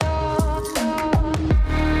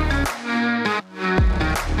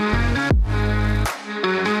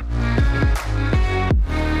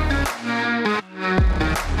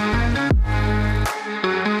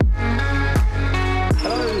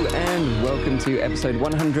to episode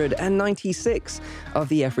 196 of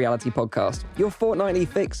the F Reality Podcast, your fortnightly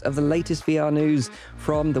fix of the latest VR news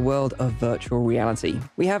from the world of virtual reality.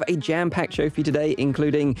 We have a jam-packed show for you today,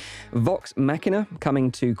 including Vox Machina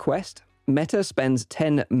coming to Quest. Meta spends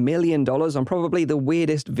 $10 million on probably the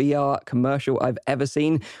weirdest VR commercial I've ever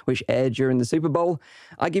seen, which aired during the Super Bowl.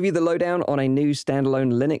 I give you the lowdown on a new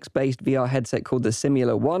standalone Linux-based VR headset called the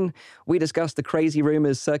Simula One. We discuss the crazy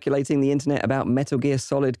rumors circulating the internet about Metal Gear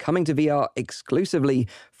Solid coming to VR exclusively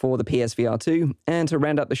for the PSVR 2. And to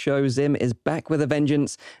round up the show, Zim is back with a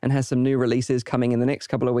vengeance and has some new releases coming in the next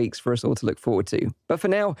couple of weeks for us all to look forward to. But for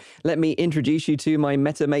now, let me introduce you to my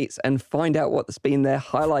Meta mates and find out what's been their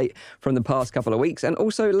highlight from the past couple of weeks, and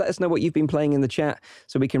also let us know what you've been playing in the chat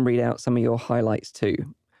so we can read out some of your highlights too.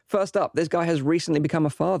 First up, this guy has recently become a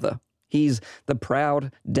father. He's the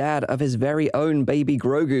proud dad of his very own baby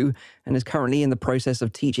Grogu and is currently in the process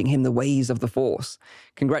of teaching him the ways of the Force.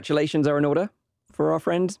 Congratulations are in order for our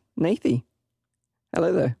friend Nathie.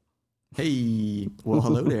 Hello there. Hey, well,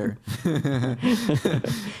 hello there.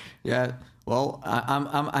 Yeah, well,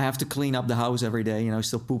 I have to clean up the house every day. You know,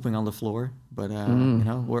 still pooping on the floor, but you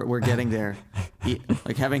know, we're getting there.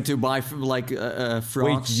 Like having to buy frogs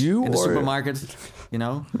in the supermarket. You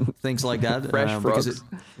know, things like that. Fresh frogs.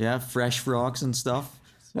 Fresh frogs and stuff.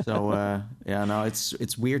 So yeah, no,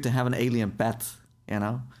 it's weird to have an alien pet. You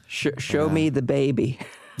know, show me the baby.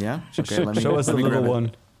 Yeah, okay. Show us the little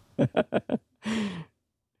one.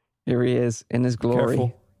 Here he is in his glory.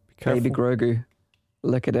 Be careful. Baby Grogu.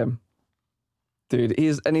 Look at him. Dude,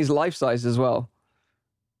 he's life-size as well.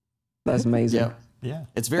 That's amazing. Yeah.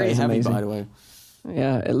 It's very heavy, amazing. By the way.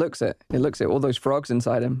 Yeah, it looks it. It looks it. All those frogs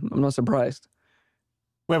inside him. I'm not surprised.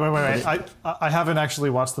 Wait. I haven't actually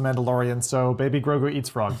watched The Mandalorian, so Baby Grogu eats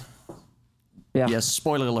frogs. Yeah. Yes,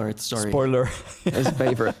 spoiler alert, sorry. Spoiler. His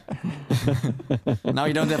favorite. Now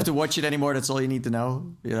you don't have to watch it anymore. That's all you need to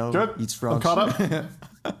know. You know, good. Eats frogs. I'm caught up.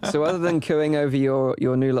 So other than cooing over your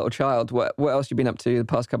new little child, what else have you been up to the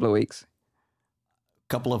past couple of weeks?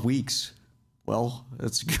 Couple of weeks. Well,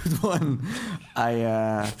 that's a good one.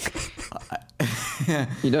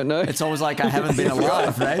 You don't know? It's almost like I haven't been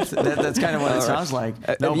alive, right? That's kind of what it sounds like.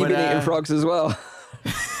 Have you been eating frogs as well?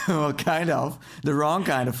 Well, kind of. The wrong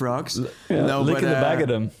kind of frogs. Yeah, no, look in the bag of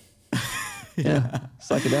them. Yeah,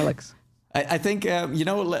 psychedelics. I think, you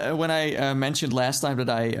know, when I mentioned last time that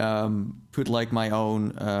I put like my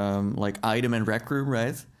own like item in Rec Room,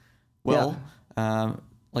 right? Well,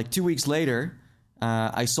 like 2 weeks later,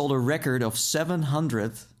 I sold a record of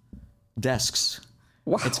 700 desks.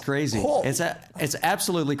 Wow. It's crazy. Oh. It's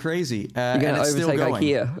absolutely crazy. You're going to overtake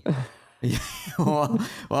IKEA.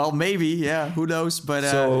 well, maybe, yeah. Who knows? But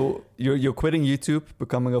so you're quitting YouTube,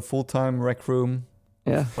 becoming a full-time Rec Room.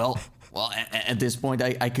 Yeah. Well, at this point,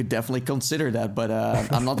 I could definitely consider that, but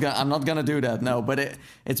I'm not gonna do that. No, but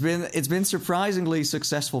it's been surprisingly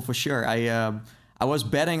successful for sure. I was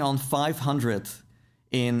betting on 500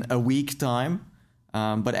 in a week time,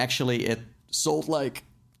 but actually it sold like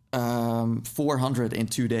 400 in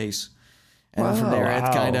 2 days. And from there,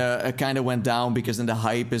 it kind of went down because then the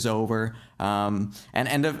hype is over. And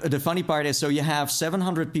the funny part is, so you have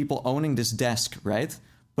 700 people owning this desk, right?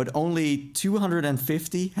 But only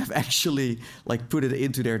 250 have actually like put it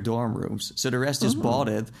into their dorm rooms. So the rest just bought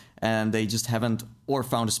it and they just haven't or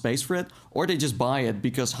found a space for it, or they just buy it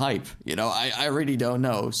because hype. You know, I really don't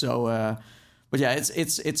know. So. But yeah,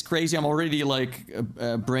 it's crazy. I'm already like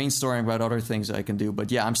brainstorming about other things I can do. But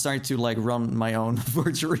yeah, I'm starting to like run my own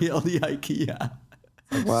virtual reality IKEA.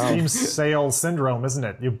 Wow. Steam sale syndrome, isn't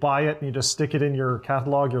it? You buy it and you just stick it in your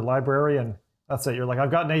catalog, your library, and that's it. You're like,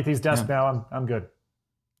 I've got Nathie's desk now. I'm good.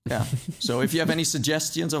 Yeah. So if you have any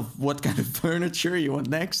suggestions of what kind of furniture you want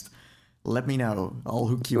next, let me know. I'll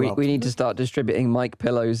hook you up. We need to start distributing mic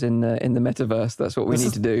pillows in the metaverse. That's what we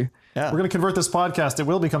need to do. Yeah. We're going to convert this podcast. It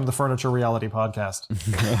will become the Furniture Reality Podcast.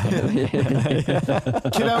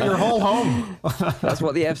 Kit out your whole home. That's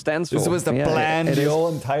what the F stands for. This was the plan the whole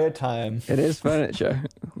entire time. It is furniture.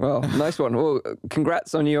 Well, nice one. Well,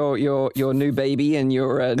 congrats on your new baby and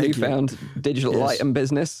your newfound digital item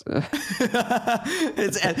business.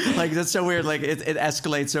 It's like, that's so weird. Like it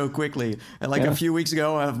escalates so quickly. And like a few weeks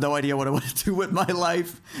ago, I have no idea what I want to do with my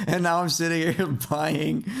life, and now I'm sitting here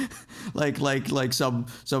buying like some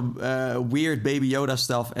weird Baby Yoda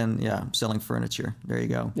stuff, and selling furniture. There you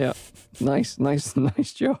go. Yeah, nice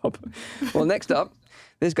job. Well, next up,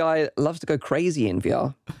 this guy loves to go crazy in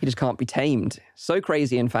VR. He just can't be tamed. So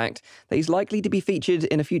crazy, in fact, that he's likely to be featured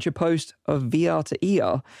in a future post of VR to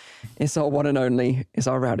ER. It's our one and only. It's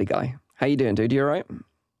our Rowdy guy. How you doing, dude? You all right?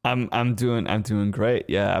 I'm doing great.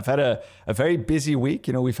 Yeah, I've had a very busy week.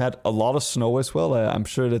 We've had a lot of snow as well. I'm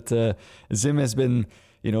sure that Zim has been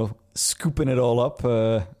scooping it all up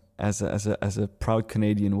as a proud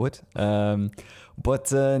Canadian would.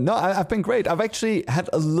 But no, I've been great. I've actually had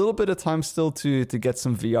a little bit of time still to get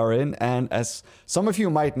some VR in. And as some of you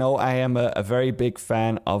might know, I am a very big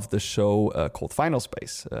fan of the show called Final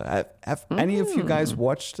Space. Have any of you guys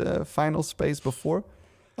watched Final Space before?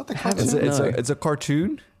 Not the cartoon. It's a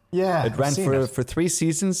cartoon. Yeah, it ran for 3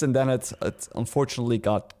 seasons, and then it unfortunately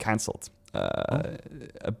got cancelled.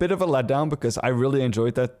 A bit of a letdown because I really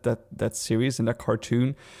enjoyed that series and that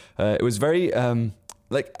cartoon. It was very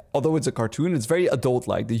although it's a cartoon, it's very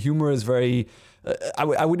adult-like. The humor is very.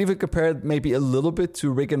 I would even compare it maybe a little bit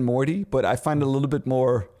to Rick and Morty, but I find it a little bit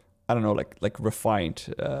more. I don't know, like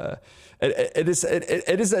refined. It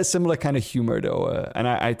is a similar kind of humor though, and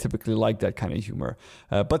I typically like that kind of humor.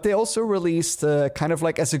 But they also released kind of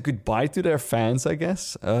like as a goodbye to their fans, I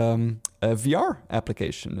guess, a VR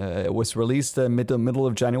application. It was released middle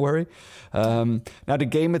of January. Now the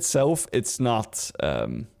game itself, it's not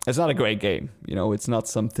a great game. It's not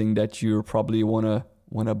something that you probably want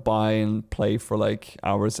to buy and play for like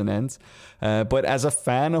hours and ends. But as a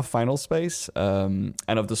fan of Final Space and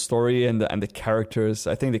of the story and the characters,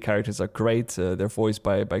 I think the characters are great. They're voiced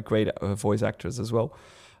by great voice actors as well.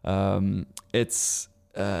 It's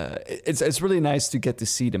really nice to get to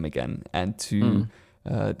see them again and to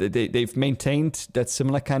they've maintained that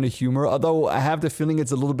similar kind of humor. Although I have the feeling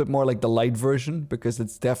it's a little bit more like the light version because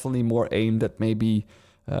it's definitely more aimed at maybe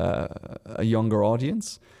a younger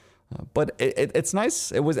audience. But it's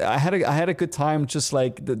nice. I had a good time. Just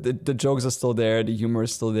like the jokes are still there, the humor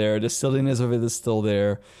is still there, the silliness of it is still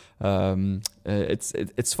there.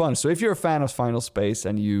 It's fun. So if you're a fan of Final Space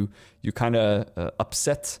and you kind of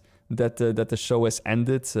upset that the show has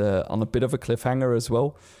ended on a bit of a cliffhanger as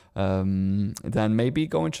well, then maybe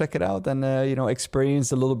go and check it out and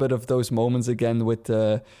experience a little bit of those moments again with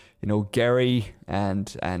Gary and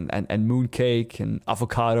Mooncake and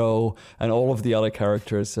Avocado and all of the other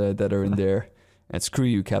characters that are in there. And screw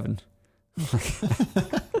you, Kevin.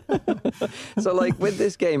 So like with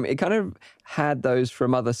this game, it kind of had those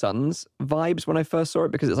From Other Suns vibes when I first saw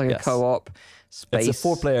it because it's like a co-op space. It's a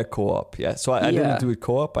 4-player co-op, yeah. So I didn't do it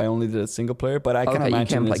co-op. I only did a single player, but I can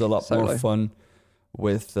imagine it's a lot more fun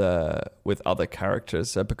with other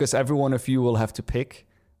characters because every one of you will have to pick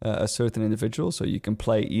a certain individual. So you can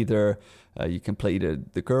play either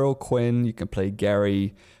the girl Quinn, you can play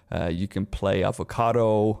Gary, you can play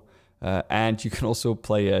Avocado, and you can also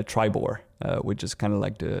play Tribor, which is kind of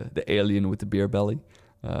like the alien with the beer belly.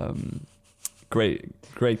 Great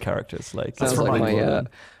characters. Like sounds like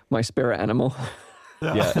my spirit animal.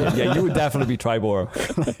 Yeah, you would definitely be Tribor.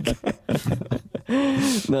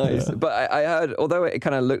 Nice. Yeah. But I heard, although it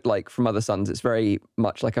kind of looked like From Other Suns, it's very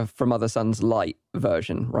much like a From Other Suns light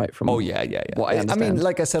version, right? From what I understand. I mean,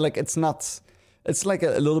 like I said, like it's like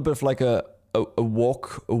a little bit of like a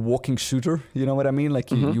walking shooter. You know what I mean? Like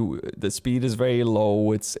the speed is very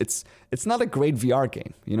low. It's not a great VR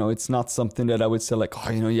game. It's not something that I would say like,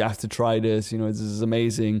 you have to try this. This is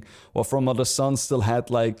amazing. Well, From Other Suns still had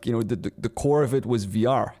like, the core of it was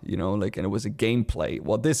VR. And it was a gameplay.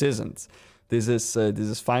 Well, this isn't. This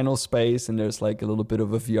is Final Space, and there's like a little bit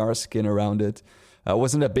of a VR skin around it. I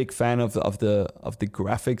wasn't a big fan of the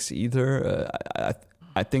graphics either.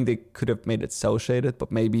 I think they could have made it cel shaded,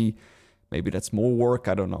 but maybe that's more work.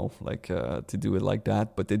 I don't know, like to do it like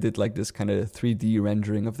that. But they did like this kind of 3D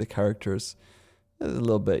rendering of the characters a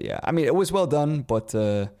little bit. Yeah, I mean it was well done, but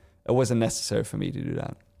it wasn't necessary for me to do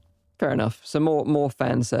that. Fair enough. So more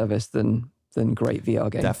fan service than great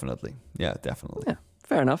VR game. Definitely. Yeah, definitely. Yeah.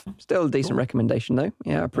 Fair enough. Still a decent recommendation, though.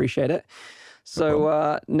 Yeah, I appreciate it.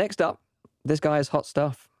 So next up, this guy is hot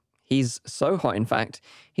stuff. He's so hot, in fact,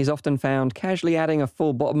 he's often found casually adding a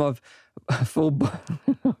full bottom of...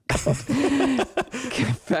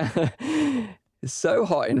 So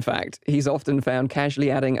hot, in fact, he's often found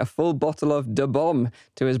casually adding a full bottle of Da Bomb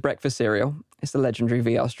to his breakfast cereal. It's the legendary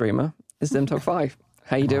VR streamer. It's ZimTalk5.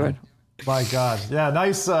 How you doing? My God, yeah,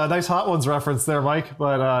 nice Hot Ones reference there, Mike.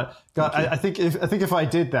 But God, I think if I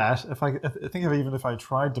did that, if I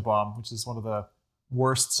tried Da Bomb, which is one of the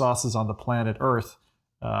worst sauces on the planet Earth,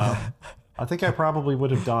 I think I probably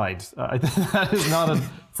would have died. That is not a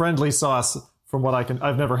friendly sauce, from what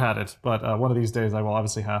I've never had it, but one of these days I will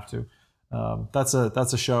obviously have to. That's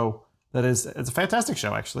a show it's a fantastic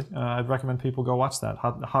show, actually. I'd recommend people go watch that.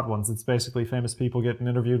 Hot Ones. It's basically famous people getting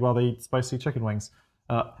interviewed while they eat spicy chicken wings.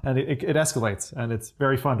 And it escalates, and it's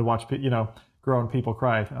very fun to watch, grown people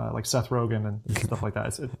cry, like Seth Rogen and stuff like that.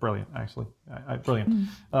 It's brilliant, actually. Brilliant.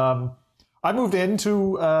 I moved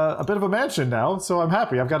into a bit of a mansion now, so I'm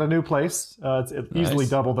happy. I've got a new place. It's easily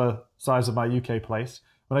double the size of my UK place.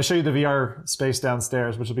 When I show you the VR space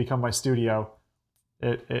downstairs, which will become my studio,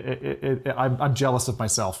 I'm jealous of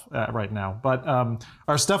myself right now. But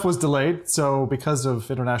our stuff was delayed, so because of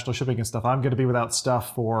international shipping and stuff, I'm going to be without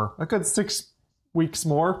stuff for a good 6 weeks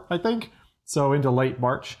more, I think. So into late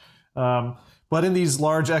March. But in these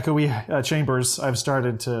large echoey chambers, I've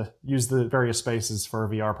started to use the various spaces for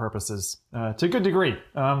VR purposes to a good degree.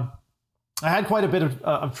 I had quite a bit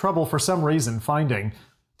of trouble for some reason finding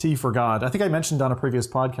T for God. I think I mentioned on a previous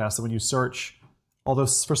podcast that when you search, although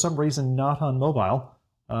for some reason not on mobile,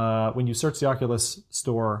 when you search the Oculus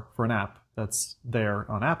Store for an app that's there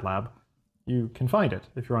on App Lab, you can find it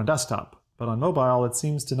if you're on desktop. But on mobile, it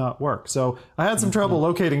seems to not work. So I had some trouble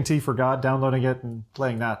locating T for God, downloading it and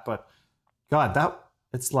playing that. But God,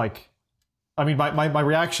 it's like, I mean, my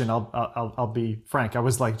reaction, I'll be frank. I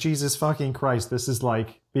was like, Jesus fucking Christ, this is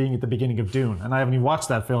like being at the beginning of Dune. And I haven't even watched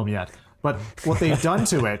that film yet. But what they've done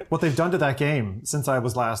to it, what they've done to that game since I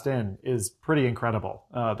was last in is pretty incredible.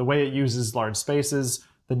 The way it uses large spaces,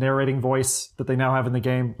 the narrating voice that they now have in the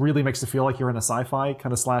game really makes it feel like you're in a sci-fi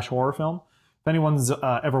kind of / horror film. If anyone's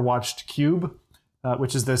ever watched Cube,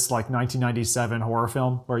 which is this like 1997 horror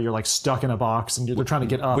film where you're like stuck in a box and you're trying to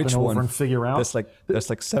get up and over and figure out. There's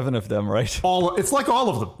like 7 of them, right? It's like all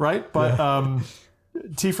of them, right? But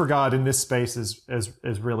T for God in this space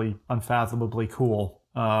is really unfathomably cool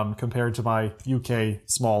compared to my UK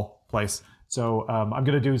small place. So I'm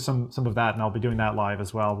going to do some of that, and I'll be doing that live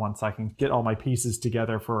as well once I can get all my pieces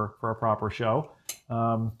together for a proper show.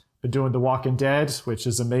 Been doing The Walking Dead, which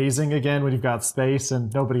is amazing again when you've got space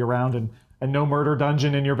and nobody around and no murder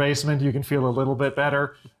dungeon in your basement. You can feel a little bit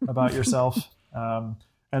better about yourself. And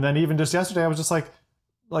then even just yesterday, I was just like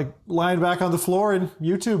lying back on the floor in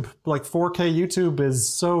YouTube. Like 4K YouTube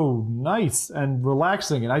is so nice and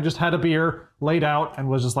relaxing. And I just had a beer, laid out, and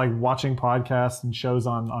was just like watching podcasts and shows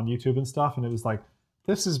on YouTube and stuff. And it was like,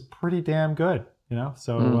 this is pretty damn good, you know?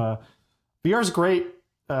 So VR is great.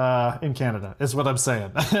 In Canada is what I'm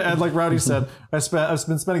saying. And like Rowdy said, I've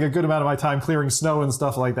been spending a good amount of my time clearing snow and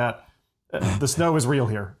stuff like that. The snow is real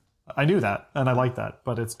here. I knew that and I like that,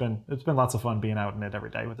 but it's been lots of fun being out in it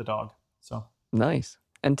every day with the dog. So nice.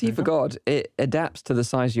 And T for God, it adapts to the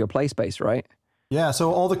size of your play space, right? Yeah.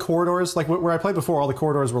 So all the corridors, like where I played before, all the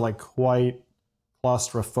corridors were like quite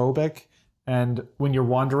claustrophobic. And when you're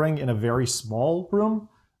wandering in a very small room,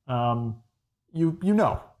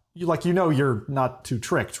 you're not too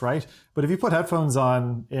tricked, right? But if you put headphones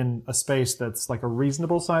on in a space that's like a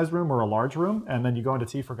reasonable sized room or a large room, and then you go into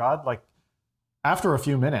T for God, like after a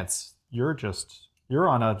few minutes, you're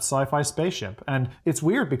on a sci-fi spaceship. And it's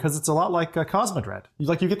weird because it's a lot like Cosmodread.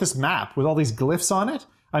 You get this map with all these glyphs on it.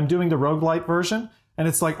 I'm doing the roguelite version, and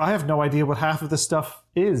it's like, I have no idea what half of this stuff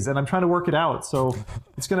is, and I'm trying to work it out. So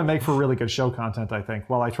it's going to make for really good show content, I think,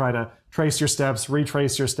 while I try to trace your steps,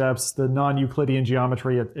 retrace your steps, the non-Euclidean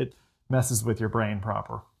geometry, it messes with your brain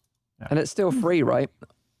proper. Yeah. And it's still free, right?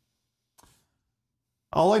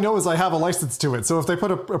 All I know is I have a license to it. So if they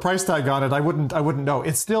put a price tag on it, I wouldn't know.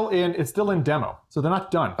 It's still in demo. So they're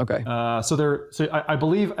not done. Okay. So I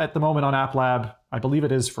believe at the moment on App Lab, I believe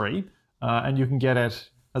it is free. And you can get it,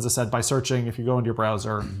 as I said, by searching if you go into your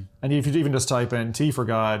browser. And if you even just type in T for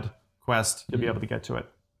God Quest, you'll be able to get to it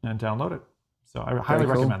and download it. So I highly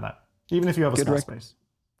recommend that, even if you have a small space.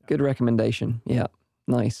 Good recommendation. Yeah.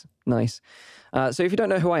 Nice. So if you don't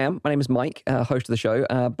know who I am, my name is Mike, host of the show.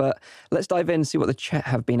 But let's dive in and see what the chat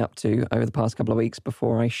have been up to over the past couple of weeks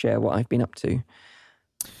before I share what I've been up to.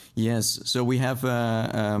 Yes, so we have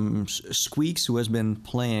Squeaks, who has been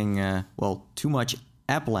playing, too much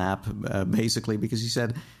App Lab, basically, because he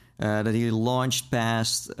said that he launched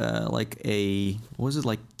past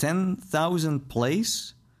 10,000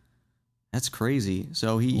 plays? That's crazy.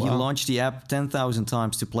 So he launched the app 10,000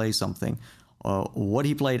 times to play something. What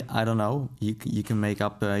he played, I don't know. You can make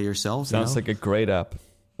up yourself. Sounds like a great app.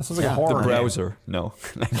 That sounds like a horror. The browser, no.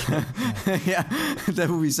 Yeah, that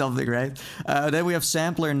would be something, right? Then we have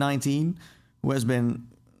Sampler19, who has been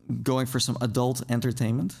going for some adult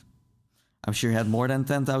entertainment. I'm sure he had more than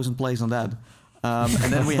 10,000 plays on that.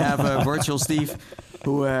 And then we have Virtual Steve,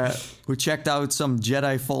 who checked out some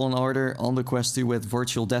Jedi Fallen Order on the Quest 2 with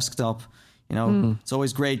Virtual Desktop. You know, It's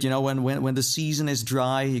always great. You know, when the season is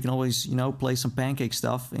dry, you can always, play some pancake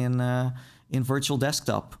stuff in Virtual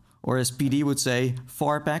Desktop. Or as PD would say,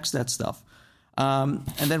 Farpax, that stuff. And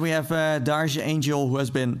then we have Darja Angel, who has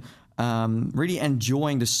been really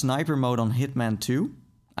enjoying the sniper mode on Hitman 2.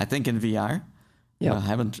 I think in VR. Yeah,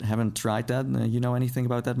 haven't tried that. You know anything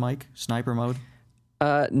about that, Mike? Sniper mode?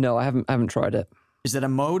 No, I haven't tried it. Is that a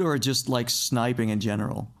mode or just like sniping in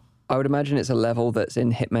general? I would imagine it's a level that's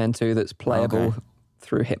in Hitman 2 that's playable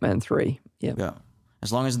through Hitman 3. Yeah. Yeah.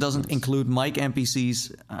 As long as it doesn't include mic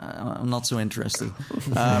NPCs, I'm not so interested.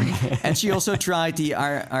 And she also tried the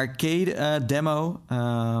arcade demo.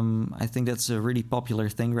 I think that's a really popular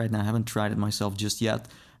thing right now. I haven't tried it myself just yet.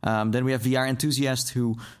 Then we have VR enthusiasts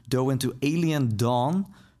who dove into Alien Dawn.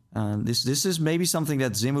 This is maybe something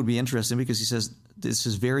that Zim would be interested in because he says this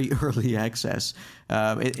is very early access.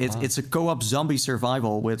 It's a co-op zombie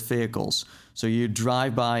survival with vehicles. So you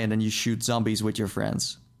drive by and then you shoot zombies with your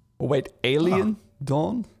friends. Oh, wait, Alien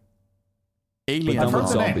Dawn? Alien But Dawn.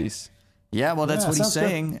 zombies. Yeah, well, that's Yeah, what he's sounds good.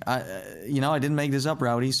 saying. I didn't make this up,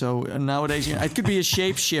 Rowdy. So nowadays, it could be a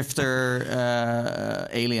shapeshifter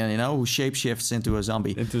alien, who shapeshifts into a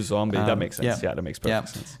zombie. Into zombie. That makes sense. Yeah, that makes perfect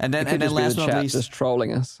sense. And then, Could just be last the but not chat least, just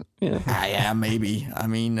trolling us. Yeah. yeah, maybe. I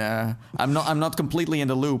mean, I'm not completely in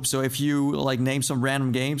the loop. So if you name some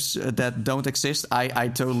random games that don't exist, I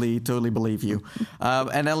totally believe you.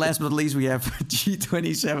 And then last but not least, we have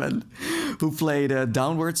G27, who played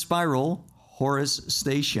Downward Spiral. Horus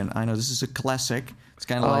Station. I know this is a classic. It's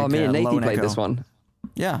kind of like me and Nathan Lone played Echo. this one.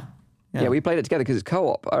 Yeah. Yeah, we played it together because it's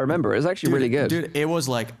co-op. I remember. It was actually really good. Dude, it was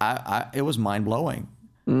like, it was mind-blowing.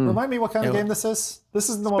 Remind me what kind of game this is? This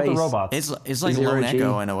is the one with the Space. robots. It's like Zero Lone G.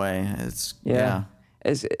 Echo in a way. It's yeah.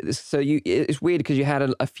 It's weird because you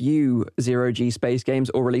had a few Zero G space games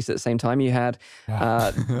all released at the same time. You had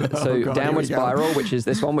God, here Downward we go. Spiral, which is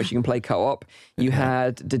this one, which you can play co-op. You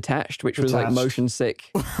had Detached, which was like Detached. motion sick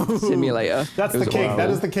simulator. That's It the was king. awful. That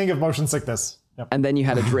is the king of motion sickness. Yep. And then you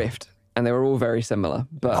had Adrift, and they were all very similar.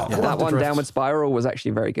 But love that one, Adrift. Downward Spiral, was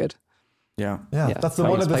actually very good. Yeah. Yeah, that's the I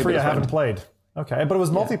one just of the played three with I a haven't friend. played. Okay, but it was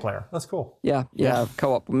multiplayer. That's cool. Yeah,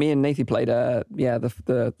 co-op. Me and Nathan played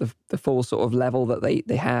the full sort of level that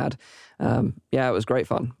they had. It was great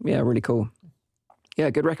fun. Yeah, really cool. Yeah,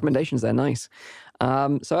 good recommendations there. Nice.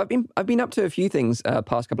 So I've been up to a few things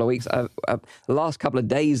past couple of weeks. The last couple of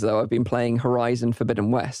days though, I've been playing Horizon Forbidden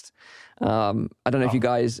West. I don't know if you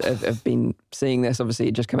guys have been seeing this. Obviously,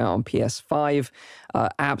 it just came out on PS5.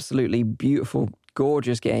 Absolutely beautiful,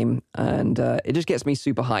 gorgeous game, and it just gets me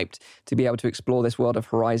super hyped to be able to explore this world of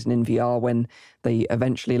Horizon in VR when they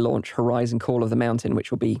eventually launch Horizon Call of the Mountain,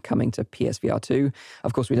 which will be coming to PSVR 2.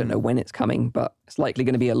 Of course, we don't know when it's coming, but it's likely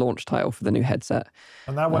going to be a launch title for the new headset.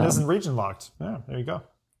 And that one isn't region locked. Yeah, there you go.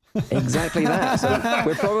 Exactly that. So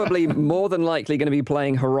we're probably more than likely going to be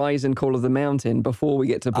playing Horizon Call of the Mountain before we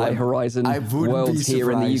get to play Horizon I wouldn't be Worlds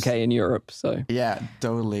here in the surprised. UK and Europe. So, Yeah,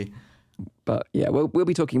 totally. but yeah, we'll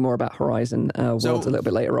be talking more about Horizon Worlds a little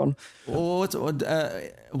bit later on.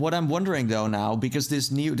 What I'm wondering though now, because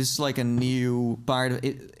this is like a new part of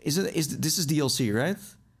it. This is DLC, right?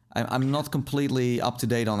 I'm not completely up to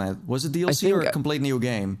date on it. Was it DLC or a complete new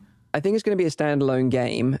game? I think it's going to be a standalone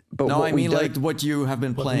game. But No, what I we mean don't- like what you have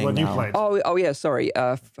been playing What you now. played. Oh yeah, sorry.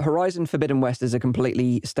 Horizon Forbidden West is a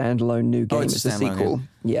completely standalone new game. it's It's a a standalone sequel. game.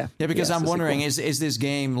 Yeah. Yeah, because Yeah, I'm it's a wondering, sequel. is this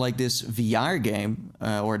game like this VR game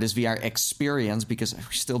or this VR experience? Because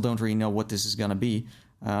we still don't really know what this is going to be.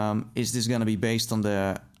 Is this going to be based on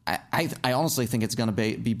the? I honestly think it's going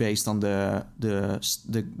to be based on the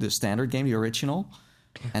standard game, the original,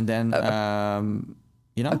 and then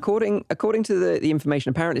According to the information,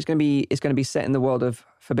 apparently it's going to be set in the world of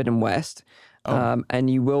Forbidden West, and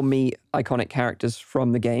you will meet iconic characters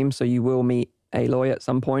from the game. So you will meet Aloy at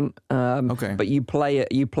some point. Okay. But you play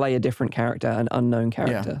a different character, an unknown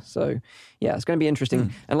character. Yeah. So yeah, it's going to be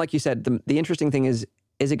interesting. And like you said, the interesting thing is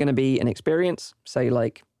it going to be an experience, say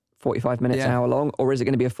like 45 minutes, an hour long, or is it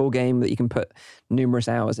going to be a full game that you can put numerous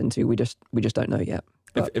hours into? We just don't know yet.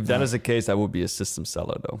 If that is the case, that would be a system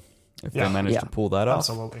seller, though. If Yeah. they manage to pull that off.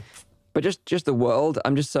 Absolutely. But just the world,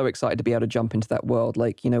 I'm just so excited to be able to jump into that world,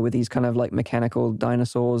 like, with these kind of like mechanical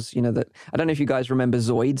dinosaurs, that I don't know if you guys remember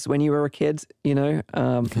Zoids when you were a kid, you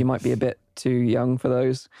might be a bit too young for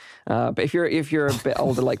those. But if you're a bit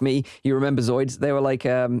older like me, you remember Zoids. They were like,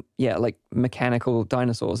 like mechanical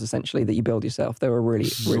dinosaurs essentially that you build yourself. They were really,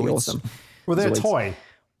 really Zoids. awesome. Were they a Zoids. toy?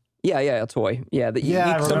 Yeah, a toy. Yeah, that Yeah,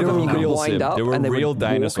 I remember you them. could Real wind Sim. up They were and they real would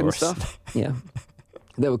walk and dinosaurs. stuff. Yeah.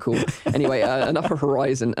 They were cool. Anyway, enough of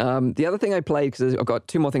Horizon. The other thing I played, because I've got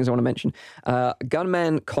two more things I want to mention.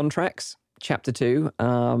 Gunman Contracts, Chapter 2,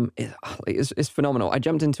 is phenomenal. I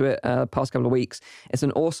jumped into it past couple of weeks. It's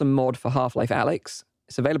an awesome mod for Half-Life Alyx.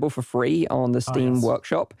 It's available for free on the Steam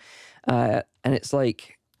Workshop. And it's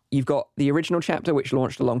like, you've got the original chapter, which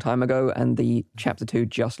launched a long time ago, and the Chapter 2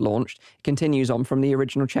 just launched. It continues on from the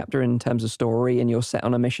original chapter in terms of story, and you're set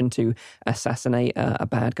on a mission to assassinate a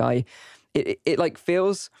bad guy. It like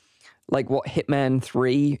feels like what Hitman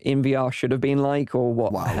 3 in VR should have been like, or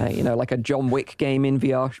what, like a John Wick game in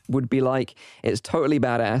VR would be like. It's totally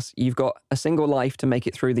badass. You've got a single life to make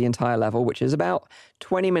it through the entire level, which is about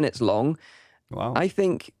 20 minutes long. Wow. I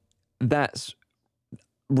think that's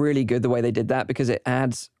really good the way they did that, because it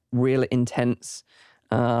adds real intense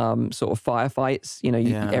sort of firefights.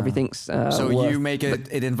 Everything's so you make it.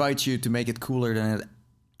 It invites you to make it cooler than it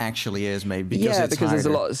actually is, maybe. Because there's a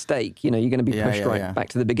lot at stake. You're going to be pushed back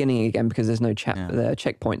to the beginning again, because there's no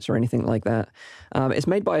checkpoints or anything like that. It's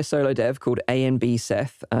made by a solo dev called A&B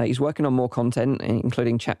Seth. He's working on more content,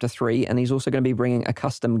 including Chapter 3, and he's also going to be bringing a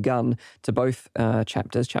custom gun to both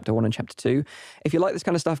chapters, Chapter 1 and Chapter 2. If you like this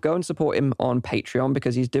kind of stuff, go and support him on Patreon,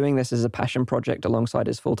 because he's doing this as a passion project alongside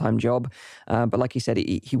his full-time job. But like he said,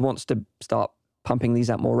 he wants to start pumping these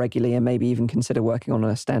out more regularly, and maybe even consider working on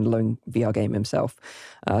a standalone VR game himself.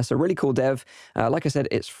 So really cool dev. Like I said,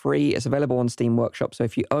 it's free. It's available on Steam Workshop. So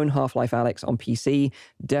if you own Half-Life Alyx on PC,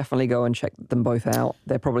 definitely go and check them both out.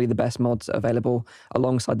 They're probably the best mods available,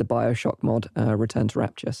 alongside the BioShock mod, Return to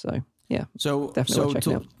Rapture. So yeah, definitely worth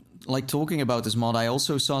checking out. Like, talking about this mod, I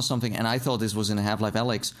also saw something, and I thought this was in Half-Life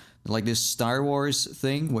Alyx, like this Star Wars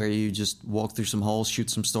thing where you just walk through some halls,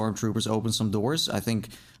 shoot some stormtroopers, open some doors. I don't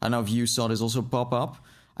know if you saw this also pop up.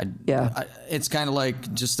 It's kind of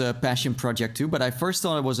like just a passion project too, but I first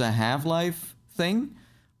thought it was a Half-Life thing,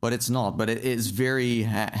 but it's not. But it is very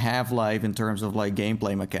Half-Life in terms of like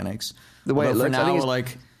gameplay mechanics. The way it looks, now, I think it's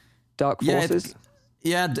like Dark Forces.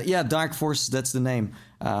 Dark Forces, that's the name.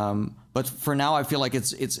 But for now, I feel like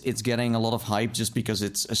it's getting a lot of hype just because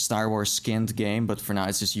it's a Star Wars skinned game. But for now,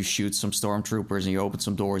 it's just you shoot some stormtroopers and you open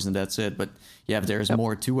some doors and that's it. But yeah, if there's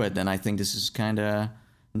more to it, then I think this is kind of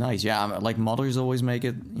nice. Yeah, like modders always make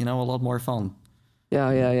it, a lot more fun.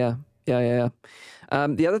 Yeah.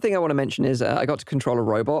 The other thing I want to mention is I got to control a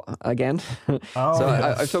robot again.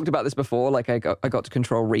 I've talked about this before. Like I got to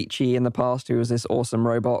control Ricci in the past, who was this awesome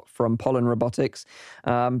robot from Pollen Robotics.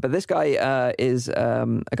 But this guy is a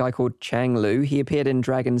guy called Chang Lu. He appeared in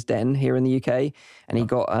Dragon's Den here in the UK, and he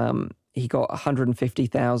got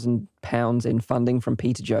 £150,000 in funding from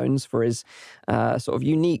Peter Jones for his sort of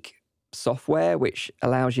unique software which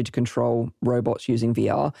allows you to control robots using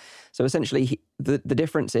VR. So essentially, the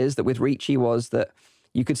difference is that with Ricci was that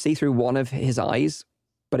you could see through one of his eyes,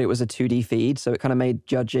 but it was a 2D feed, so it kind of made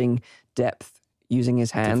judging depth using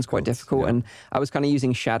his hands quite difficult. And I was kind of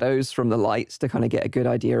using shadows from the lights to kind of get a good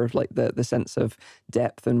idea of like the sense of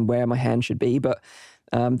depth and where my hand should be. But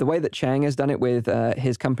the way that Chang has done it with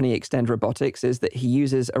his company Extend Robotics is that he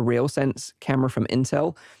uses a RealSense camera from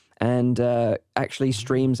Intel and actually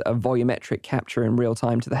streams a volumetric capture in real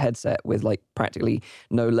time to the headset with like practically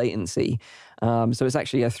no latency. So it's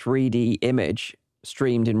actually a 3D image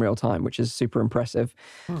streamed in real time, which is super impressive.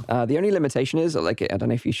 The only limitation is, like, I don't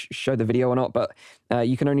know if you show the video or not, but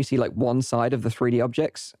you can only see like one side of the 3D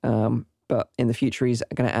objects. But in the future, he's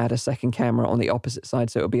going to add a second camera on the opposite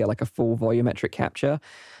side, so it'll be like a full volumetric capture.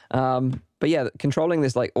 But yeah, controlling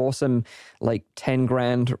this like awesome, like 10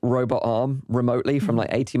 grand robot arm remotely from like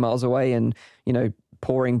 80 miles away, and,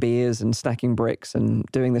 pouring beers and stacking bricks and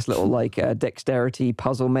doing this little like dexterity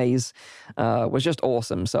puzzle maze was just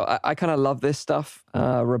awesome. So I kind of love this stuff,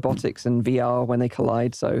 robotics and VR when they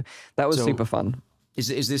collide. So that was super fun.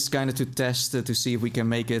 Is this kind of to test to see if we can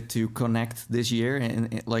make it to Connect this year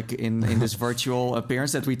in this virtual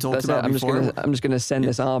appearance that we talked about before? I'm just gonna send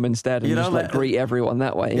this arm instead and just greet everyone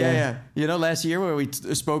that way. Yeah. Last year where we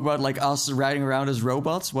spoke about like us riding around as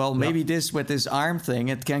robots. Well, maybe this with this arm thing,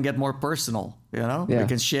 it can get more personal. We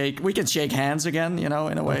can shake hands again. In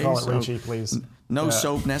a way. Call it Ricci, please. No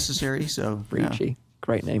soap necessary. So Ricci. Yeah.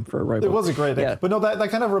 Great name for a robot. It was a great name. Yeah. But no, that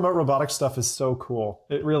kind of remote robotics stuff is so cool.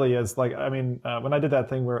 It really is. Like, I mean, when I did that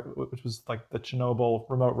thing which was like the Chernobyl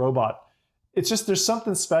remote robot, it's just, there's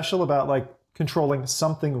something special about like controlling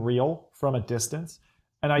something real from a distance.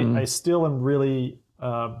 And I still am really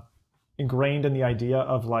ingrained in the idea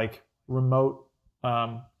of like remote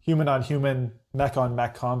human on human, mech on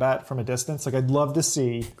mech combat from a distance. Like, I'd love to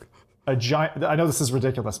see a giant, I know this is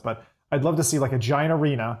ridiculous, but I'd love to see like a giant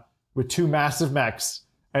arena with two massive mechs,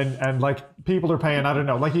 and like people are paying, I don't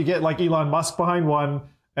know, like you get like Elon Musk behind one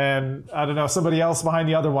and I don't know, somebody else behind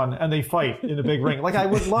the other one, and they fight in a big ring. Like, I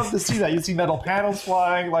would love to see that. You'd see metal panels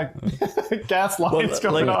flying, like gas lines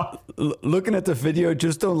coming off. Looking at the video,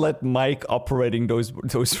 just don't let Mike operating those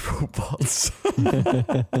robots.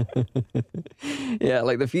 Yeah,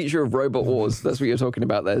 like the future of Robot Wars. That's what you're talking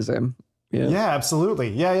about there, Zim. Yeah,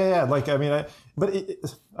 absolutely. Yeah. Like, I mean,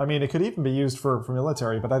 I mean, it could even be used for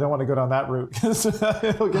military, but I don't want to go down that route because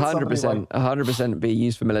it'll get 100%, 100% be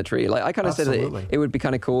used for military. Like I kind of said that it would be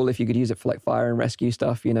kind of cool if you could use it for like fire and rescue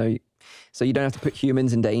stuff, you know, so you don't have to put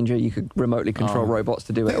humans in danger. You could remotely control robots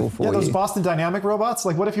to do it all for you. Yeah, those Boston Dynamic robots.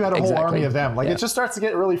 Like, what if you had a whole army of them? Like, it just starts to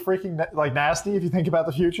get really freaking like nasty if you think about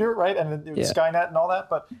the future, right? And Skynet and all that.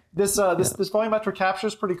 But this volumetric capture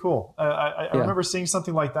is pretty cool. I remember seeing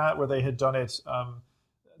something like that where they had done it.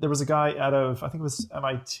 There was a guy out of, I think it was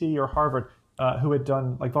MIT or Harvard, who had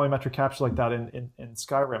done like volumetric capture like that in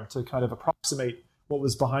Skyrim to kind of approximate what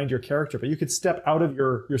was behind your character. But you could step out of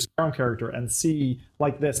your Skyrim character and see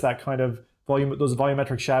like that kind of those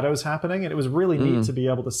volumetric shadows happening. And it was really neat to be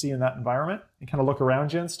able to see in that environment and kind of look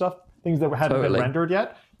around you and stuff, things that hadn't been rendered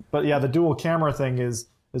yet. But yeah, the dual camera thing is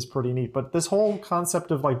pretty neat. But this whole concept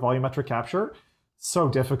of like volumetric capture, so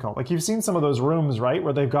difficult. Like you've seen some of those rooms, right,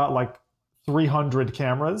 where they've got like 300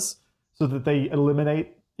 cameras so that they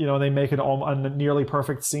eliminate, you know, they make it a nearly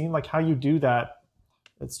perfect scene. Like how you do that,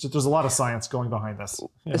 it's just, there's a lot of science going behind this.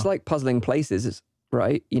 It's like puzzling places,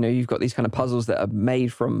 right? You know, you've got these kind of puzzles that are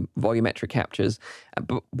made from volumetric captures.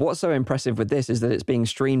 But what's so impressive with this is that it's being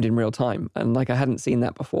streamed in real time. And like I hadn't seen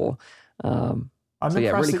that before. I'm impressed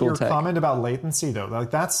really at cool your tech. comment about latency though. Like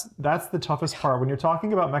that's the toughest part. When you're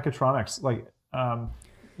talking about mechatronics, like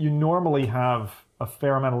you normally have a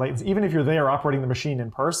fair amount of latency, even if you're there operating the machine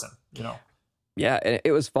in person, you know. Yeah,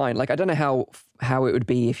 it was fine. Like I don't know how it would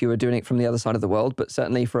be if you were doing it from the other side of the world, but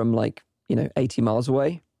certainly from like, you know, 80 miles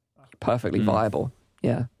away, perfectly viable.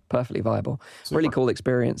 Yeah, perfectly viable. Super. Really cool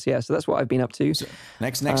experience. Yeah, so that's what I've been up to. So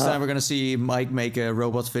next time we're going to see Mike make a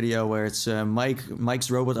robot video where it's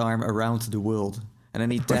Mike's robot arm around the world. And then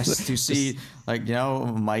he tests to see, like, you know,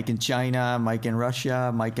 Mike in China, Mike in Russia,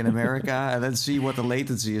 Mike in America, and then see what the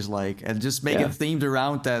latency is like. And just make it themed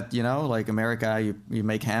around that, you know, like America, you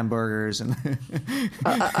make hamburgers. And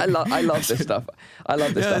I love this stuff. I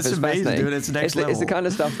love this stuff. It's amazing, fascinating. dude. It's next level. It's the kind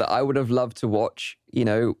of stuff that I would have loved to watch, you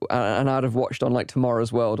know, and I'd have watched on like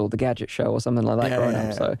Tomorrow's World or The Gadget Show or something like that growing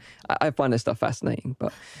up. So I find this stuff fascinating.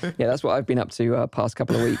 But yeah, that's what I've been up to past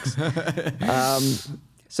couple of weeks.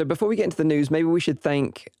 So before we get into the news, maybe we should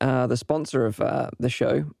thank the sponsor of the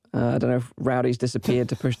show. I don't know if Rowdy's disappeared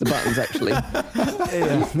to push the buttons, actually.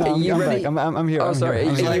 I'm here. Oh, sorry.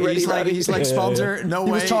 He's like sponsor, no way.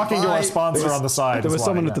 He was talking to our sponsor on the side. There was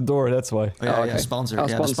someone at the door, that's why. Yeah, sponsor.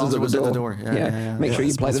 Our sponsor was at the door. Yeah. Make sure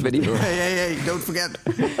you play the video. Hey, don't forget.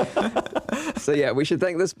 So yeah, we should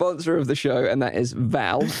thank the sponsor of the show, and that is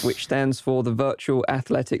Valve, which stands for the Virtual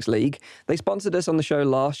Athletics League. They sponsored us on the show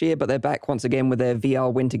last year, but they're back once again with their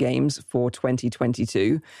VR Winter Games for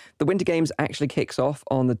 2022. The Winter Games actually kicks off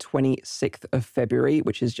on the 26th of February,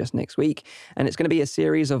 which is just next week, and it's going to be a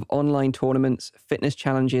series of online tournaments, fitness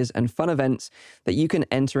challenges, and fun events that you can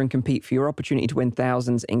enter and compete for your opportunity to win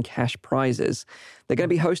thousands in cash prizes. They're going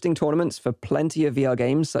to be hosting tournaments for plenty of VR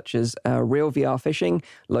games such as Real VR Fishing,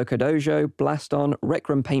 Loco Dojo, Blaston, Rec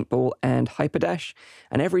Room Paintball, and Hyperdash.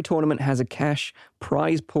 And every tournament has a cash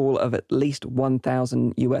prize pool of at least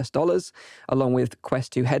 $1,000 along with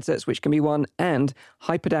Quest 2 headsets, which can be won. And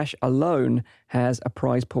Hyperdash alone has a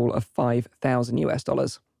prize pool of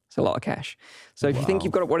 $5,000. It's a lot of cash. So if you think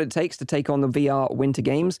you've got what it takes to take on the VR Winter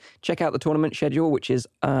Games, check out the tournament schedule, which is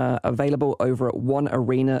available over at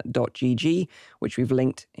onearena.gg, which we've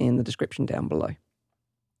linked in the description down below.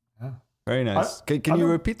 Very nice. Can you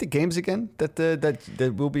repeat the games again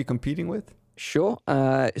that we'll be competing with? Sure.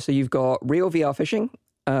 So you've got Real VR Fishing,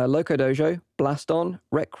 Loco Dojo, Blaston,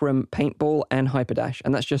 Rec Room Paintball, and Hyperdash,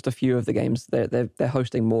 and that's just a few of the games. They're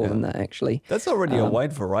hosting more than that, actually. That's already a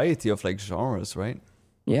wide variety of like genres, right?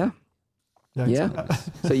 Yeah. So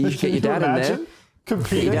you should get your dad in there.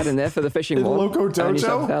 Competing? Get your dad in there for the fishing in one. Loco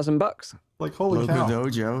Dojo? $1,000. Like, holy cow. Loco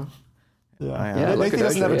Dojo. Yeah, Loco Lathan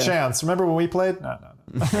doesn't Dojo, have a chance. Remember when we played? No.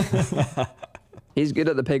 He's good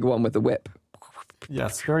at the pig one with the whip.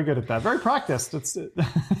 Yes, very good at that. Very practiced.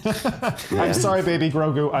 I'm sorry, baby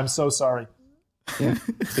Grogu. I'm so sorry. Yeah.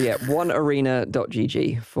 So yeah,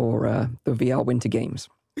 onearena.gg for the VR Winter Games.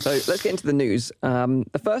 So let's get into the news.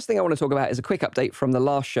 The first thing I want to talk about is a quick update from the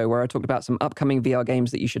last show where I talked about some upcoming VR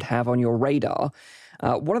games that you should have on your radar.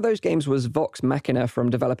 One of those games was Vox Machina from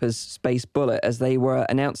developers Space Bullet, as they were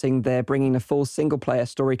announcing they're bringing a full single-player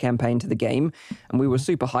story campaign to the game, and we were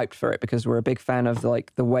super hyped for it because we're a big fan of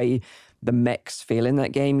like the way the mechs feel in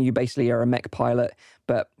that game. You basically are a mech pilot,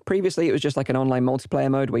 but previously it was just like an online multiplayer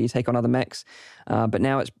mode where you take on other mechs, but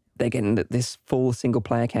now they're getting this full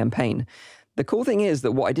single-player campaign. The cool thing is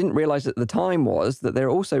that what I didn't realize at the time was that they're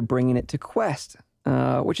also bringing it to Quest.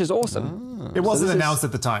 which is awesome. It wasn't announced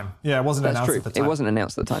at the time. Yeah, it wasn't announced at the time. It wasn't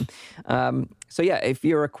announced at the time. So yeah, if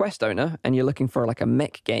you're a Quest owner and you're looking for like a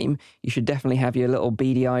mech game, you should definitely have your little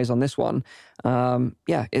beady eyes on this one.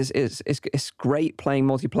 Yeah, it's great playing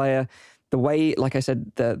multiplayer. The way, like I said,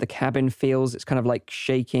 the cabin feels, it's kind of like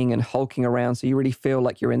shaking and hulking around. So you really feel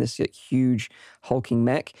like you're in this huge hulking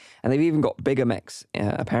mech. And they've even got bigger mechs,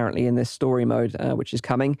 apparently, in this story mode, which is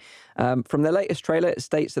coming. From their latest trailer, it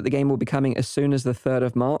states that the game will be coming as soon as the 3rd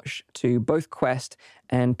of March to both Quest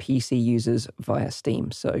and PC users via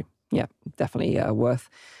Steam. So yeah, definitely worth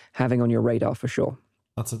having on your radar for sure.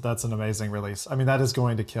 That's an amazing release. I mean, that is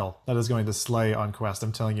going to kill. That is going to slay on Quest,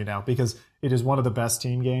 I'm telling you now, because it is one of the best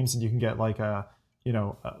team games, and you can get like I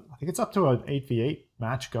think it's up to an 8v8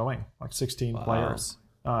 match going, like 16 players.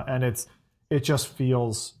 And it just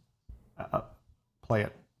feels, play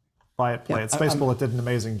it. Buy it, play it. Space Bullet did an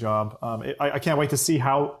amazing job. I can't wait to see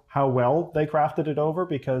how well they crafted it over,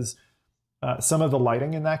 because some of the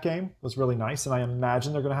lighting in that game was really nice, and I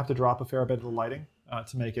imagine they're going to have to drop a fair bit of the lighting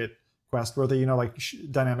to make it Quest worthy. Like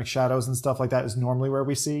dynamic shadows and stuff like that is normally where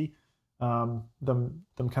we see them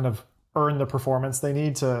kind of earn the performance they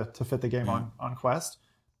need to fit the game on Quest.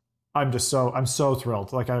 I'm so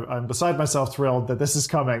thrilled. Like I'm beside myself thrilled that this is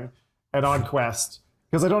coming and on Quest,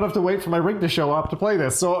 because I don't have to wait for my rig to show up to play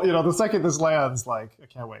this. So the second this lands, like I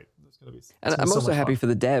can't wait. It's gonna be. And I'm also happy for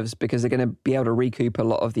the devs, because they're going to be able to recoup a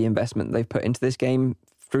lot of the investment they've put into this game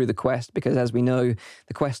through the Quest. Because as we know,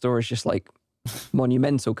 the Quest store is just like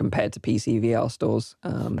monumental compared to PC VR stores.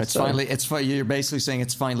 You're basically saying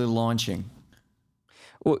it's finally launching.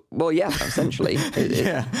 Well, yeah, essentially.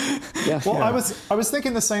 Yeah. Well, I was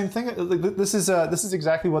thinking the same thing. This is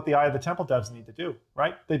exactly what the Eye of the Temple devs need to do,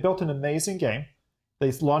 right? They built an amazing game.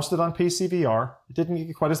 They launched it on PC VR. It didn't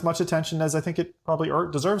get quite as much attention as I think it probably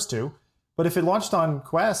deserves to. But if it launched on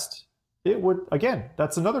Quest, it would, again,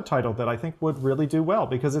 that's another title that I think would really do well,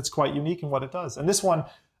 because it's quite unique in what it does. And this one,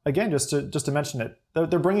 again, just to mention it,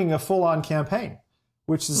 they're bringing a full-on campaign,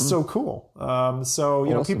 which is so cool.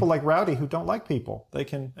 Awesome. People like Rowdy who don't like people, they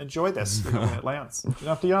can enjoy this when it lands. You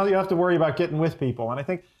don't have to worry about getting with people. And I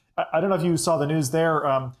think, I don't know if you saw the news there,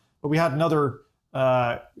 but we had another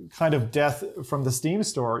kind of death from the Steam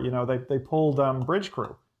store. They pulled Bridge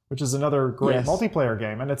Crew, which is another great multiplayer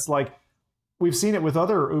game. And it's like, we've seen it with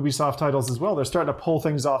other Ubisoft titles as well. They're starting to pull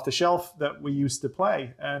things off the shelf that we used to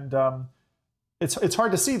play. And it's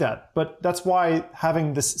hard to see that, but that's why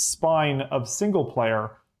having this spine of single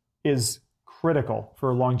player is critical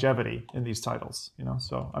for longevity in these titles.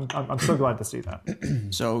 So I'm so glad to see that.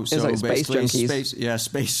 So like basically, Space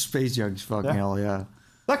Space Junkies, fucking hell, yeah.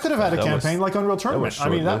 That could have had a campaign like Unreal Tournament.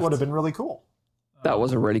 That would have been really cool. That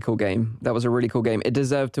was a really cool game. It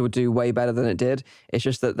deserved to do way better than it did. It's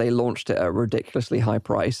just that they launched it at a ridiculously high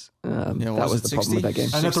price. That was the problem with that game.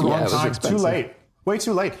 And at the wrong time, too late. Way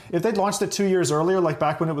too late. If they'd launched it 2 years earlier, like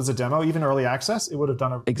back when it was a demo, even early access, it would have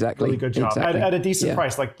done a really good job at a decent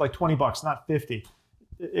price, like $20, not $50.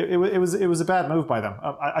 It was a bad move by them.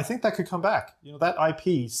 I think that could come back. That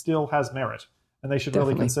IP still has merit, and they should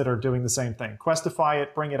really consider doing the same thing. Questify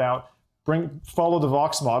it, bring it out, follow the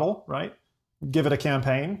Vox model, right? Give it a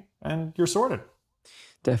campaign, and you're sorted.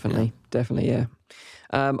 Definitely, yeah.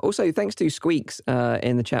 Also, thanks to Squeaks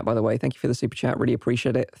in the chat, by the way. Thank you for the super chat. Really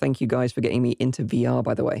appreciate it. Thank you guys for getting me into VR,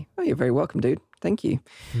 by the way. Oh, you're very welcome, dude. Thank you.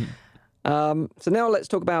 So now let's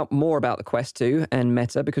talk more about the Quest 2 and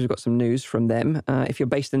Meta, because we've got some news from them. If you're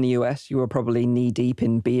based in the US, you were probably knee-deep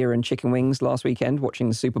in beer and chicken wings last weekend watching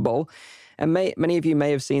the Super Bowl. And many of you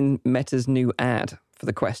may have seen Meta's new ad for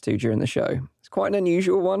the Quest 2 during the show. It's quite an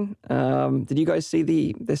unusual one. Did you guys see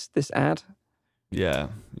this ad? Yeah.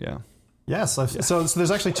 Yes. So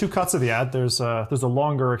there's actually two cuts of the ad. There's a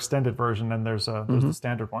longer extended version, and there's the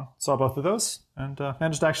standard one. Saw both of those, and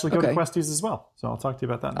managed to actually go to Questies as well. So I'll talk to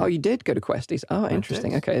you about that now. Oh, you did go to Questies. Oh,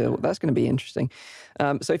 interesting. Okay, that's going to be interesting.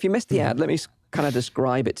 So if you missed the ad, let me kind of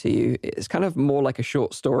describe it to you. It's kind of more like a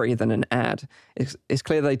short story than an ad. It's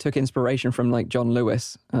clear they took inspiration from like John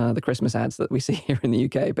Lewis, the Christmas ads that we see here in the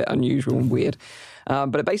UK, a bit unusual and weird.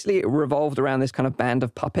 But it basically revolved around this kind of band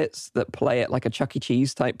of puppets that play at like a Chuck E.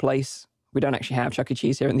 Cheese type place. We don't actually have Chuck E.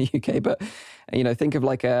 Cheese here in the UK, but, think of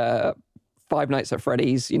like a Five Nights at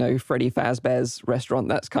Freddy's, Freddy Fazbear's restaurant.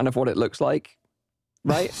 That's kind of what it looks like,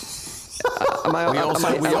 right? We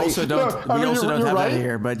also don't have that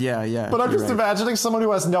here, but yeah. But I'm just imagining someone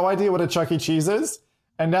who has no idea what a Chuck E. Cheese is,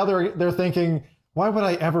 and now they're thinking, why would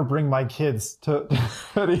I ever bring my kids to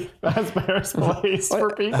Freddy Fazbear's place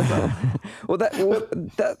for pizza? Well,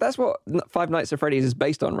 that's what Five Nights at Freddy's is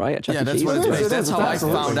based on, right? Yeah, that's what it's based. That's how I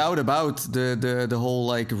found out about the whole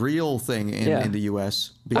like real thing in the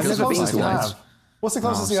US. I've never been to one. What's the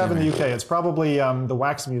closest you have in the UK? It's probably the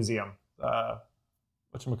Wax Museum.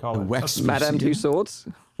 Whatchamacallit? Wax Madame Museum?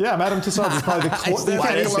 Tussauds. Yeah, Madame Tussauds is probably the Is that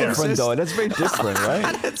That's closest? different, though. That's very different,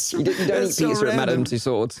 right? You don't eat pizza at Madame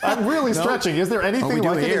Tussauds. I'm really stretching. Is there anything we do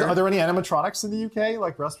like it? here. Are there any animatronics in the UK,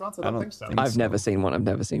 like restaurants? I don't think so. I've never seen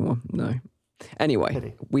one. No. Anyway,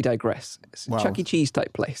 Pity. we digress. It's a Wow. Chuck E. Cheese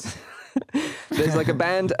type place. There's like a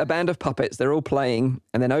band of puppets. They're all playing,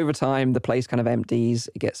 and then over time, the place kind of empties.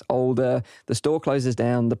 It gets older. The store closes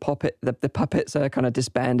down. The puppets are kind of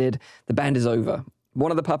disbanded. The band is over. One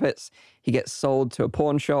of the puppets, he gets sold to a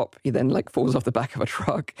pawn shop. He then like falls off the back of a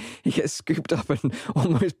truck. He gets scooped up and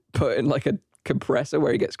almost put in like a compressor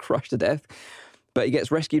where he gets crushed to death. But he gets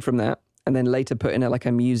rescued from that, and then later put in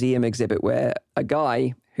a museum exhibit where a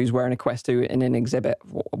guy who's wearing a Quest 2 in an exhibit,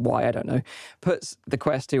 why I don't know, puts the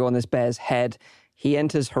Quest 2 on this bear's head. He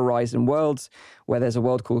enters Horizon Worlds, where there's a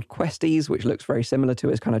world called Questies, which looks very similar to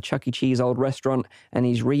his kind of Chuck E. Cheese old restaurant, and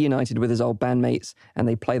he's reunited with his old bandmates, and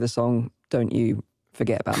they play the song "Don't You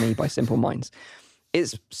Forget About Me" by Simple Minds.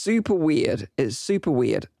 It's super weird. It's super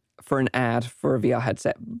weird for an ad for a VR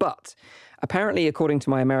headset, but apparently, according to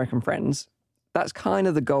my American friends, that's kind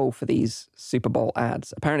of the goal for these Super Bowl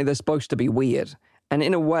ads. Apparently, they're supposed to be weird. And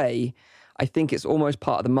in a way, I think it's almost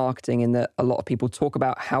part of the marketing in that a lot of people talk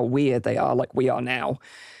about how weird they are, like we are now.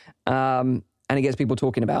 And it gets people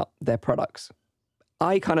talking about their products.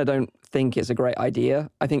 I kind of don't think it's a great idea.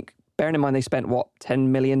 I think, bearing in mind they spent, $10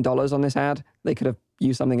 million on this ad, they could have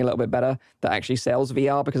used something a little bit better that actually sells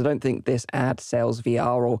VR, because I don't think this ad sells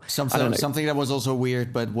VR or I don't know. Something that was also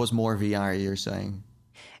weird, but was more VR, you're saying?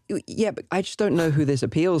 Yeah, but I just don't know who this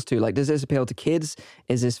appeals to. Like, does this appeal to kids?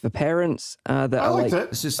 Is this for parents that are liked like it.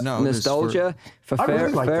 It's just, no, nostalgia? For I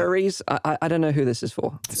really liked it. furries? I don't know who this is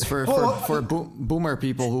for. It's for boomer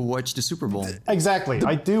people who watch the Super Bowl. Exactly.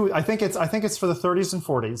 I do. I think it's for the 30s and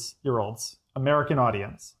 40s year olds, American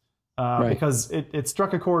audience, because it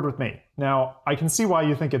struck a chord with me. Now I can see why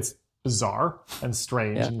you think it's bizarre and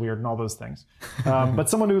strange and weird and all those things. But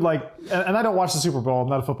someone who and I don't watch the Super Bowl. I'm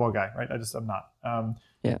not a football guy, right? I'm not.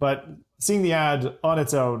 But seeing the ad on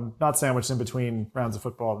its own, not sandwiched in between rounds of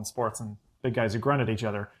football and sports and big guys who grunt at each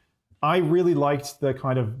other, I really liked the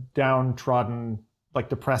kind of downtrodden, like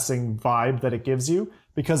depressing vibe that it gives you,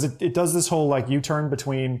 because it does this whole like U-turn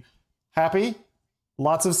between happy,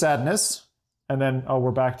 lots of sadness, and then,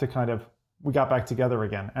 we're back to we got back together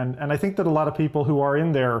again. And I think that a lot of people who are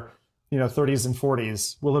in their 30s and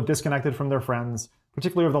 40s will have disconnected from their friends,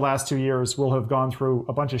 particularly over the last 2 years, will have gone through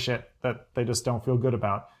a bunch of shit that they just don't feel good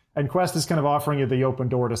about. And Quest is kind of offering you the open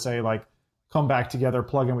door to say, like, come back together,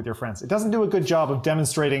 plug in with your friends. It doesn't do a good job of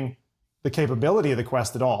demonstrating the capability of the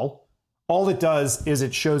Quest at all. All it does is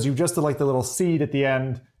it shows you just the little seed at the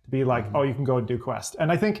end to be like, oh, you can go and do Quest.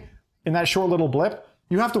 And I think in that short little blip,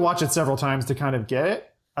 you have to watch it several times to kind of get it.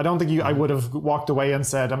 I don't think I would have walked away and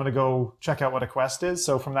said, I'm going to go check out what a Quest is.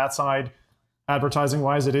 So from that side,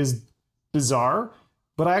 advertising-wise, it is bizarre.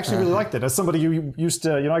 But I actually really liked it. As somebody who used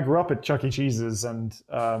to, I grew up at Chuck E. Cheese's, and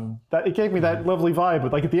that it gave me that lovely vibe.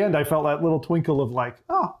 But at the end, I felt that little twinkle of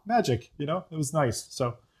magic. It was nice.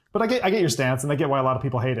 So, but I get your stance, and I get why a lot of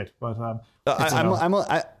people hate it. But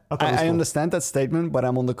I understand that statement, but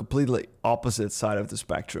I'm on the completely opposite side of the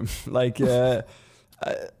spectrum. And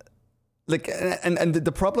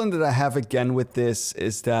the problem that I have again with this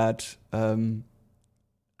is that.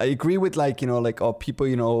 I agree with people,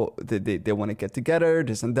 they want to get together,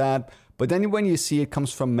 this and that. But then when you see it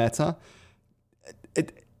comes from Meta,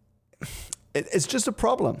 it's just a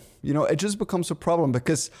problem. It just becomes a problem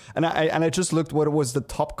because, and I just looked what was the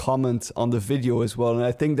top comment on the video as well. And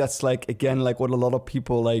I think that's what a lot of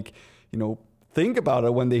people think about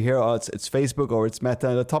it when they hear, it's Facebook or it's Meta.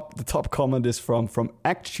 And the top comment is from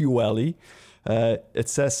Actually. It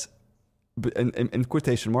says, in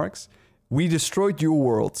quotation marks, "We destroyed your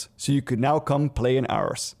world, so you could now come play in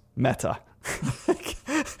ours. Meta."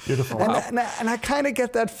 Beautiful. And I kind of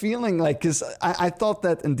get that feeling, because I thought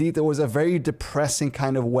that indeed there was a very depressing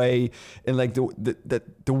kind of way in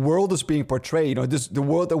the world is being portrayed. The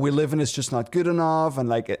world that we live in is just not good enough, and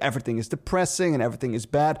everything is depressing and everything is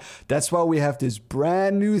bad. That's why we have this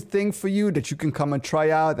brand new thing for you that you can come and try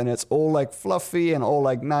out, and it's all fluffy and all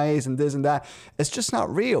nice and this and that. It's just not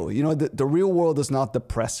real. The real world is not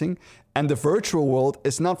depressing. And the virtual world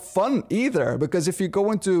is not fun either, because if you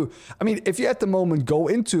if you at the moment go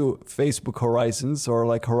into Facebook Horizons or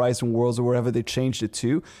Horizon Worlds or wherever they changed it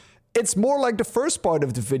to, it's more like the first part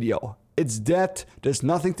of the video. It's dead. There's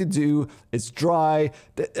nothing to do. It's dry.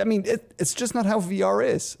 It's just not how VR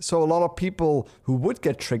is. So a lot of people who would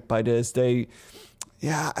get tricked by this, I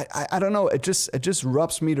don't know. It just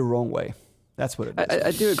rubs me the wrong way. That's what it is.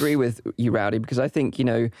 I do agree with you, Rowdy, because I think,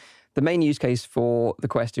 the main use case for the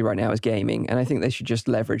Questie right now is gaming. And I think they should just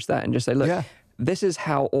leverage that and just say, look, this is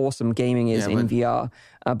how awesome gaming is in VR.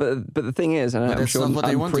 But the thing is, and I'm sure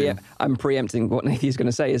I'm preempting what Nathan's going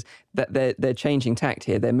to say, is that they're changing tact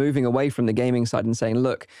here. They're moving away from the gaming side and saying,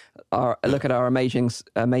 look at our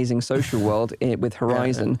amazing social world with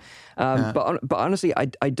Horizon. But honestly,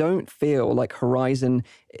 I don't feel like Horizon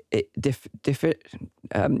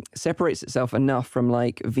separates itself enough from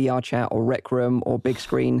like VR Chat or Rec Room or Big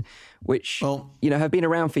Screen, which have been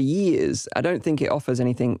around for years. I don't think it offers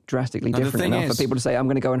anything drastically different enough for people to say, I'm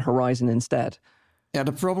going to go on Horizon instead. Yeah,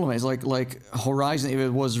 the problem is like Horizon, if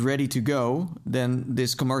it was ready to go, then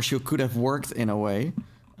this commercial could have worked in a way.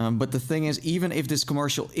 But the thing is, even if this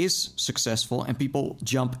commercial is successful and people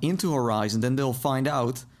jump into Horizon, then they'll find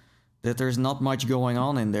out that there's not much going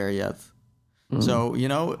on in there yet. Mm-hmm. So,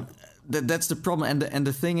 that's the problem. And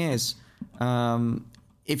the thing is,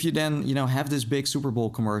 if you then, have this big Super Bowl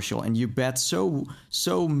commercial and you bet so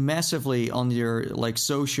massively on your like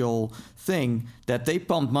social thing that they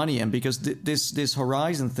pump money in, because this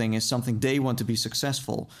Horizon thing is something they want to be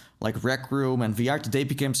successful. Like Rec Room and VR, they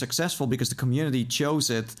became successful because the community chose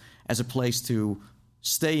it as a place to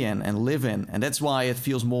stay in and live in. And that's why it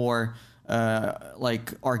feels more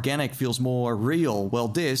like organic, feels more real. Well,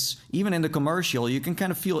 this, even in the commercial, you can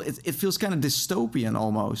kind of feel it feels kind of dystopian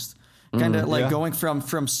almost. Kind of going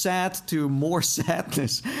from sad to more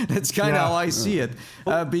sadness. That's kind of how I see it.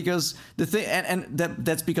 Because the thing, and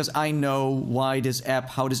that's because I know how this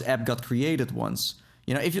app got created once.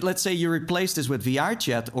 If let's say you replace this with VR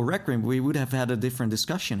Chat or Rec Room, we would have had a different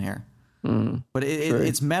discussion here. But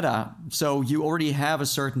it's meta, so you already have a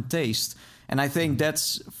certain taste. And I think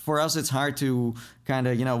that's, for us, it's hard to kind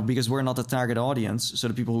of, because we're not the target audience. So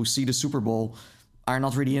the people who see the Super Bowl are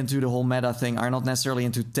not really into the whole meta thing, are not necessarily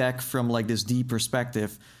into tech from like this deep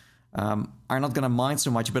perspective, are not going to mind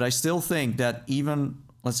so much. But I still think that even,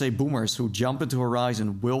 let's say, boomers who jump into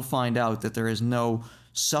Horizon will find out that there is no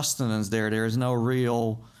sustenance there. There is no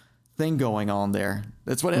real thing going on there.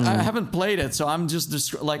 That's what I haven't played it, so I'm just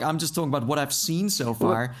talking about what I've seen so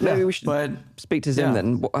far. Well, maybe we should speak to Zim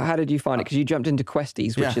then. How did you find it? Because you jumped into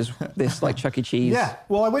Questies, which is this like Chuck E. Cheese. Yeah,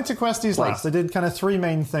 well, I went to Questies last. I did kind of three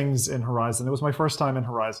main things in Horizon. It was my first time in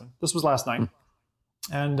Horizon. This was last night,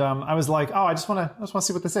 and I was like, I just want to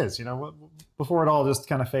see what this is. Before it all just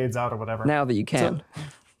kind of fades out or whatever. Now that you can.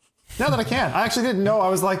 Now that I can, I actually didn't know. I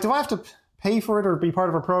was like, do I have to pay for it or be part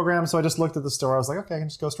of a program? So I just looked at the store. I was like, okay, I can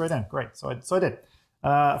just go straight in. Great. So I did.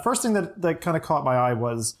 First thing that kind of caught my eye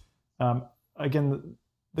was, again,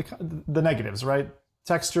 the negatives, right?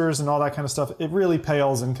 Textures and all that kind of stuff. It really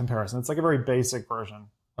pales in comparison. It's like a very basic version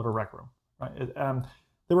of a Rec Room, right?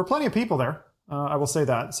 There were plenty of people there. I will say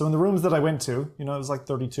that. So in the rooms that I went to, it was like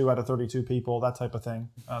 32 out of 32 people, that type of thing.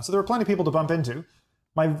 So there were plenty of people to bump into.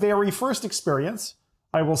 My very first experience,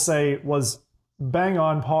 I will say, was bang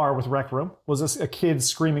on par with Rec Room. Was a kid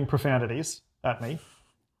screaming profanities at me.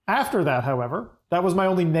 After that, however, that was my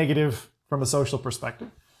only negative from a social perspective.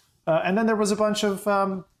 And then there was a bunch of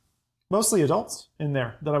mostly adults in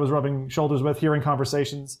there that I was rubbing shoulders with, hearing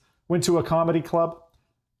conversations. Went to a comedy club.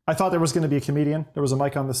 I thought there was going to be a comedian. There was a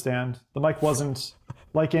mic on the stand. The mic wasn't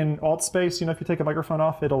like in Alt Space. If you take a microphone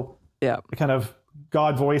off, it'll kind of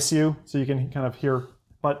God voice you, so you can kind of hear.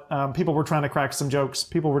 But people were trying to crack some jokes.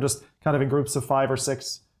 People were just kind of in groups of 5 or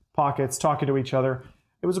 6 pockets talking to each other.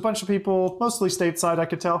 It was a bunch of people, mostly stateside, I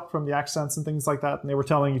could tell, from the accents and things like that. And they were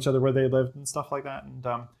telling each other where they lived and stuff like that. And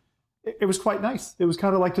it was quite nice. It was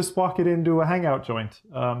kind of like just walking into a hangout joint.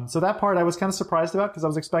 So that part I was kind of surprised about, because I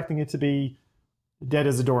was expecting it to be dead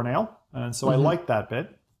as a doornail. And so I liked that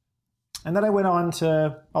bit. And then I went on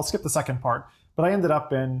to, I'll skip the second part, but I ended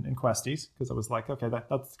up in Questies, because I was like, okay,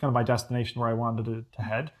 that's kind of my destination where I wanted to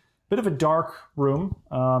head. Bit of a dark room.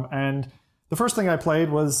 And the first thing I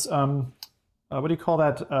played was, what do you call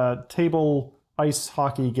that? Table ice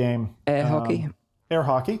hockey game. Air hockey. Air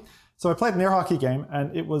hockey. So I played an air hockey game,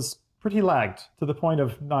 and it was pretty lagged to the point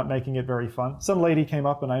of not making it very fun. Some lady came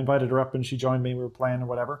up, and I invited her up, and she joined me. We were playing or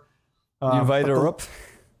whatever. You invited her up?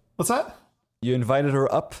 What's that? You invited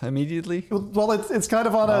her up immediately? Well, it's kind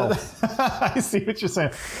of on a... I see what you're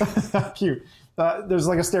saying. Cute. There's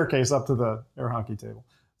like a staircase up to the air hockey table.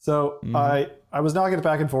 So I was knocking it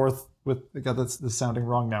back and forth with... God, this is sounding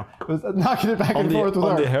wrong now. I was knocking it back and forth with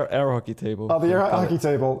her. On the air hockey table. On the air hockey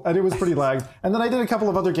table. And it was pretty lagged. And then I did a couple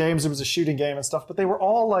of other games. It was a shooting game and stuff. But they were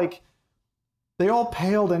all like... They all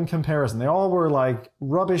paled in comparison. They all were like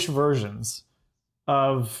rubbish versions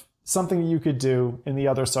of something you could do in the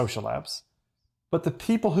other social apps. But the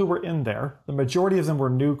people who were in there, the majority of them were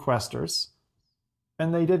new questers.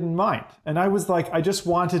 and they didn't mind. And I was like, I just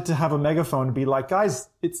wanted to have a megaphone to be like, guys,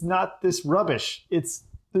 it's not this rubbish.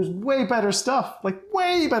 There's way better stuff, like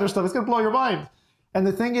way better stuff. It's going to blow your mind. And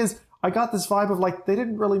the thing is, I got this vibe of like, they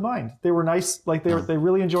didn't really mind. They were nice. Like they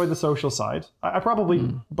really enjoyed the social side. I probably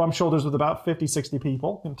bumped shoulders with about 50, 60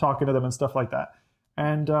 people and talking to them and stuff like that.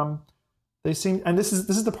 And they seemed, and this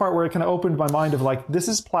is the part where it kind of opened my mind of like, this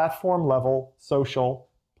is platform level social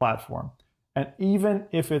platform. And even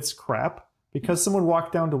if it's crap, because someone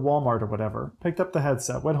walked down to Walmart or whatever, picked up the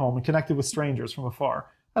headset, went home and connected with strangers from afar,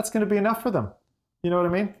 that's going to be enough for them. You know what I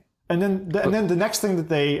mean? And then the next thing that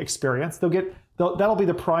they experience, that'll be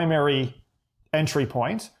the primary entry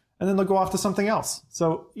point, and then they'll go off to something else.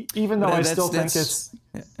 So even though I still think it's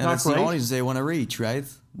and not that's great, the audience they want to reach, right?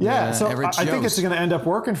 Yeah, so I think it's going to end up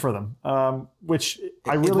working for them, which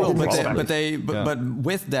I really didn't expect. But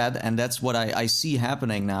with that, and that's what I see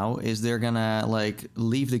happening now, is they're gonna like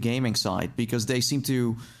leave the gaming side because they seem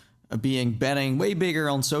to being betting way bigger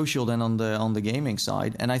on social than on the gaming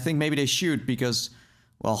side, and I think maybe they should because,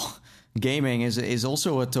 well, gaming is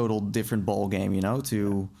also a total different ball game, you know.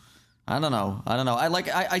 I don't know.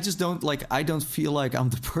 I just don't like. I don't feel like I'm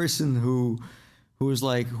the person who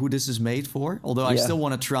this is made for. Although I still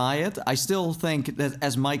want to try it. I still think that,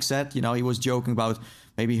 as Mike said, you know, he was joking about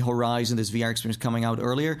maybe Horizon, this VR experience coming out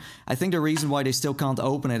earlier. I think the reason why they still can't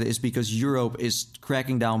open it is because Europe is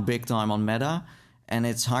cracking down big time on Meta, and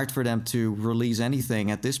it's hard for them to release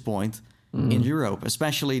anything at this point in Europe,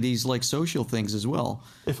 especially these like social things as well.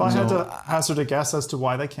 If I had to hazard a guess as to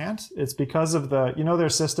why they can't, it's because of their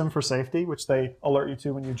system for safety, which they alert you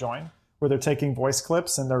to when you join, where they're taking voice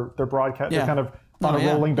clips and they're broadcast. They're kind of on a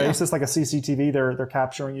rolling basis, like a CCTV. They're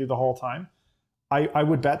capturing you the whole time. I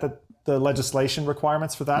would bet that the legislation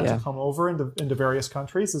requirements for that to come over into various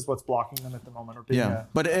countries is what's blocking them at the moment, or being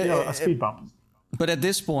a speed bump. But at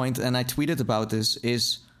this point, and I tweeted about this,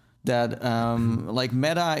 is that like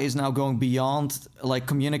Meta is now going beyond like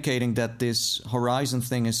communicating that this Horizon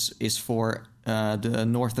thing is for the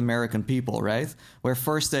North American people, right? Where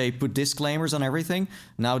first they put disclaimers on everything.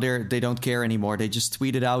 Now they don't care anymore. They just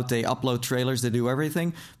tweet it out. They upload trailers. They do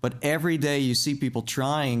everything. But every day you see people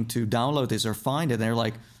trying to download this or find it, and they're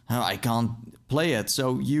like, oh, I can't play it.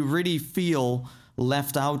 So you really feel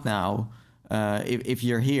left out now if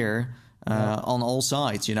you're here. On all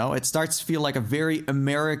sides, you know, it starts to feel like a very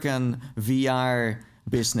American VR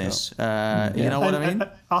business. You know what I mean?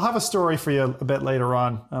 I'll have a story for you a bit later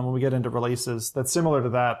on when we get into releases that's similar to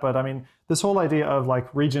that. But I mean, this whole idea of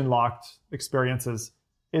like region locked experiences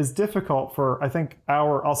is difficult for, I think,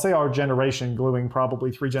 our generation, gluing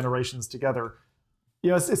probably 3 generations together. You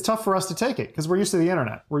know, it's tough for us to take it because we're used to the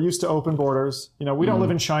internet. We're used to open borders. You know, we don't live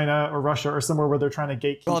in China or Russia or somewhere where they're trying to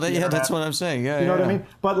gatekeep the internet. That's what I'm saying. Yeah, you know what I mean?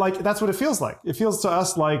 But like, that's what it feels like. It feels to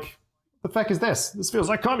us like, the fuck is this? This feels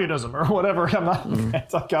like communism or whatever. I'm not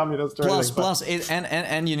anti-communist or anything. Plus,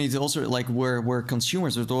 and you need to also, like, we're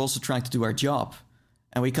consumers, but we're also trying to do our job.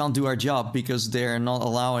 And we can't do our job because they're not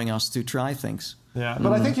allowing us to try things. Yeah,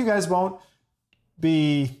 but I think you guys won't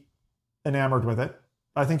be enamored with it.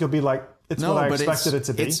 I think you'll be like, it's what I expected it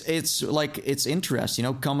to be. It's like, it's interest, you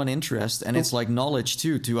know, common interest, and it's like knowledge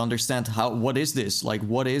too, to understand what is this, like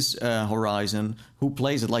what is Horizon, who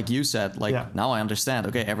plays it, like you said, like now I understand.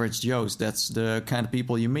 Okay, average Joes, that's the kind of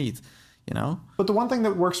people you meet, you know. But the one thing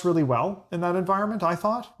that works really well in that environment, I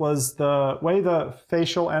thought, was the way the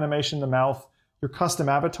facial animation, the mouth, your custom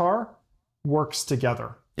avatar works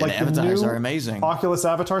together. Yeah, like the avatars are amazing. Oculus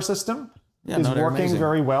avatar system is working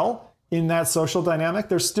very well. In that social dynamic,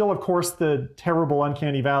 there's still, of course, the terrible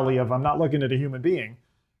uncanny valley of I'm not looking at a human being,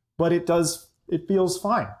 but it feels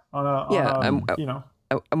fine And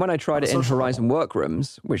when I tried it in Horizon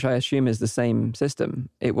Workrooms, which I assume is the same system,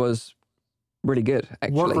 it was really good,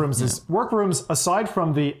 actually. Workrooms, aside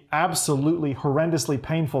from the absolutely horrendously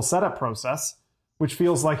painful setup process, which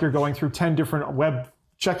feels like you're going through 10 different web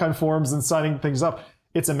check-on forms and signing things up,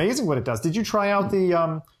 it's amazing what it does. Did you try out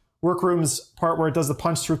the Workrooms part where it does the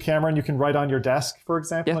punch through camera and you can write on your desk, for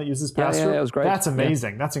example? It uses pass-through. Yeah, it was great. That's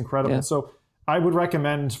amazing. That's incredible. Yeah. So I would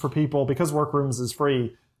recommend for people, because Workrooms is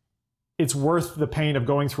free, it's worth the pain of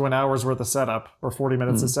going through an hour's worth of setup or 40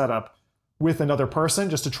 minutes of setup with another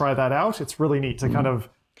person just to try that out. It's really neat to kind of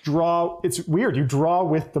draw. It's weird. You draw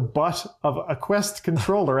with the butt of a Quest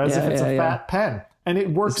controller as if it's a fat pen. And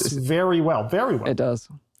it works very well, very well. It does.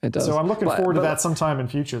 So I'm looking forward to that sometime in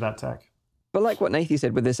future, that tech. But like what Nathan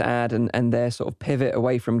said with this ad and their sort of pivot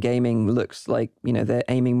away from gaming looks like, you know, they're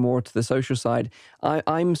aiming more to the social side.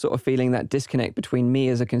 I'm sort of feeling that disconnect between me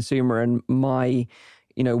as a consumer and my,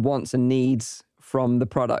 you know, wants and needs from the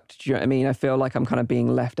product. Do you know what I mean? I feel like I'm kind of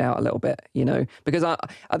being left out a little bit, because at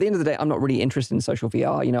the end of the day, I'm not really interested in social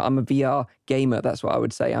VR. I'm a VR gamer. That's what I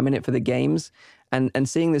would say. I'm in it for the games. And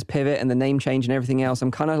seeing this pivot and the name change and everything else,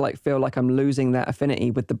 I'm kind of like feel like I'm losing that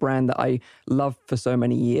affinity with the brand that I loved for so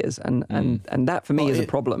many years. And that for me is a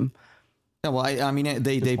problem. Yeah, well, I mean,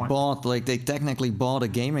 they technically bought a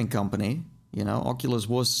gaming company. Oculus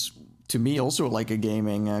was, to me, also like a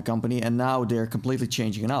gaming company, and now they're completely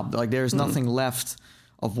changing it up. Like, there's nothing left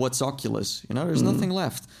of what's Oculus. There's nothing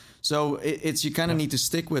left. So it's you kind of need to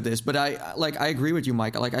stick with this. But I agree with you,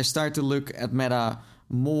 Mike. Like, I start to look at Meta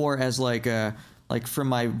more as like from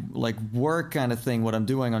my work kind of thing, what I'm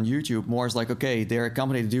doing on YouTube, more as like, okay, they're a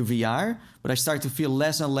company to do VR, but I start to feel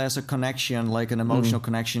less and less a connection, like an emotional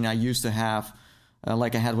connection I used to have,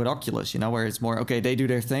 like I had with Oculus, where it's more, okay, they do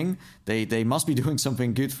their thing, they must be doing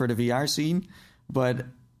something good for the VR scene, but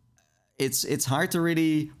it's hard to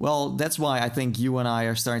really, well, that's why I think you and I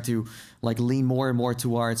are starting to like lean more and more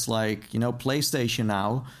towards like, PlayStation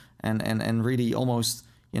now, and really almost,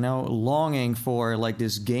 longing for like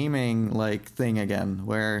this gaming like thing again,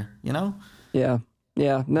 where,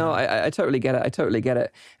 Yeah, no, I totally get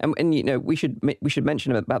it. And we should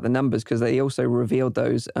mention about the numbers, because they also revealed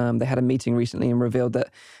those. They had a meeting recently and revealed that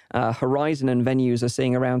Horizon and Venues are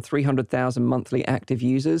seeing around 300,000 monthly active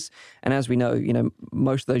users. And as we know,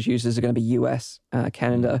 most of those users are going to be US,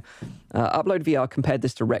 Canada. Upload VR compared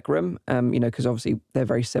this to Rec Room, because obviously they're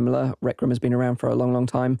very similar. Rec Room has been around for a long, long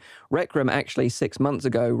time. Rec Room actually 6 months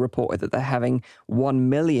ago reported that they're having 1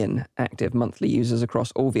 million active monthly users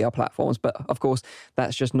across all VR platforms. But of course,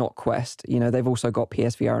 that's just not Quest. They've also got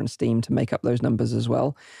PSVR and Steam to make up those numbers as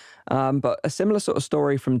well. But a similar sort of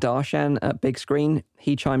story from Darshan at Big Screen.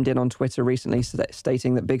 He chimed in on Twitter recently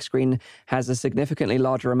stating that Big Screen has a significantly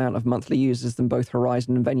larger amount of monthly users than both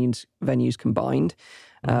Horizon and Venues combined.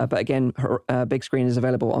 But again, Big Screen is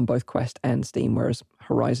available on both Quest and Steam, whereas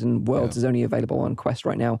Horizon Worlds is only available on Quest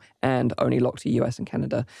right now and only locked to US and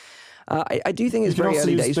Canada. I do think it's very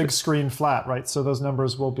early days. Big Screen flat, right? So those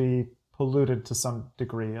numbers will be polluted to some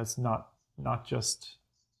degree. It's not just...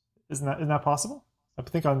 Isn't that possible? I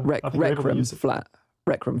think Rec Room flat.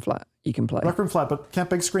 Rec Room flat. You can play. Rec Room flat, but can't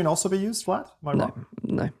Big Screen also be used flat? Am I wrong?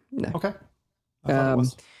 No. Okay. I thought it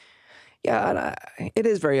was. Yeah, it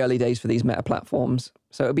is very early days for these meta platforms,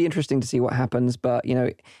 so it'll be interesting to see what happens. But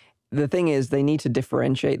the thing is, they need to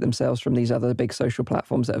differentiate themselves from these other big social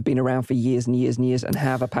platforms that have been around for years and years and years and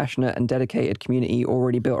have a passionate and dedicated community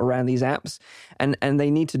already built around these apps. And they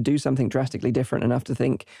need to do something drastically different enough to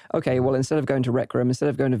think, okay, well, instead of going to Rec Room, instead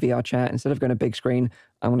of going to VR Chat, instead of going to Big Screen,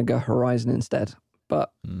 I'm going to go Horizon instead.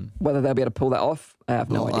 But whether they'll be able to pull that off, I have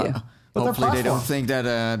no idea. But hopefully they don't think that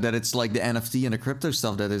it's like the NFT and the crypto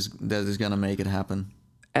stuff that is going to make it happen.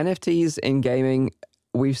 NFTs in gaming,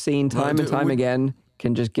 we've seen time and time again,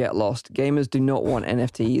 can just get lost. Gamers do not want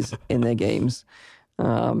NFTs in their games.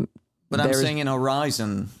 But I'm saying in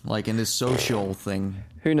Horizon, like in this social thing.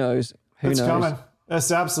 Who knows? It's coming.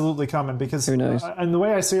 It's absolutely coming, because who knows? And the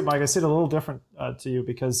way I see it, Mike, I see it a little different to you,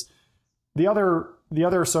 because the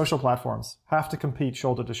other social platforms have to compete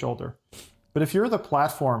shoulder to shoulder. But if you're the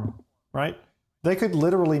platform, right, they could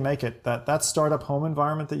literally make it that startup home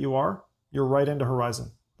environment that you're right into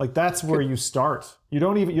Horizon. Like, that's where you start. You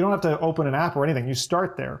don't have to open an app or anything. You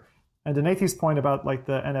start there. And to Nathan's point about like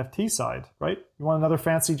the NFT side, right? You want another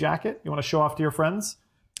fancy jacket? You want to show off to your friends?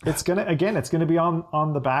 It's gonna be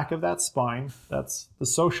on the back of that spine. That's the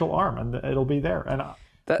social arm, and it'll be there. And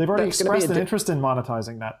they've already expressed an interest in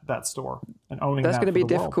monetizing that store and owning that. That's going to be a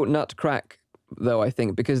difficult nut to crack, though, I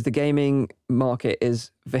think, because the gaming market is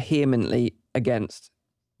vehemently against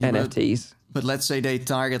NFTs. But let's say they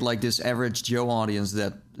target like this average Joe audience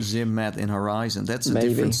that Zim met in Horizon. That's a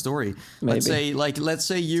different story. Let's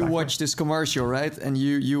say you watch this commercial, right? And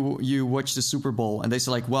you watch the Super Bowl, and they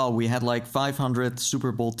say like, well, we had like 500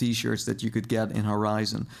 Super Bowl T-shirts that you could get in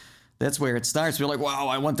Horizon. That's where it starts. You're like, wow,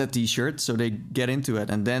 I want that T-shirt. So they get into it,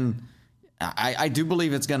 and then I do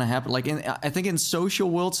believe it's going to happen. Like I think in social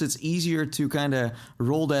worlds, it's easier to kind of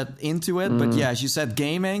roll that into it. But yeah, as you said,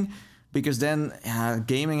 gaming. Because then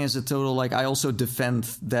gaming is a total, like, I also defend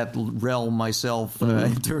that realm myself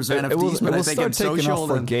in terms of NFTs. But I think in social,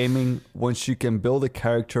 for gaming once you can build a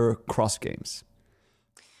character cross games.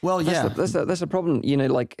 Well, yeah, that's a problem.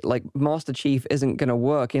 Like Master Chief isn't going to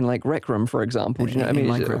work in like Rec Room, for example. Do you know what I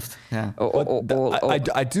mean? Minecraft,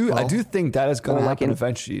 I do think that is going to happen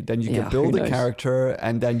eventually. Then you can build a character,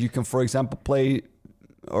 and then you can, for example, play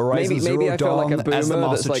Horizon maybe Zero I feel like a boomer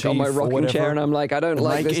that's like on my rocking chair, and I'm like, I don't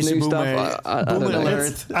like this new stuff. I don't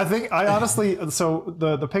know. I honestly, so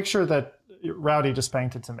the picture that Rowdy just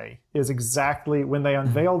painted to me is exactly when they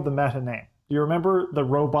unveiled the meta name. Do you remember the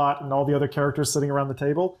robot and all the other characters sitting around the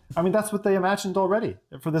table? I mean, that's what they imagined already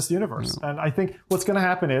for this universe. And I think what's going to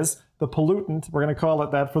happen is the pollutant, we're going to call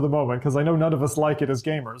it that for the moment, because I know none of us like it as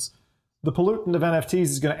gamers. The pollutant of NFTs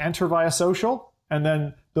is going to enter via social, and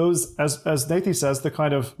then those, as Nathi says, the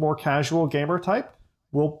kind of more casual gamer type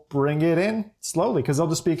will bring it in slowly, because they'll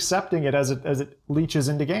just be accepting it as it leaches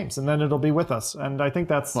into games, and then it'll be with us. And I think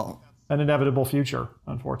that's an inevitable future,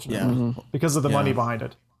 unfortunately, because of the money behind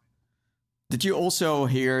it. Did you also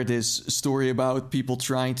hear this story about people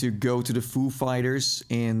trying to go to the Foo Fighters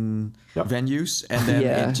in venues, and then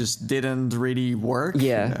it just didn't really work?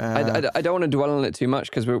 Yeah, I don't want to dwell on it too much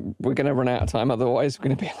because we're going to run out of time. Otherwise, we're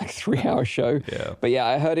going to be like a 3-hour show. Yeah. But yeah,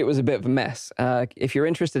 I heard it was a bit of a mess. If you're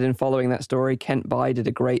interested in following that story, Kent Bai did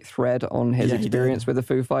a great thread on his experience with the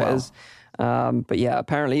Foo Fighters. Wow. But yeah,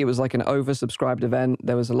 apparently it was like an oversubscribed event.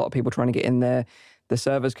 There was a lot of people trying to get in there. The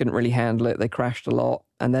servers couldn't really handle it. They crashed a lot.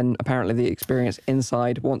 And then apparently the experience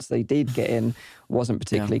inside, once they did get in, wasn't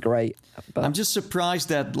particularly great. But I'm just surprised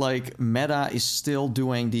that like Meta is still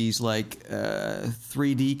doing these like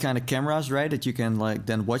 3D kind of cameras, right? That you can like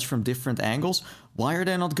then watch from different angles. Why are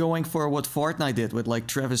they not going for what Fortnite did with like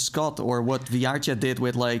Travis Scott, or what VRChat did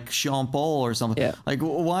with like Sean Paul or something? Yeah. Like,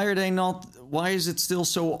 why are they not? Why is it still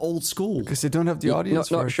so old school? Because they don't have the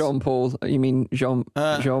audience. Not Sean Paul. You mean Jean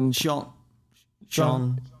Michael Gier?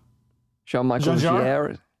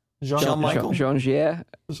 Jean Gier?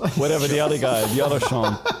 Whatever the other guy, the other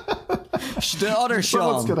Sean. The other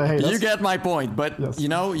Sean. Hate us. You get my point. But, you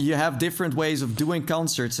know, you have different ways of doing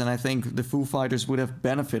concerts, and I think the Foo Fighters would have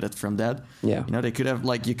benefited from that. Yeah. You know, they could have,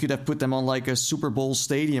 like, you could have put them on, like, a Super Bowl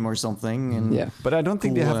stadium or something. And But I don't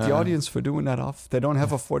think they have the audience for doing that off. They don't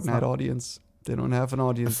have a Fortnite audience. They don't have an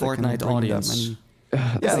audience. A Fortnite audience.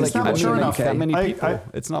 It's not mature enough. That many people.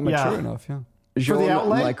 It's not mature enough,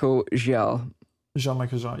 Jean-Michael Gier.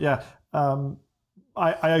 Jean-Michael Gier, yeah.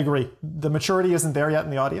 I agree. The maturity isn't there yet in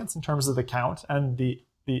the audience in terms of the count and the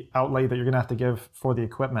outlay that you're going to have to give for the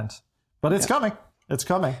equipment. But it's coming. It's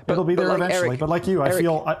coming. It'll be there like eventually. Eric, but like you, I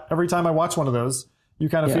feel every time I watch one of those, you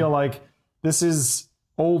kind of feel like this is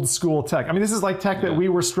old school tech. I mean, this is like tech that we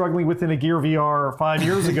were struggling with in a Gear VR 5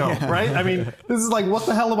 years ago, right? I mean, this is like, what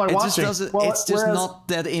the hell am I watching? It's just not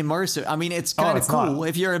that immersive. I mean, it's kind of cool. Not.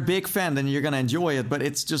 If you're a big fan, then you're going to enjoy it, but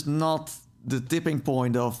it's just not the tipping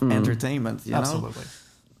point of entertainment, you know? Absolutely.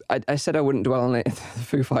 I said I wouldn't dwell on it, the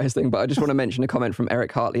Foo Fighters thing, but I just want to mention a comment from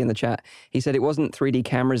Eric Hartley in the chat. He said it wasn't 3D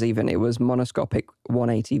cameras even, it was monoscopic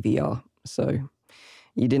 180 VR. So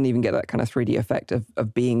you didn't even get that kind of 3D effect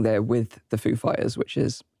of being there with the Foo Fighters, which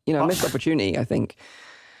is, you know, a missed opportunity, I think.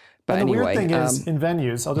 But and the anyway, weird thing is, in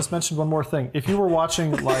venues, I'll just mention one more thing. If you were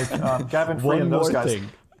watching like Gavin Free and those guys.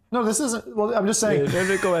 No, this isn't, well, I'm just saying.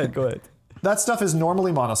 Go ahead. That stuff is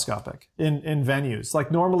normally monoscopic in venues.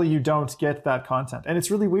 Like normally you don't get that content. And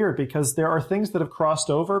it's really weird because there are things that have crossed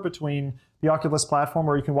over between the Oculus platform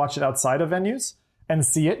where you can watch it outside of venues and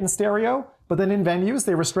see it in stereo. But then in venues,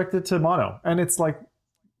 they restrict it to mono. And it's like,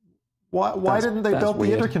 why didn't they build the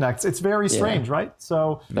interconnects? It's very strange, right?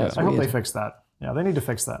 So I hope they fix that. Yeah, they need to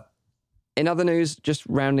fix that. In other news, just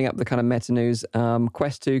rounding up the kind of meta news,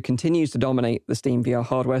 Quest 2 continues to dominate the Steam VR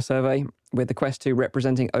hardware survey, with the Quest 2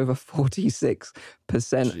 representing over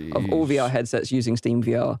 46% of all VR headsets using Steam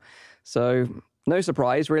VR. So no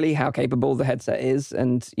surprise, really, how capable the headset is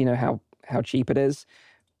and, you know, how cheap it is.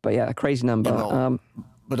 But yeah, a crazy number. Yeah,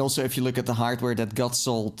 but also, if you look at the hardware that got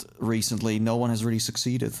sold recently, no one has really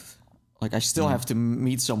succeeded. Like, I still have to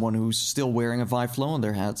meet someone who's still wearing a Vive Flow on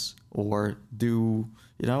their heads or do...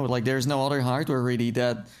 You know, like there's no other hardware really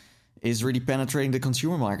that is really penetrating the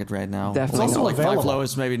consumer market right now. Definitely. It's also like Vive Flow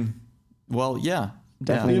is maybe, well, yeah.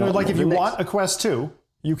 Definitely. You know, like if you want a Quest 2,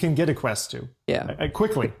 you can get a Quest 2. Yeah.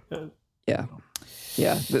 Quickly. Yeah.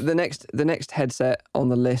 The next headset on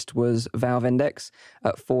the list was Valve Index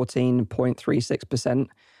at 14.36%.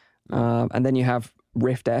 And then you have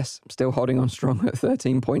Rift S still holding on strong at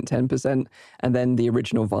 13.10%. And then the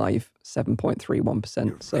original Vive,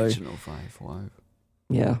 7.31%. The original Vive, wow.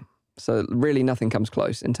 Yeah, so really nothing comes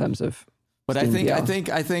close in terms of. But Steam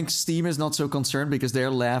I think Steam is not so concerned because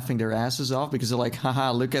they're laughing their asses off because they're like,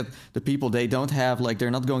 haha, look at the people. They don't have like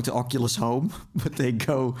they're not going to Oculus Home, but they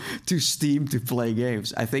go to Steam to play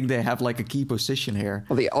games. I think they have like a key position here.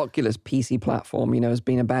 Well, the Oculus PC platform, you know, has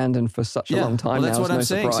been abandoned for such a long time. Well, that's now. What I'm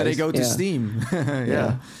saying. Surprise. So they go to Steam.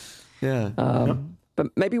 Yeah. But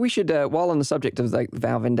maybe we should, while on the subject of like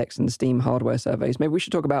Valve Index and the Steam hardware surveys, maybe we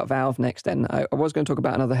should talk about Valve next then. I was going to talk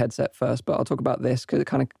about another headset first, but I'll talk about this because it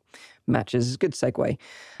kind of matches. It's a good segue.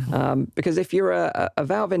 Because if you're a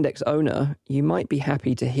Valve Index owner, you might be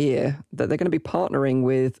happy to hear that they're going to be partnering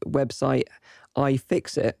with website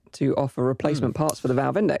iFixit to offer replacement parts for the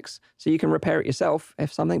Valve Index. So you can repair it yourself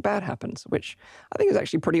if something bad happens, which I think is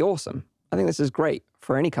actually pretty awesome. I think this is great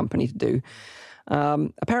for any company to do.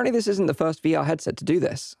 Apparently, this isn't the first VR headset to do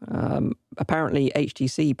this. Apparently,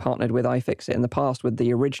 HTC partnered with iFixit in the past with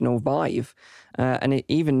the original Vive.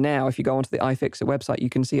 Even now, if you go onto the iFixit website, you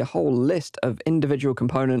can see a whole list of individual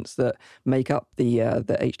components that make up the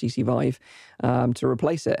HTC Vive to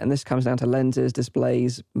replace it. And this comes down to lenses,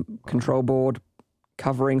 displays, control board,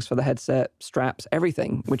 coverings for the headset, straps,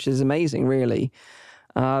 everything, which is amazing, really.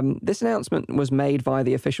 This announcement was made via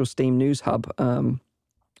the official Steam News Hub,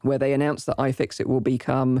 where they announced that iFixit will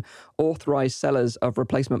become authorized sellers of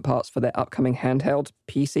replacement parts for their upcoming handheld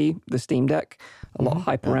PC, the Steam Deck. A lot of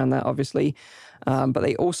hype around that, obviously. But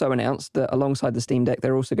they also announced that alongside the Steam Deck,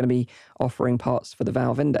 they're also going to be offering parts for the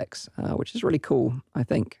Valve Index, which is really cool, I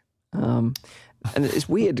think. And it's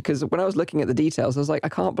weird because when I was looking at the details, I was like, I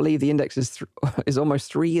can't believe the Index is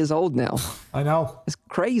almost 3 years old now. I know. It's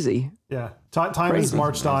crazy. Yeah. Time has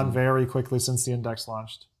marched on very quickly since the Index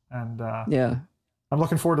launched. And yeah. I'm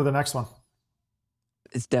looking forward to the next one.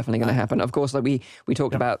 It's definitely going to happen. Of course, like we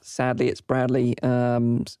talked about, sadly, it's Bradley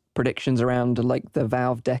predictions around like the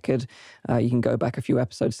Valve Decade. You can go back a few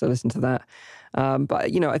episodes to listen to that. But,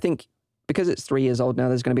 I think because it's 3 years old now,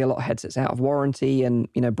 there's going to be a lot of headsets out of warranty and,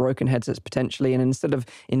 broken headsets potentially. And instead of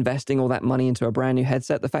investing all that money into a brand new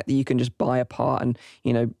headset, the fact that you can just buy a part and,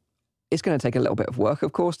 it's going to take a little bit of work,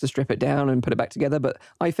 of course, to strip it down and put it back together. But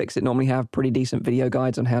iFixit normally have pretty decent video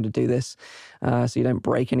guides on how to do this, so you don't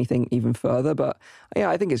break anything even further. But yeah,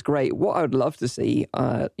 I think it's great. What I would love to see,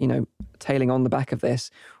 tailing on the back of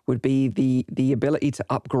this, would be the ability to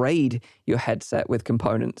upgrade your headset with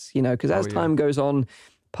components. Because as time goes on,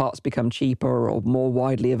 parts become cheaper or more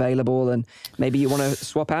widely available, and maybe you want to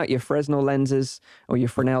swap out your Fresnel lenses or your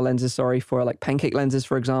Fresnel lenses, for like Pancake lenses,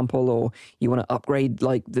 for example, or you want to upgrade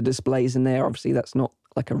like the displays in there. Obviously, that's not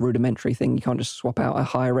like a rudimentary thing. You can't just swap out a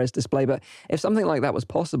higher res display. But if something like that was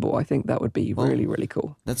possible, I think that would be really, really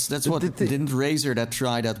cool. That's what didn't Razer that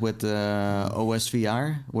try that with OS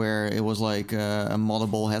VR, where it was like a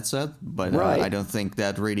moddable headset, but I don't think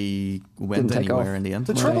that really went anywhere in the end.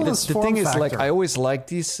 The trouble is the thing is, like, I always like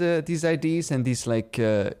these ideas and these like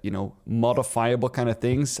modifiable kind of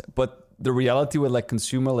things, but the reality with like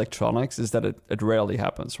consumer electronics is that it rarely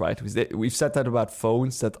happens, right? We've said that about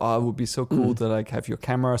phones, that it would be so cool to like have your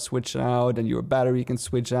camera switch out and your battery can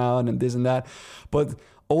switch out and this and that. But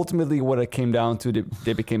ultimately what it came down to,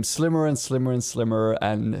 they became slimmer and slimmer and slimmer.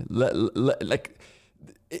 And like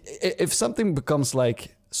if something becomes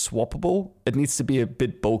like swappable, it needs to be a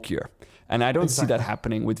bit bulkier. And I don't see that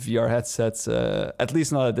happening with VR headsets, at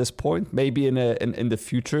least not at this point. Maybe in the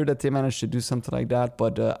future that they manage to do something like that.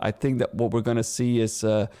 But I think that what we're going to see is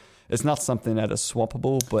not something that is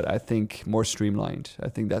swappable, but I think more streamlined. I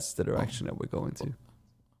think that's the direction that we're going to.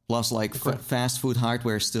 Plus, like fast food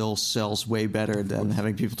hardware still sells way better than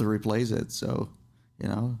having people to replace it. So,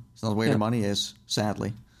 it's not where the money is,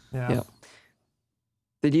 sadly. Yeah.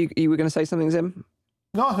 Did you were going to say something, Zim?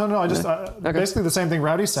 No. I just basically the same thing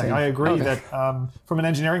Rowdy's saying. I agree that from an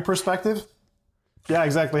engineering perspective, yeah,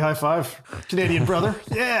 exactly. High five, Canadian brother.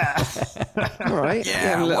 Yeah. All right.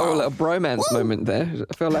 Yeah. A little bromance moment there.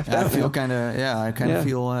 I feel left out. I feel kind of. Yeah, I kind of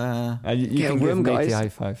feel. You can give Nate the high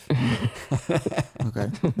five.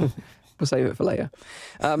 Okay. We'll save it for later.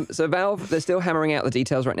 So Valve, they're still hammering out the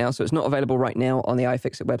details right now, so it's not available right now on the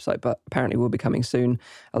iFixit website, but apparently will be coming soon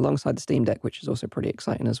alongside the Steam Deck, which is also pretty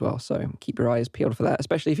exciting as well. So keep your eyes peeled for that,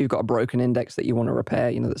 especially if you've got a broken Index that you want to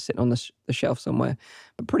repair, that's sitting on the shelf somewhere.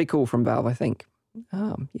 But pretty cool from Valve, I think.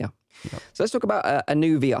 So let's talk about a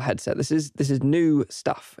new VR headset. This is new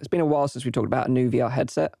stuff. It's been a while since we talked about a new VR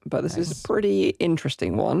headset, but this is a pretty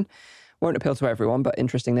interesting one. Won't appeal to everyone, but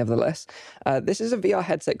interesting nevertheless. This is a VR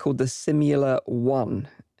headset called the Simula One.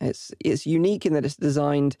 It's unique in that it's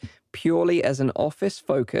designed purely as an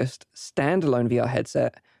office-focused standalone VR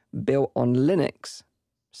headset built on Linux.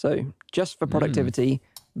 So just for productivity,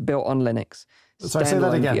 built on Linux. So I say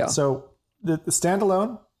that again. VR. So the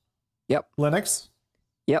standalone. Yep. Linux.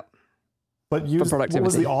 Yep. But use what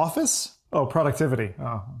was the Office? Oh, productivity.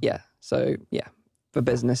 Oh. Yeah. So for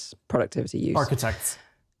business productivity use. Architects.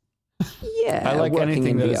 Yeah, I like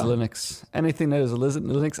anything that is Linux. Anything that is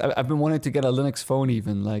Linux. I've been wanting to get a Linux phone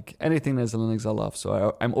even. Like anything that is a Linux, I love.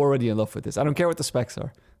 So I'm already in love with this. I don't care what the specs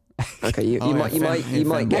are. Okay, you might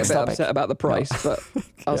get a bit upset about the price, but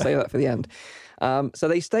I'll say that for the end. So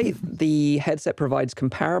they state the headset provides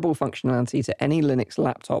comparable functionality to any Linux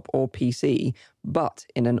laptop or PC, but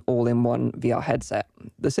in an all-in-one VR headset.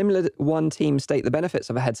 The SimilarOne team state the benefits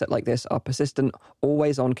of a headset like this are persistent,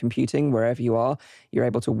 always-on computing wherever you are. You're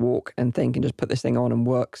able to walk and think and just put this thing on and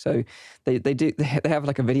work. So they have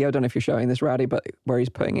like a video, I don't know if you're showing this, Rowdy, but where he's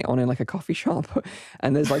putting it on in like a coffee shop,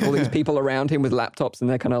 and there's like all these people around him with laptops, and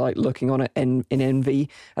they're kind of like looking on it in envy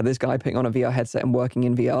at this guy putting on a VR headset and working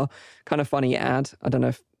in VR. Kind of funny ad. I don't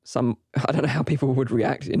know how people would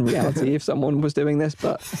react in reality if someone was doing this,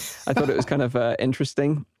 but I thought it was kind of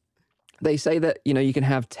interesting. They say that, you can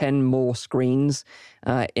have 10 more screens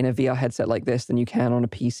in a VR headset like this than you can on a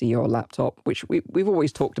PC or a laptop, which we've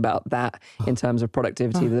always talked about that in terms of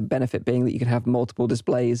productivity, the benefit being that you can have multiple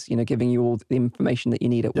displays, giving you all the information that you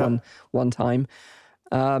need at one time.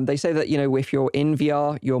 They say that, if you're in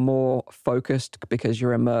VR, you're more focused because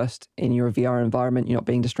you're immersed in your VR environment. You're not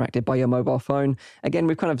being distracted by your mobile phone. Again,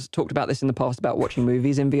 we've kind of talked about this in the past about watching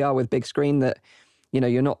movies in VR with big screen, that,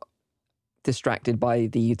 you're not distracted by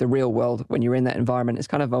the real world when you're in that environment. It's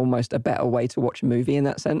kind of almost a better way to watch a movie in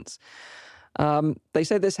that sense. They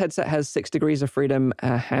say this headset has 6 degrees of freedom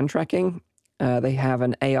hand tracking. They have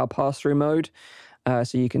an AR pass-through mode.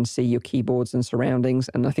 So you can see your keyboards and surroundings.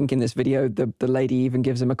 And I think in this video, the lady even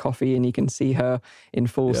gives him a coffee and you can see her in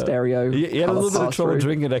full stereo. He had a little bit of trouble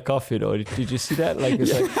drinking that coffee, though. Did you see that? Like,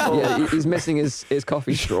 it's yeah, he's missing his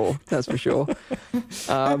coffee straw, that's for sure.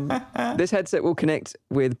 This headset will connect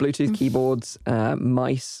with Bluetooth keyboards,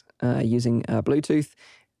 mice using Bluetooth.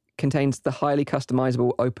 Contains the highly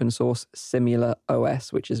customizable open source Simula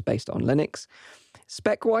OS, which is based on Linux.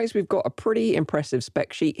 Spec-wise, we've got a pretty impressive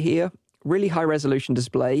spec sheet here. Really high resolution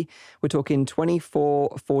display. We're talking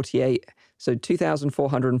 2448, so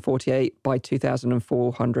 2448 by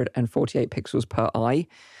 2448 pixels per eye,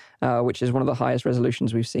 which is one of the highest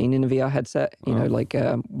resolutions we've seen in a VR headset.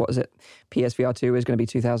 What is it? PSVR 2 is going to be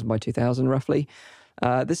 2000 by 2000 roughly.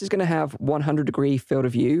 This is going to have 100 degree field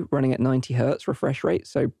of view running at 90 hertz refresh rate,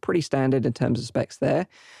 so pretty standard in terms of specs there.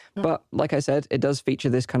 But like I said, it does feature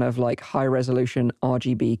this kind of like high resolution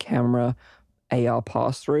RGB camera, AR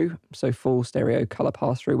pass-through, so full stereo color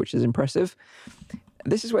pass-through, which is impressive.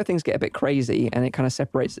 This is where things get a bit crazy, and it kind of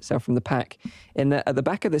separates itself from the pack. In that at the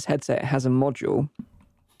back of this headset, it has a module,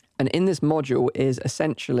 and in this module is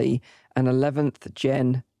essentially an 11th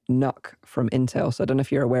gen NUC from Intel. So I don't know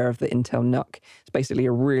if you're aware of the Intel NUC. It's basically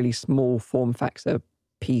a really small form factor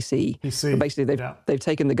PC. But basically, they've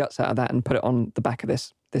taken the guts out of that and put it on the back of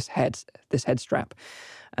this head strap,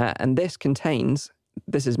 and this contains,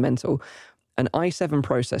 this is mental, an i7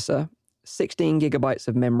 processor, 16 gigabytes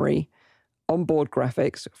of memory, onboard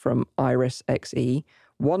graphics from Iris Xe,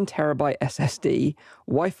 1 terabyte SSD,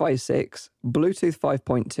 Wi-Fi 6, Bluetooth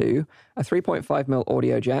 5.2, a 3.5mm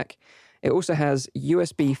audio jack. It also has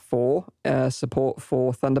USB 4 support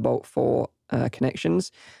for Thunderbolt 4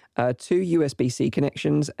 connections, 2 USB-C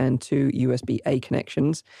connections, and 2 USB-A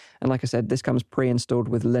connections. And like I said, this comes pre-installed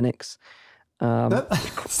with Linux.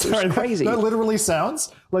 Crazy. That literally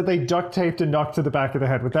sounds like they duct taped a NUC to the back of the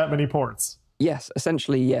head with that many ports. Yes,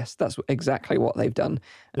 essentially, yes. That's exactly what they've done.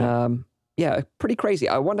 Yeah, pretty crazy.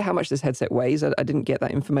 I wonder how much this headset weighs. I didn't get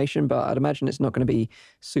that information, but I'd imagine it's not going to be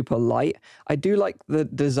super light. I do like the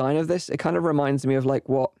design of this. It kind of reminds me of like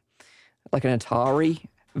an Atari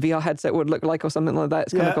VR headset would look like or something like that.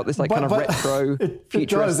 It's kind of got this like kind of retro it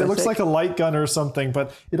does. It looks like a light gun or something,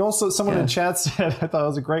 but it also, someone in chat said, I thought it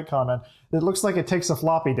was a great comment, it looks like it takes a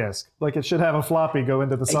floppy disk. Like it should have a floppy go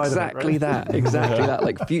into the side of it, right? Exactly that.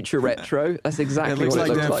 Like future retro. That's exactly what it looks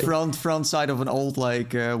like. It looks like the front side of an old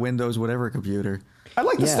like Windows whatever computer. I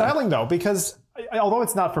like the styling though, because although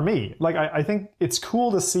it's not for me, like I think it's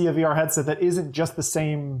cool to see a VR headset that isn't just the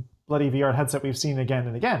same bloody VR headset we've seen again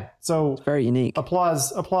and again. So it's very unique.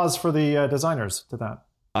 Applause for the designers to that.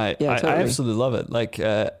 I absolutely love it. Like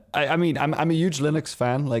I mean I'm a huge Linux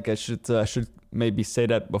fan. Like I should maybe say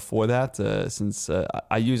that before that, since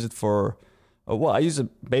I use it for I use it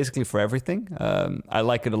basically for everything. I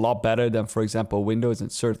like it a lot better than, for example, Windows, and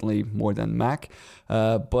certainly more than Mac.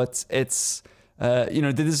 But it's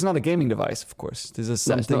this is not a gaming device, of course. This is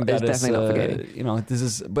something that is definitely not for gaming. This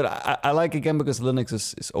is. But I like, again, because Linux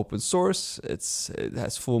is open source. It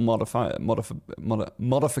has full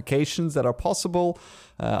modifications that are possible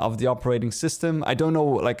of the operating system. I don't know.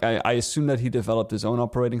 Like I assume that he developed his own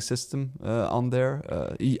operating system on there.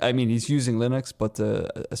 He's using Linux, but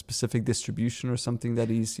a specific distribution or something that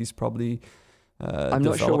he's probably. I'm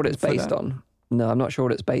not sure what it's based on. No, I'm not sure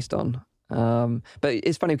what it's based on. But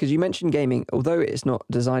it's funny because you mentioned gaming. Although it's not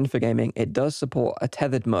designed for gaming, it does support a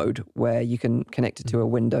tethered mode where you can connect it to a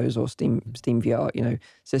Windows or Steam VR,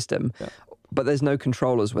 system. Yeah. but there's no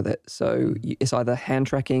controllers with it. So it's either hand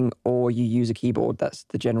tracking or you use a keyboard. That's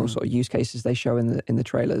the general sort of use cases they show in the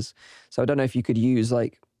trailers. So I don't know if you could use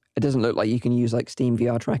like, it doesn't look like you can use like Steam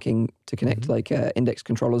VR tracking to connect like index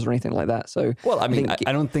controllers or anything like that. So well,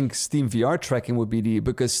 I don't think Steam VR tracking would be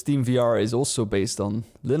because Steam VR is also based on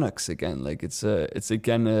Linux again. Like it's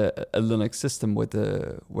again a Linux system with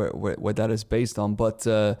where that is based on. But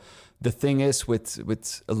the thing is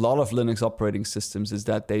with a lot of Linux operating systems is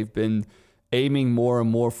that they've been aiming more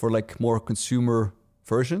and more for like more consumer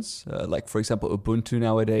versions. Like for example, Ubuntu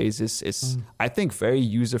nowadays is I think very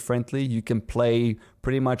user friendly. You can play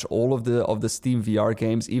pretty much all of the Steam VR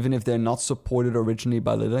games, even if they're not supported originally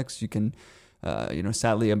by Linux. You can,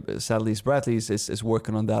 sadly, Bradley is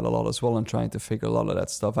working on that a lot as well and trying to figure a lot of that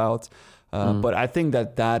stuff out. But I think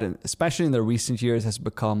that especially in the recent years has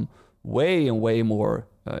become way and way more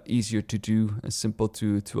easier to do and simple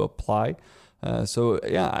to apply.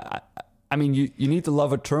 I mean, you need to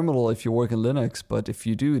love a terminal if you work in Linux, but if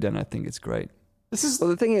you do, then I think it's great. Well,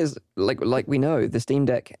 the thing is, like we know, the Steam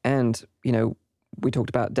Deck and, we talked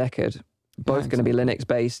about Decade, both going to be Linux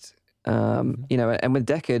based, and with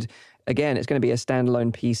Decade, again, it's going to be a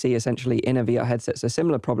standalone PC essentially in a VR headset. So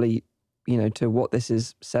similar probably, to what this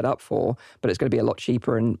is set up for, but it's going to be a lot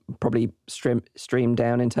cheaper and probably streamed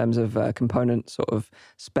down in terms of component sort of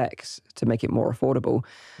specs to make it more affordable.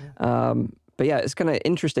 Yeah. But yeah, it's kind of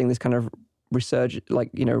interesting, this kind of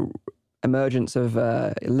emergence of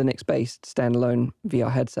Linux-based standalone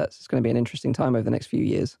VR headsets. It's going to be an interesting time over the next few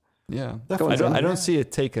years. Yeah, definitely. I don't see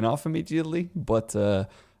it taken off immediately, but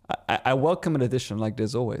I welcome an addition like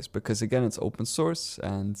this always, because again, it's open source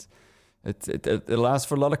and it allows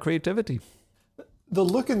for a lot of creativity. The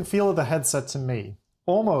look and feel of the headset to me,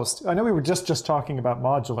 almost, I know we were just talking about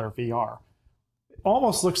modular VR,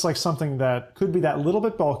 almost looks like something that could be that little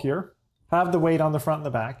bit bulkier, have the weight on the front and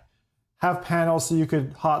the back, have panels so you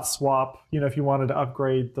could hot swap, if you wanted to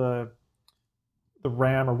upgrade the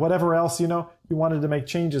RAM or whatever else, you wanted to make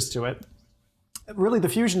changes to it. Really, the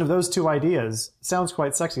fusion of those two ideas sounds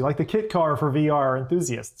quite sexy, like the kit car for VR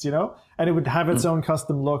enthusiasts, and it would have its own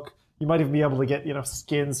custom look. You might even be able to get,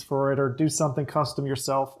 skins for it or do something custom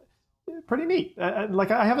yourself. Pretty neat.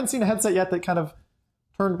 I haven't seen a headset yet that kind of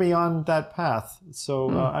turned me on that path. So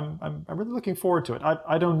I'm really looking forward to it.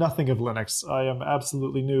 I know nothing of Linux. I am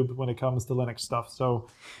absolutely noob when it comes to Linux stuff. So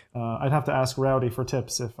I'd have to ask Rowdy for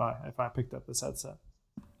tips if I picked up this headset.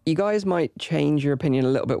 You guys might change your opinion a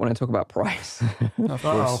little bit when I talk about price. Of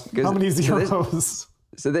course. How many zeros?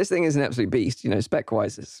 So this thing is an absolute beast,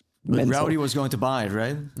 spec-wise. It's mental. Rowdy was going to buy it,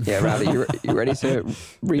 right? Yeah, Rowdy, you ready to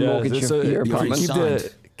remortgage your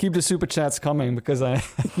apartment? Keep the super chats coming because yeah,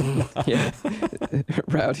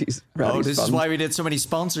 Rowdy's this fun. is why we did so many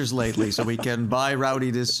sponsors lately, so we can buy Rowdy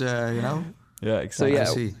this, Yeah, exactly.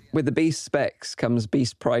 So yeah, with the beast specs comes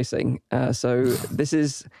beast pricing. So this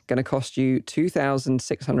is going to cost you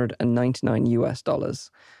 $2,699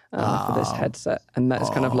 for this headset, and that's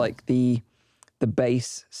kind of like the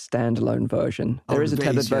base standalone version. There is a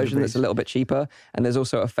tethered version that's a little bit cheaper, and there's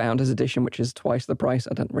also a Founders Edition, which is twice the price.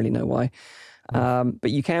 I don't really know why. But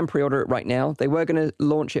you can pre-order it right now. They were going to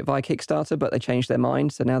launch it via Kickstarter, but they changed their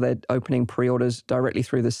mind. So now they're opening pre-orders directly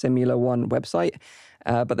through the Simula One website.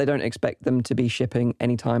 But they don't expect them to be shipping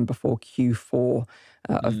anytime before Q4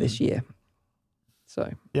 of this year.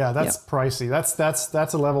 So yeah, that's pricey.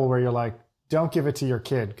 That's a level where you're like, don't give it to your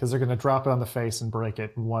kid because they're going to drop it on the face and break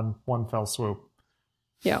it in one fell swoop.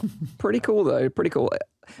 Yeah, pretty cool though. Pretty cool.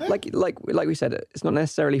 Like we said, it's not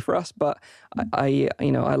necessarily for us, but I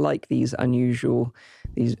like these unusual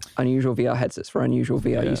VR headsets for unusual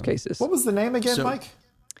VR use cases. What was the name again, Mike?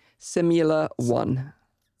 Simula One.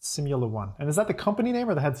 Simula One. And is that the company name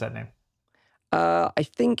or the headset name? I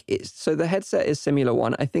think the headset is Simula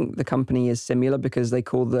One. I think the company is Simula because they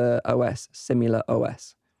call the OS Simula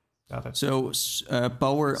OS. Got it. So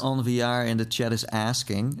Power on VR in the chat is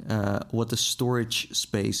asking what the storage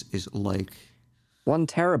space is like. 1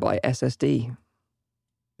 terabyte SSD.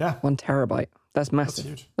 Yeah. 1 terabyte. That's massive.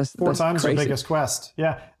 That's huge. That's 4 times crazy. the biggest Quest.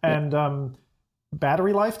 Yeah. And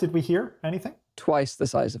battery life, did we hear anything? Twice the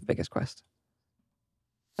size of biggest Quest.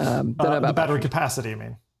 Don't know about the battery capacity, I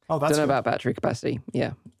mean. Oh, that's Don't know about battery capacity.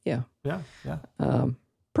 Yeah.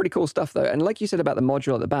 Pretty cool stuff, though. And like you said about the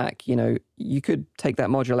module at the back, you could take that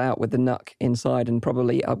module out with the NUC inside and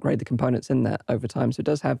probably upgrade the components in there over time. So it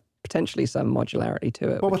does have potentially some modularity to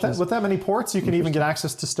it. Well, with that many ports, you can even get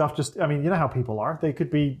access to stuff. You know how people are. They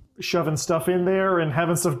could be shoving stuff in there and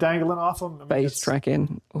having stuff dangling off them. Base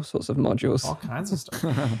tracking, all sorts of modules, all kinds of stuff.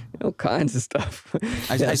 all kinds of stuff.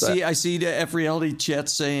 I see the FReality chat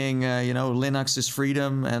saying, Linux is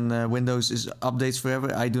freedom and Windows is updates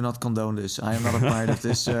forever. I do not condone this. I am not a part of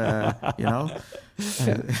this.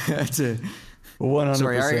 100%.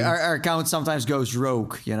 Sorry, our account sometimes goes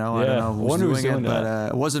rogue. I don't know who's doing it, but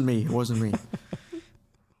it wasn't me.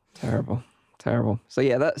 Terrible. So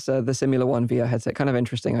yeah, that's the Simula One VR headset. Kind of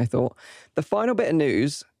interesting, I thought. The final bit of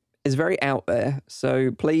news is very out there.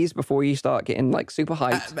 So please, before you start getting like super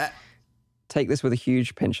hyped, take this with a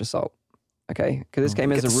huge pinch of salt. Okay? Because this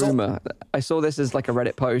came as a rumor. I saw this as like a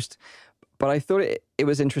Reddit post, but I thought it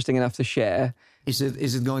was interesting enough to share. Is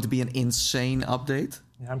it going to be an insane update?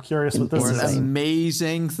 Yeah, I'm curious what this is. Or an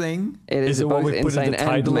amazing thing? It is it both what we put in insane the and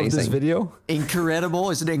title amazing. of this video?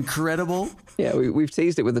 Incredible? Is it incredible? Yeah, we've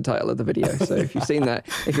teased it with the title of the video. So if you've seen that,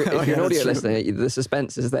 if you're an audio listener, the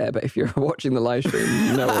suspense is there. But if you're watching the live stream,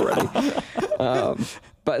 you know already.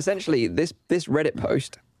 But essentially, this Reddit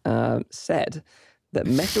post said that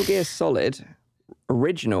Metal Gear Solid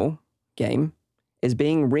original game is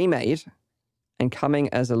being remade and coming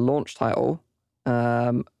as a launch title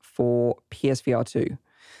for PSVR 2.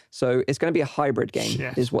 So it's going to be a hybrid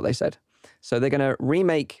game, is what they said. So they're going to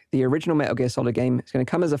remake the original Metal Gear Solid game. It's going to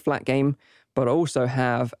come as a flat game, but also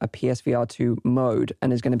have a PSVR 2 mode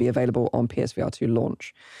and is going to be available on PSVR 2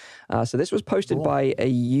 launch. So this was posted by a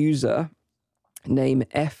user named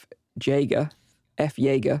F. Jaeger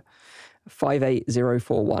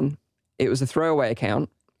 58041. It was a throwaway account.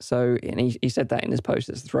 So and he said that in his post,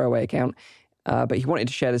 it's a throwaway account. But he wanted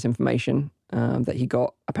to share this information that he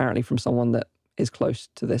got apparently from someone that is close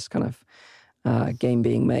to this kind of game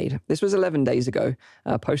being made. This was 11 days ago,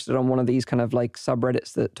 posted on one of these kind of like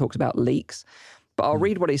subreddits that talks about leaks. But I'll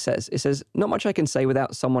read what he says. It says, "Not much I can say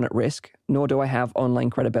without someone at risk, nor do I have online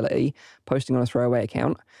credibility, posting on a throwaway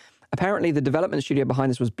account. Apparently, the development studio behind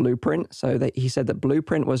this was Blueprint. So he said that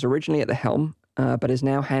Blueprint was originally at the helm, but is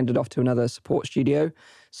now handed off to another support studio.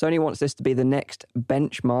 Sony wants this to be the next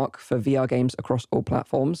benchmark for VR games across all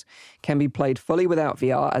platforms. Can be played fully without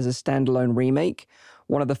VR as a standalone remake.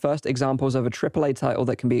 One of the first examples of a AAA title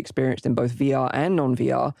that can be experienced in both VR and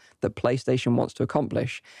non-VR that PlayStation wants to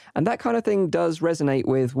accomplish." And that kind of thing does resonate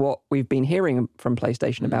with what we've been hearing from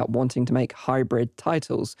PlayStation about wanting to make hybrid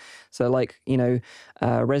titles. So like,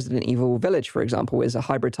 Resident Evil Village, for example, is a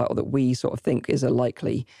hybrid title that we sort of think is a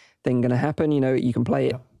likely thing going to happen. You can play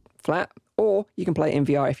it flat, or you can play it in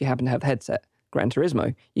VR if you happen to have the headset. Gran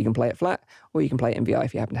Turismo, you can play it flat, or you can play it in VR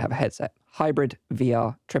if you happen to have a headset. Hybrid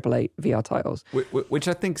VR, AAA VR titles. Which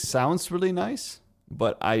I think sounds really nice,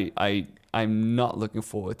 but I'm not looking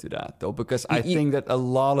forward to that, though, because I think that a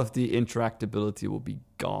lot of the interactability will be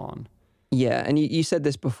gone. Yeah, and you said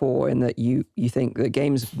this before in that you think that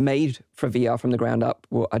games made for VR from the ground up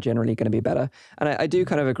are generally going to be better. And I do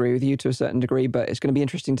kind of agree with you to a certain degree, but it's going to be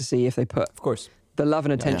interesting to see if they put... Of course. The love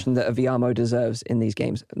and attention that a VR mode deserves in these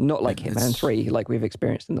games, not like Hitman 3, like we've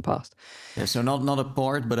experienced in the past. Yeah, so not a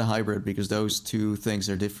port, but a hybrid, because those two things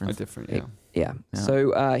are different. Yeah.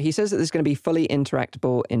 So he says that there's going to be fully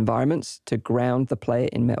interactable environments to ground the player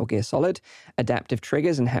in Metal Gear Solid. Adaptive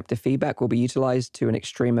triggers and haptic feedback will be utilized to an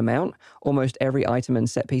extreme amount. Almost every item and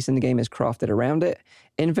set piece in the game is crafted around it.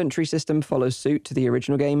 Inventory system follows suit to the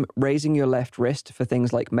original game, raising your left wrist for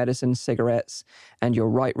things like medicine, cigarettes, and your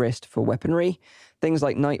right wrist for weaponry. Things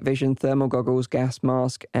like night vision, thermal goggles, gas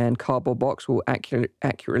mask, and cardboard box will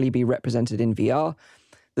accurately be represented in VR.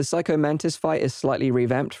 The Psycho Mantis fight is slightly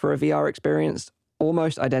revamped for a VR experience,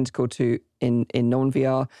 almost identical to in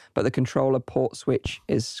non-VR, but the controller port switch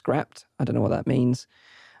is scrapped. I don't know what that means.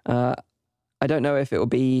 I don't know if it will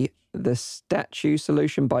be the statue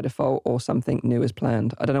solution by default or something new is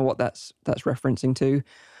planned. I don't know what that's referencing to.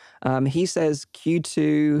 He says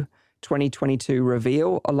Q2 2022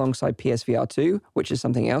 reveal alongside PSVR 2, which is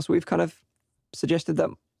something else we've kind of suggested that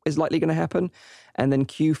is likely going to happen. And then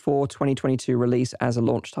Q4 2022 release as a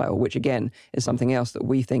launch title, which again is something else that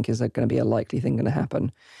we think is going to be a likely thing going to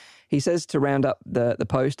happen. He says to round up the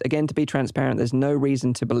post, again, to be transparent, there's no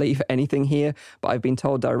reason to believe anything here, but I've been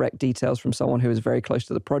told direct details from someone who is very close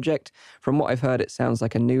to the project. From what I've heard, it sounds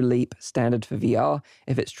like a new leap standard for VR.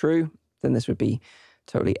 If it's true, then this would be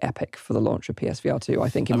totally epic for the launch of PSVR 2, I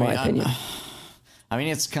think, in my opinion. I mean,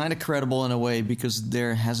 it's kind of credible in a way because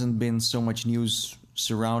there hasn't been so much news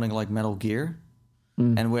surrounding like Metal Gear.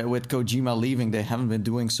 And with Kojima leaving, they haven't been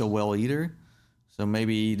doing so well either. So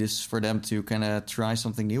maybe this is for them to kind of try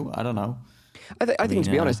something new. I don't know. I think,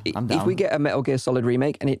 to be honest, if we get a Metal Gear Solid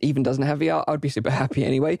remake and it even doesn't have VR, I'd be super happy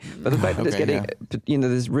anyway. But the fact that it's getting,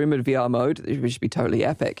 this rumored VR mode, it would just be totally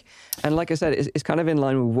epic. And like I said, it's kind of in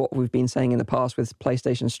line with what we've been saying in the past with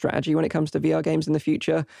PlayStation's strategy when it comes to VR games in the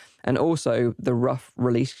future, and also the rough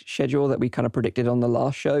release schedule that we kind of predicted on the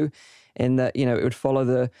last show, in that, it would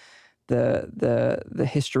follow the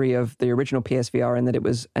history of the original PSVR, in that it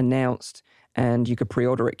was announced and you could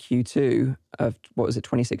pre-order it Q2 of,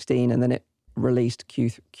 2016, and then it released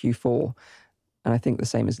Q4. And I think the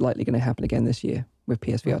same is likely going to happen again this year with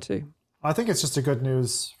PSVR 2. I think it's just a good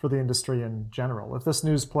news for the industry in general. If this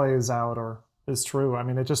news plays out or is true, I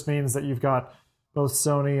mean, it just means that you've got both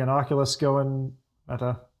Sony and Oculus going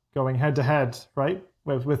head-to-head, right?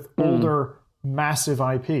 With older, massive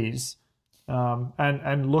IPs,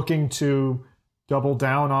 and looking to double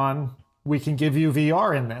down on, we can give you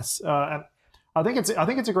VR in this. And I think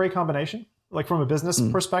it's a great combination, like from a business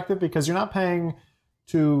perspective, because you're not paying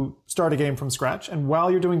to start a game from scratch. And while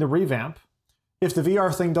you're doing the revamp, if the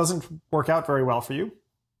VR thing doesn't work out very well for you,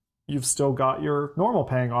 you've still got your normal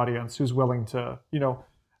paying audience who's willing to,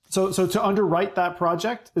 so to underwrite that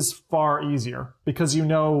project is far easier, because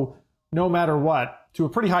no matter what, to a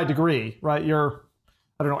pretty high degree, right? Your,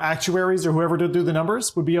 actuaries or whoever to do the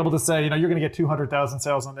numbers would be able to say, you're going to get 200,000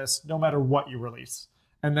 sales on this no matter what you release.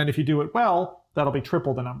 And then if you do it well, that'll be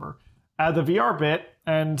triple the number. Add the VR bit,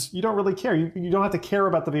 and you don't really care. You don't have to care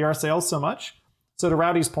about the VR sales so much. So to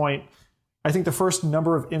Rowdy's point, I think the first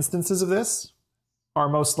number of instances of this are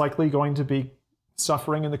most likely going to be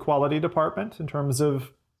suffering in the quality department in terms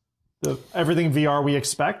of everything VR we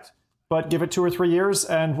expect. But give it 2 or 3 years,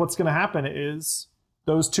 and what's going to happen is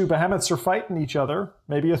those two behemoths are fighting each other,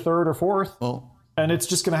 maybe a third or fourth, and it's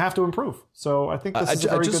just going to have to improve. So I think this is a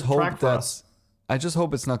very good track for us. I just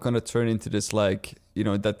hope it's not going to turn into this,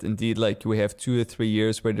 that indeed, we have 2 or 3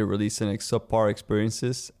 years where they're releasing subpar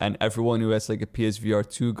experiences, and everyone who has a PSVR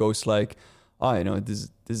 2 goes this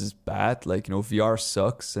is bad. VR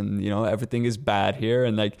sucks, and everything is bad here.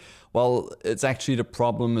 And it's actually, the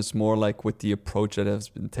problem is more with the approach that has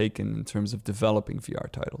been taken in terms of developing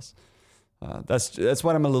VR titles. That's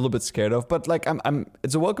what I'm a little bit scared of. But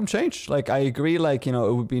it's a welcome change. I agree. It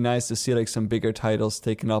would be nice to see some bigger titles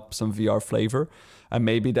taking up some VR flavor, and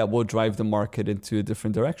maybe that will drive the market into a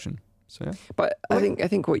different direction. So yeah. But I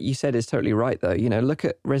think what you said is totally right, though. Look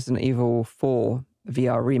at Resident Evil 4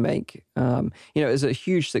 VR remake. It was a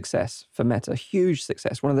huge success for Meta. Huge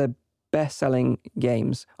success. One of their best-selling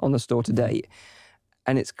games on the store to date.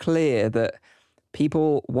 And it's clear that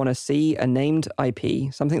people want to see a named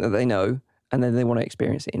IP, something that they know, and then they want to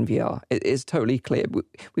experience it in VR. It is totally clear.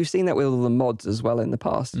 We've seen that with all the mods as well in the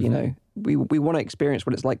past. We want to experience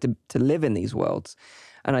what it's like to live in these worlds.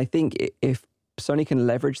 And I think if Sony can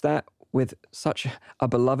leverage that with such a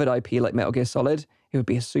beloved IP like Metal Gear Solid, it would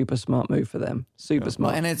be a super smart move for them. Super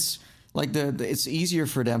smart. And it's it's easier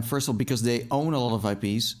for them, first of all, because they own a lot of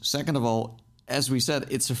IPs. Second of all, as we said,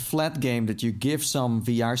 it's a flat game that you give some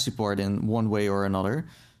VR support in one way or another.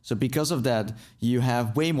 So because of that, you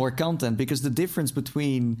have way more content, because the difference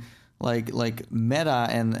between Meta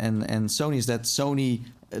and Sony is that Sony,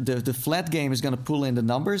 the flat game is going to pull in the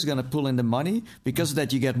numbers, going to pull in the money. Because of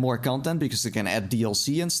that, you get more content because they can add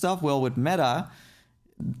DLC and stuff. Well, with Meta,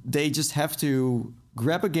 they just have to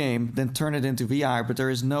grab a game, then turn it into VR, but there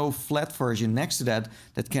is no flat version next to that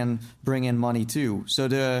can bring in money too. So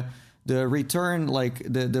the return,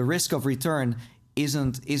 the risk of return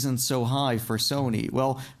isn't so high for Sony.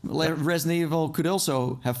 Well, Resident Evil could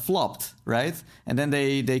also have flopped, right? And then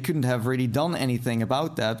they couldn't have really done anything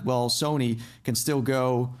about that. Well, Sony can still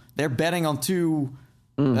go. They're betting on 2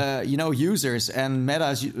 users, and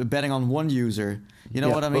Meta's betting on 1 user. You know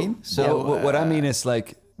what I mean? What I mean is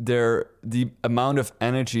the amount of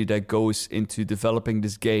energy that goes into developing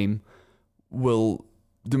this game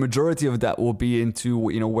the majority of that will be into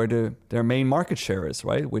where their main market share is,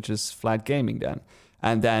 right? Which is flat gaming then.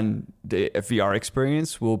 And then the VR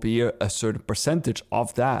experience will be a certain percentage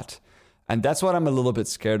of that. And that's what I'm a little bit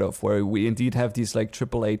scared of, where we indeed have these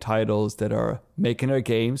AAA titles that are making their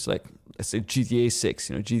games, let's say GTA 6.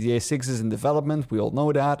 GTA 6 is in development, we all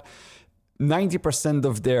know that. 90%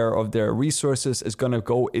 of their resources is going to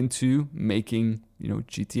go into making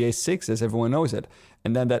GTA 6 as everyone knows it.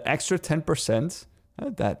 And then that extra 10%,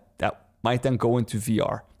 that might then go into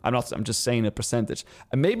VR. I'm just saying a percentage.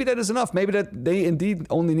 And maybe that is enough. Maybe that they indeed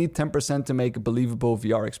only need 10% to make a believable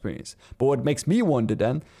VR experience. But what makes me wonder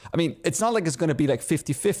then, it's not like it's going to be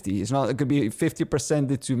 50-50. It's not going to be 50%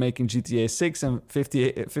 into making GTA 6 and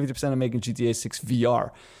 50% of making GTA 6 VR.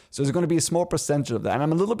 So there's going to be a small percentage of that. And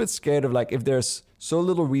I'm a little bit scared of if there's so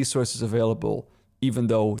little resources available even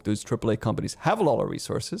though those AAA companies have a lot of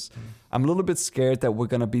resources. I'm a little bit scared that we're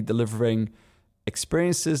going to be delivering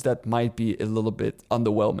experiences that might be a little bit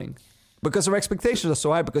underwhelming. Because our expectations are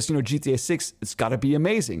so high, because, GTA 6, it's got to be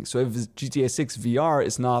amazing. So if GTA 6 VR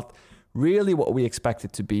is not really what we expect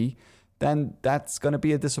it to be, then that's going to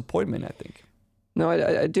be a disappointment, I think. No,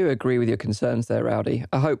 I do agree with your concerns there, Rowdy.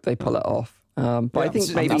 I hope they pull it off. But I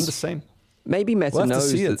think maybe... I'm the same. Maybe Meta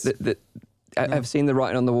knows that have seen the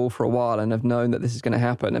writing on the wall for a while and have known that this is going to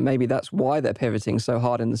happen. And maybe that's why they're pivoting so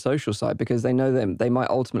hard in the social side, because they know they might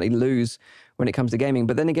ultimately lose when it comes to gaming.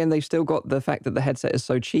 But then again, they've still got the fact that the headset is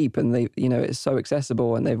so cheap and it's so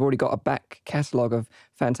accessible, and they've already got a back catalogue of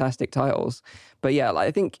fantastic titles. But yeah,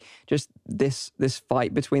 I think just this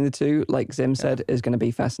fight between the two, like Zim said, is going to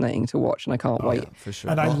be fascinating to watch, and I can't wait. Yeah, for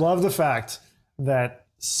sure. And I love the fact that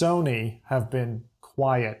Sony have been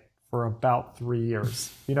quiet for about 3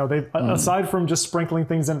 years. They've aside from just sprinkling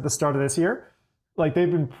things in at the start of this year, like they've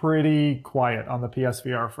been pretty quiet on the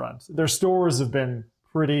PSVR front. Their stores have been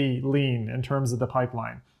pretty lean in terms of the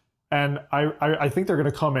pipeline, and I think they're going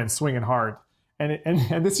to come in swinging hard.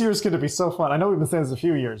 And this year is going to be so fun. I know we've been saying this a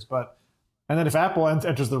few years, and then if Apple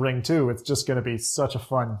enters the ring too, it's just going to be such a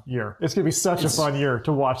fun year. It's going to be such a fun year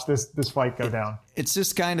to watch this fight go down. It's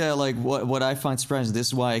just kind of like what I find surprising. This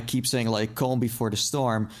is why I keep saying like calm before the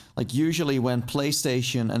storm. Like usually when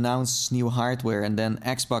PlayStation announces new hardware and then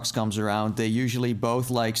Xbox comes around, they usually both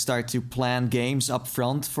like start to plan games up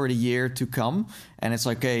front for the year to come. And it's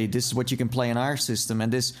like, hey, this is what you can play in our system.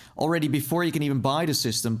 And this already before you can even buy the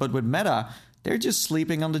system. But with Meta, they're just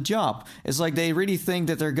sleeping on the job. It's like they really think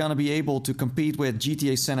that they're going to be able to compete with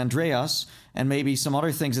GTA San Andreas and maybe some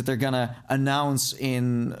other things that they're going to announce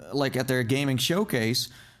in like at their gaming showcase.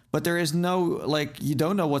 But there is no, like, you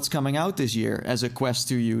don't know what's coming out this year as a Quest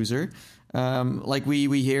 2 user. Like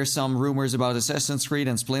we hear some rumors about Assassin's Creed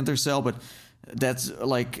and Splinter Cell, but that's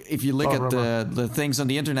like, if you look at the things on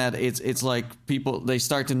the internet, it's like people, they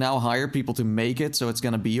start to now hire people to make it. So it's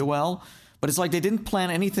going to be a while. But it's like they didn't plan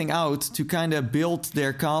anything out to kind of build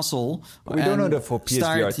their castle. We don't know that for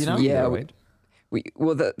PSVR 2. Yeah,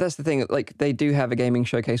 that's the thing. Like they do have a gaming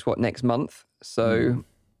showcase next month. So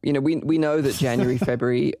we know that January,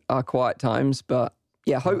 February are quiet times. But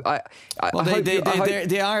yeah,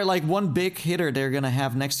 they are like one big hitter they're gonna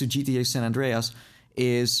have next to GTA San Andreas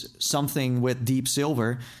is something with Deep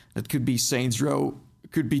Silver. That could be Saints Row,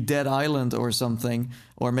 could be Dead Island or something,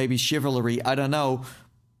 or maybe Chivalry. I don't know.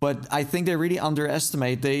 But I think they really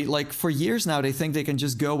underestimate. They like for years now they think they can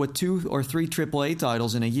just go with 2 or 3 AAA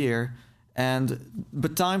titles in a year,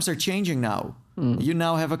 but times are changing now. You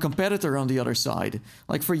now have a competitor on the other side.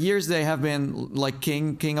 Like for years they have been like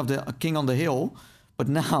king on the hill, but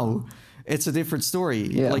now it's a different story.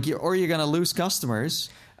 Yeah. Like you're gonna lose customers,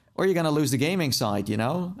 or you're gonna lose the gaming side.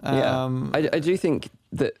 I do think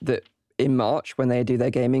that in March, when they do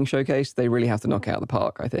their gaming showcase, they really have to knock it out of the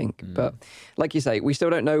park, I think. But like you say, we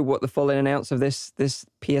still don't know what the full in and outs of this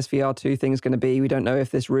PSVR 2 thing is going to be. We don't know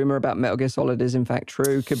if this rumor about Metal Gear Solid is in fact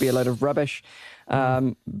true. Could be a load of rubbish.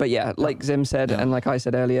 But yeah, like Zim said, and like I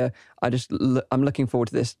said earlier, I'm looking forward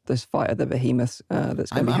to this fight of the behemoths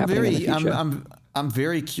that's going to be happening in the future. I'm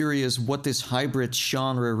very curious what this hybrid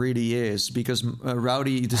genre really is, because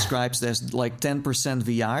Rowdy describes it as like 10%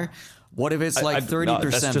 VR. What if it's like 30%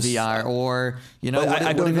 VR, or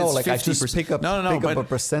I don't know. Like 50%? I just pick up a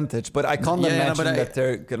percentage, but I can't imagine that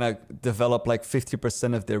they're gonna develop like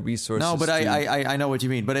 50% of their resources. No, but I know what you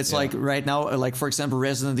mean. But it's like right now, like for example,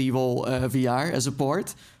 Resident Evil VR as a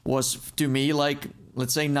port was to me like,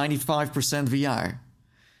 let's say 95% VR.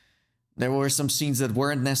 There were some scenes that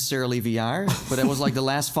weren't necessarily VR, but it was like the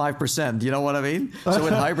last 5%. You know what I mean? So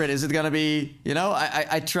with hybrid, is it going to be,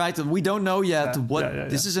 I tried to, we don't know yet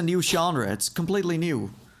this is a new genre. It's completely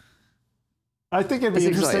new. I think it'd be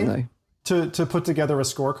interesting to put together a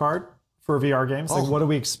scorecard for VR games. Like, what do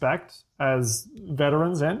we expect as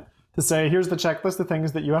veterans in? To say, here's the checklist of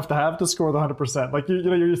things that you have to score the 100%. Like,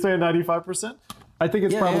 you're saying 95%? I think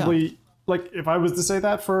it's probably... Like, if I was to say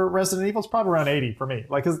that for Resident Evil, it's probably around 80 for me.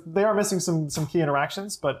 Like, because they are missing some key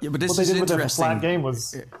interactions, but this what they did with the flat game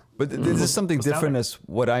was... But this is something different as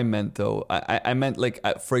what I meant, though. I meant, like,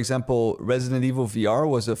 for example, Resident Evil VR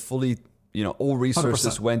was a fully, all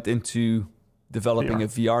resources 100%. Went into developing a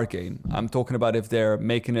VR game. I'm talking about if they're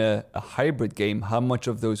making a hybrid game, how much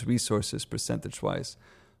of those resources, percentage-wise,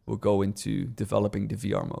 will go into developing the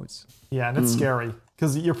VR modes. Yeah, and it's scary.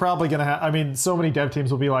 Because you're probably going to have, so many dev teams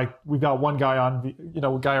will be like, we've got one guy on,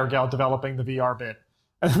 guy or gal developing the VR bit.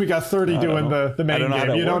 And we got 30 doing the main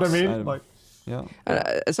game. You know what I mean?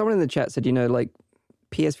 Someone in the chat said,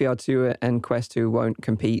 PSVR 2 and Quest 2 won't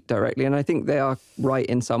compete directly. And I think they are right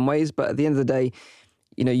in some ways. But at the end of the day,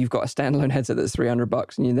 you've got a standalone headset that's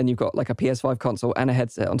 $300, and then you've got like a PS5 console and a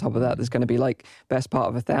headset on top of that that's going to be like best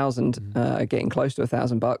part of $1,000, getting close to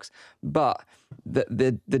 $1,000. But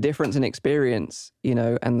the difference in experience,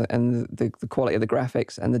 and the quality of the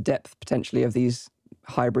graphics and the depth potentially of these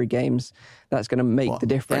hybrid games, that's going to make the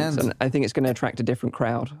difference. And I think it's going to attract a different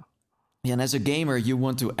crowd. Yeah, and as a gamer, you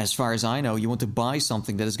want to, as far as I know, you want to buy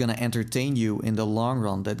something that is going to entertain you in the long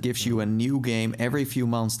run, that gives you a new game every few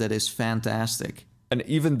months that is fantastic. And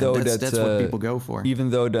even though that's what people go for.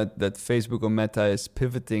 Even though that Facebook or Meta is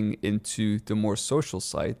pivoting into the more social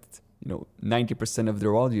side, 90% of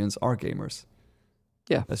their audience are gamers.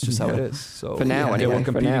 Yeah, that's just how it is. So for now,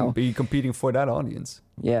 anyway, be competing for that audience.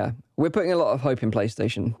 Yeah, we're putting a lot of hope in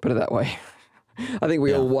PlayStation. Put it that way. I think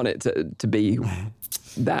we all want it to be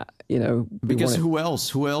that. Because who else?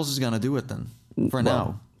 Who else is going to do it then?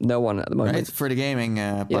 Now, no one at the moment. Right? For the gaming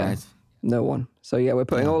part. Yeah. No one. So yeah, we're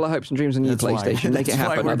putting all our hopes and dreams on you, PlayStation. Make it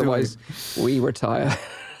happen, otherwise we retire.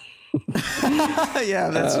 Yeah,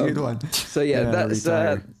 that's a good one. So yeah,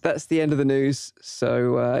 that's the end of the news.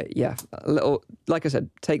 So a little, like I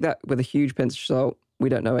said, take that with a huge pinch of salt. We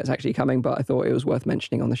don't know it's actually coming, but I thought it was worth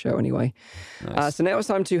mentioning on the show anyway. Nice. So now it's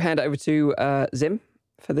time to hand it over to Zim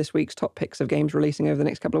for this week's top picks of games releasing over the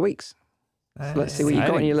next couple of weeks. So let's see what you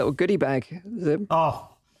got in your little goodie bag, Zim. Oh.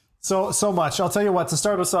 So much. I'll tell you what, to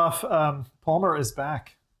start us off, Palmer is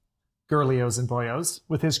back, girlios and boyos,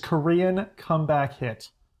 with his Korean comeback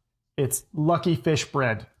hit. It's Lucky Fish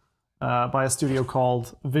Bread by a studio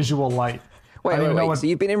called Visual Light. Wait. So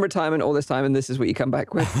you've been in retirement all this time, and this is what you come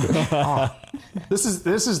back with? This is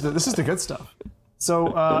the good stuff.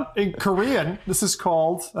 So in Korean, this is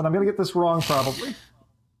called, and I'm going to get this wrong probably,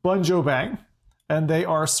 Bunjo Bang, and they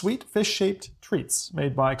are sweet fish-shaped treats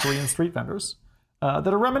made by Korean street vendors.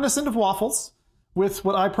 That are reminiscent of waffles, with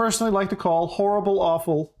what I personally like to call horrible,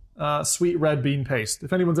 awful, sweet red bean paste.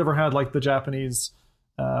 If anyone's ever had like the Japanese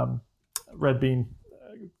red bean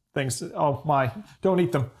things, oh my, don't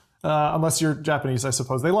eat them unless you're Japanese, I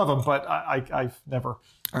suppose. They love them, but I've never.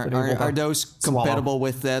 Are those compatible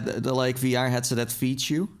with the like VR headset that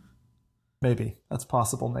feeds you? Maybe that's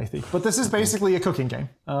possible, Nathan. But this is basically a cooking game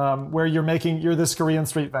where you're this Korean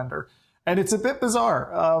street vendor. And it's a bit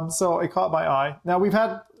bizarre. So it caught my eye. Now, we've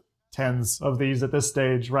had tens of these at this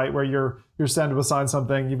stage, right? Where you're sent to assign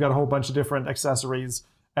something. You've got a whole bunch of different accessories.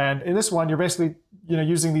 And in this one, you're basically,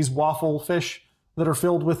 using these waffle fish that are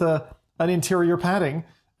filled with an interior padding.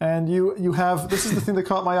 And you have, this is the thing that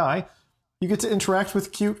caught my eye. You get to interact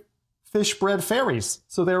with cute fish bread fairies.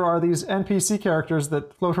 So there are these NPC characters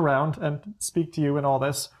that float around and speak to you and all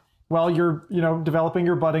this while you're, developing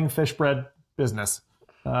your budding fish bread business.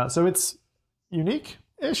 So it's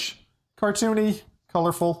unique-ish, cartoony,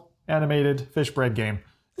 colorful, animated fish bread game.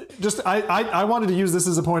 Just I wanted to use this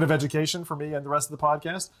as a point of education for me and the rest of the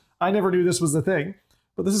podcast. I never knew this was a thing,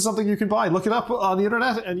 but this is something you can buy. Look it up on the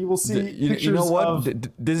internet, and you will see pictures. You know what? Of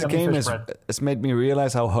this game has made me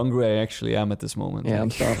realize how hungry I actually am at this moment. Yeah,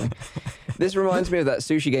 I'm starving. This reminds me of that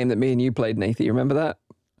sushi game that me and you played, Nathan. You remember that?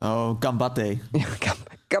 Oh, Gambate.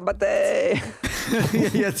 Gambate.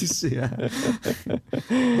 Yeah.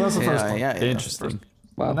 That's the first one. Yeah. Interesting.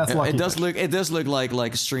 Wow, that's lucky. It does look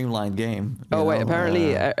like a streamlined game. Wait,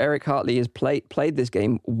 apparently Eric Hartley has played this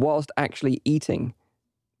game whilst actually eating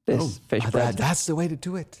this fish bread. That's the way to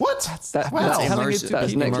do it. What? That's next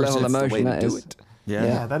level immersion. That is.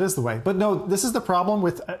 Yeah, that is the way. But no, this is the problem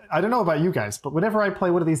with. I don't know about you guys, but whenever I play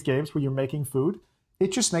one of these games where you're making food,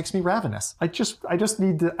 it just makes me ravenous. I just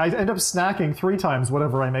need to. I end up snacking 3 times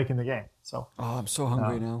whatever I make in the game. So. Oh, I'm so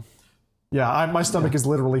hungry now. Yeah, my stomach is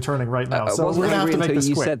literally turning right now. So we're gonna have to make this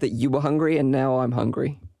quick. You said that you were hungry, and now I'm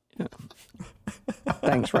hungry. Yeah.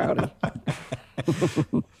 Thanks, Rowdy.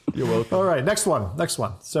 You're welcome. All right, next one.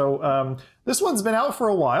 So this one's been out for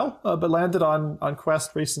a while, but landed on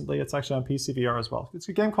Quest recently. It's actually on PC VR as well. It's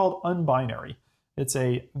a game called Unbinary. It's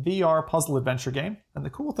a VR puzzle adventure game. And the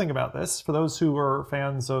cool thing about this, for those who are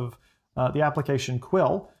fans of the application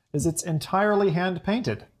Quill, is it's entirely hand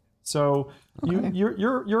painted. So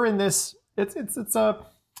you're in this. It's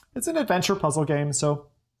an adventure puzzle game. So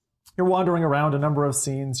you're wandering around a number of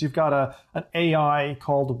scenes. You've got an AI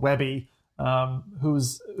called Webby,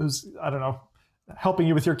 who's I don't know, helping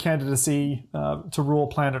you with your candidacy to rule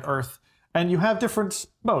planet Earth. And you have different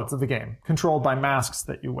modes of the game controlled by masks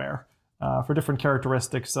that you wear. For different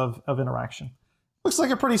characteristics of interaction. Looks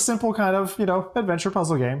like a pretty simple kind of, adventure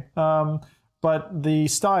puzzle game. But the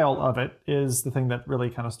style of it is the thing that really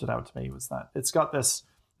kind of stood out to me, was that it's got this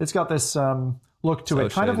look to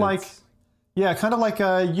it. Kind of like, Yeah, kind of like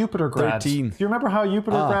a Jupiter Grad. 13. Do you remember how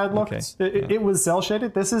Jupiter Grad looked? Okay. It was cell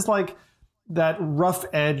shaded. This is like that rough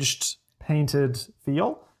edged painted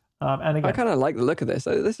feel. And again, I kind of like the look of this.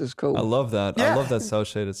 This is cool. I love that. Yeah. I love that cell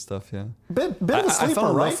shaded stuff. Yeah. bit of a I sleeper, fell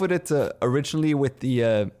in right? love with it originally with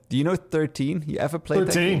the. Do you know 13? You ever played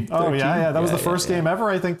 13. that game? Oh yeah. That was the first yeah. game ever,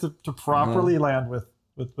 I think, to properly land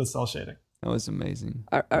with cell shading. That was amazing.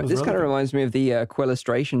 This really kind of good. reminds me of the Quill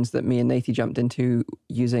illustrations that me and Nathy jumped into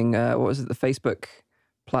using, what was it, the Facebook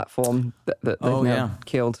platform that they've Oh, now yeah.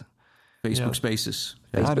 killed. Facebook Yeah. Spaces.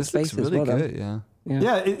 Facebook This looks Spaces, really well done. good. Yeah.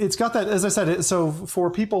 Yeah, it's got that, as I said, so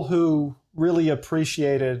for people who really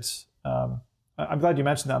appreciated, I'm glad you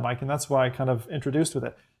mentioned that, Mike, and that's why I kind of introduced with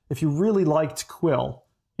it. If you really liked Quill,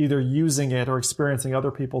 either using it or experiencing other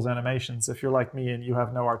people's animations, if you're like me and you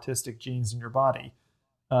have no artistic genes in your body,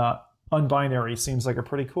 Unbinary seems like a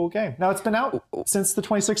pretty cool game. Now, it's been out since the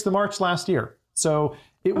 26th of March last year, so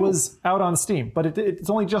it was out on Steam, but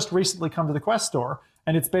it's only just recently come to the Quest store,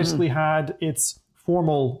 and it's basically had its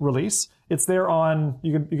formal release. It's there on,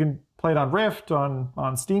 you can play it on Rift,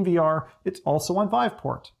 on Steam VR. It's also on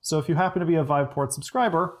Viveport. So if you happen to be a Viveport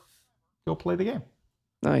subscriber, go play the game.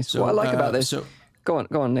 Nice. So, what I like about this... so- Go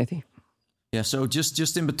on, Nathy. Yeah, so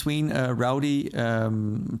just in between, Rowdy,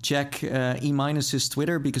 check E- his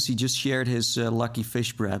Twitter because he just shared his lucky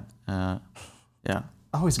fish bread. Yeah.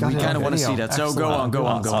 Oh, he's got We it kind on of want to video. see that. So Excellent. go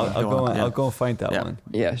on. I'll go and find that Yeah. one.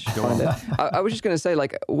 Yeah, should find it. I was just going to say,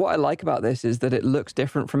 like, what I like about this is that it looks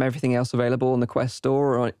different from everything else available on the Quest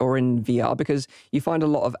store or in VR, because you find a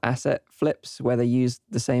lot of asset flips where they use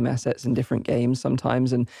the same assets in different games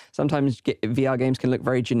sometimes, and sometimes VR games can look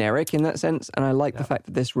very generic in that sense. And I like the fact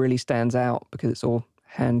that this really stands out because it's all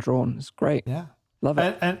hand drawn. It's great. Yeah. Love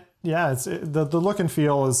it. And yeah, the look and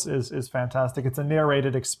feel is fantastic. It's a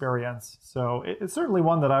narrated experience, so it's certainly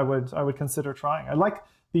one that I would consider trying. I like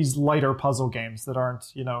these lighter puzzle games that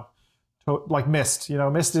aren't, like Myst.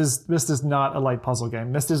 Myst is not a light puzzle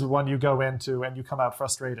game. Myst is one you go into and you come out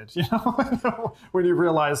frustrated. When you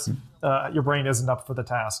realize your brain isn't up for the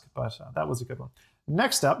task. But that was a good one.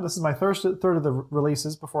 Next up, this is my third of the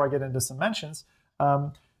releases before I get into some mentions.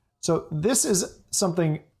 So this is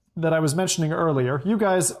something that I was mentioning earlier. You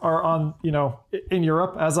guys are on, in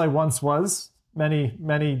Europe, as I once was many,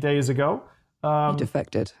 many days ago. You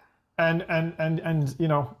defected. And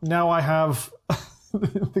now I have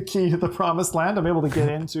the key to the promised land. I'm able to get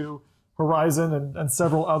into Horizon and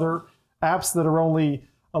several other apps that are only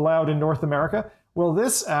allowed in North America. Well,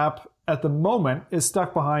 this app at the moment is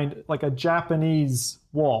stuck behind like a Japanese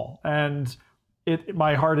wall, and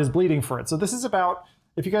my heart is bleeding for it. So this is about,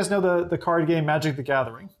 if you guys know the card game Magic the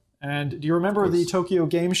Gathering, and do you remember the Tokyo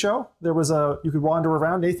Game Show? There was you could wander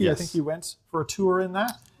around. Nathan, I think you went for a tour in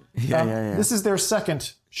that. Yeah. This is their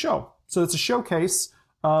second show. So it's a showcase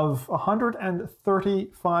of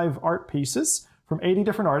 135 art pieces from 80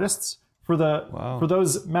 different artists. For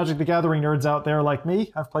those Magic the Gathering nerds out there like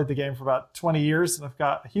me, I've played the game for about 20 years and I've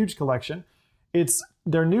got a huge collection. It's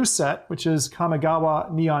their new set, which is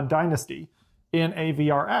Kamigawa Neon Dynasty, in a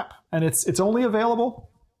VR app. And it's only available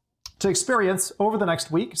to experience over the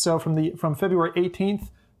next week. So from February 18th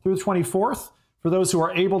through the 24th, for those who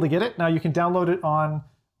are able to get it. Now you can download it on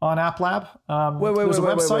App Lab. Wait.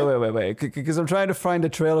 Because I'm trying to find a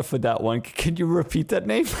trailer for that one. Can you repeat that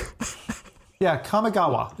name? Yeah,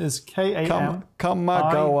 Kamigawa is Kamagawa.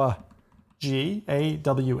 Kamigawa. Gawa.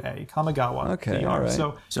 Kamigawa. Okay, VR. all right.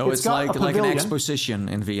 So it's got like a an pavilion. exposition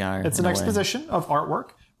in VR. It's in an a way. exposition of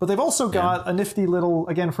artwork, but they've also got a nifty little,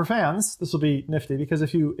 again for fans, this will be nifty because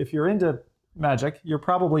if you're into Magic, you're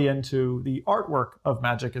probably into the artwork of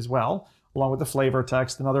Magic as well, along with the flavor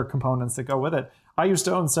text and other components that go with it. I used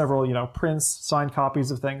to own several, prints, signed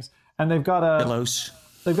copies of things, and they've got a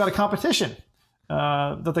competition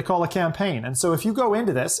that they call a campaign. And so if you go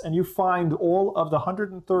into this and you find all of the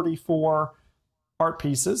 134 art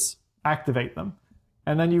pieces, activate them,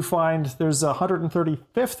 and then you find there's a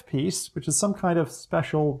 135th piece, which is some kind of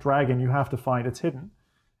special dragon you have to find. It's hidden.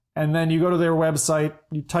 And then you go to their website,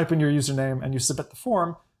 you type in your username, and you submit the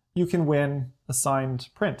form. You can win a signed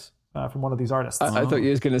print from one of these artists. I thought you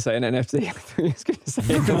was going to say an NFT. I thought you was going to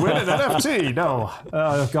say You can win an NFT. No.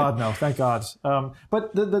 God, no. Thank God.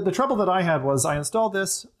 But the trouble that I had was I installed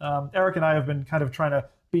this. Eric and I have been kind of trying to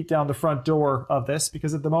beat down the front door of this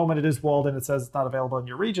because at the moment it is walled and it says it's not available in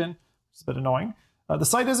your region, which is a bit annoying. The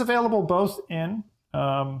site is available both in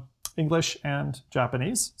English and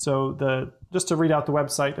Japanese. So just to read out the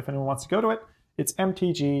website, if anyone wants to go to it, it's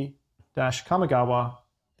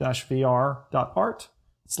mtg-kamagawa-vr.art/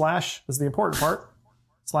 this is the important part,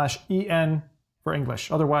 /en for English.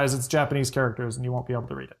 Otherwise, it's Japanese characters and you won't be able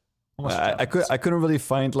to read it. I couldn't really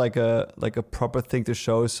find like a proper thing to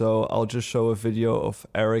show, so I'll just show a video of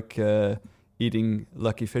Eric eating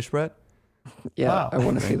Lucky Fish Bread. Yeah, Wow. I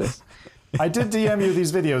want to see this. I did DM you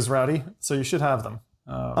these videos, Rowdy, so you should have them.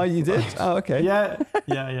 Oh, you did? Oh, okay. Yeah.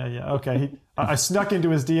 Okay, I snuck into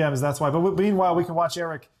his DMs. That's why. But meanwhile, we can watch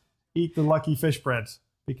Eric eat the Lucky Fish Bread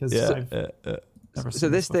because I've never seen So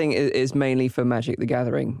this thing is mainly for Magic the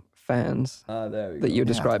Gathering fans There we that go. you're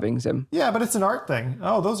describing, Zim. Yeah, but it's an art thing.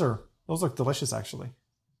 Oh, those look delicious, actually.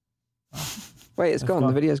 Wait, it's gone.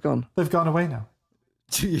 The video's gone. They've gone away now.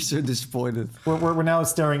 You're so disappointed. We're now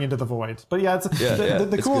staring into the void. But yeah, the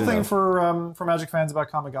it's cool good thing enough. for Magic fans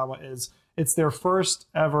about Kamigawa is it's their first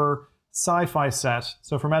ever sci-fi set.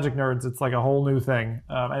 So for Magic nerds, it's like a whole new thing,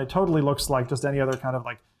 and it totally looks like just any other kind of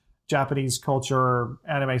like Japanese culture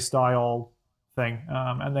anime style thing.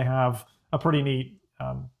 And they have a pretty neat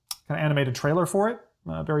kind of animated trailer for it,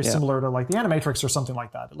 very similar to like the Animatrix or something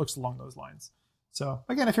like that. It looks along those lines. So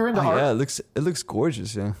again, if you're into art, Yeah, it looks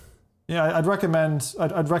gorgeous. Yeah. yeah, I'd recommend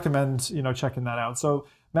checking that out. So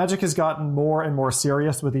Magic has gotten more and more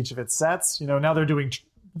serious with each of its sets. Now they're doing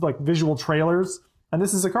like visual trailers, and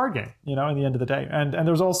this is a card game. In the end of the day, and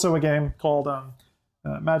there's also a game called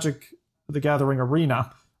Magic: The Gathering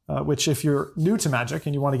Arena, which if you're new to Magic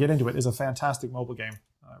and you want to get into it, is a fantastic mobile game.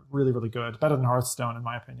 Really, really good, better than Hearthstone in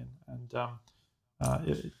my opinion. And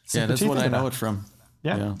That's what I know it from.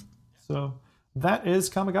 Yeah. So that is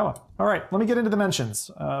Kamigawa. All right, let me get into the mentions.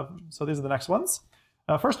 So these are the next ones.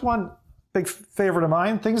 First one, big favorite of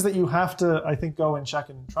mine, things that you have to, I think, go and check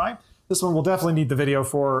and try. This one will definitely need the video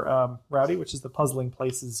for Rowdy, which is the Puzzling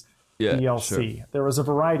Places DLC. Sure. There was a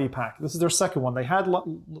variety pack. This is their second one. They had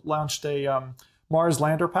launched a Mars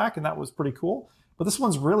Lander pack, and that was pretty cool. But this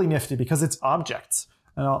one's really nifty because it's objects.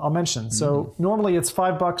 And I'll mention. So normally it's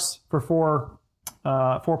 $5 for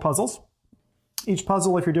four puzzles. Each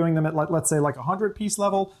puzzle, if you're doing them at, let's say, like a 100-piece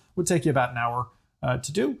level, would take you about an hour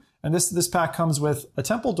to do. And this pack comes with a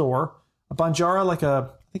temple door, a banjara, I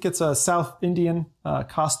think it's a South Indian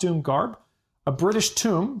costume garb, a British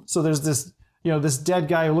tomb. So there's this, this dead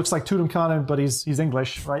guy who looks like Tutankhamun, but he's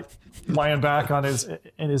English, right? Lying back on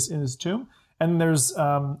in his tomb. And there's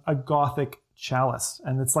a Gothic chalice,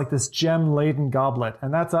 and it's like this gem-laden goblet.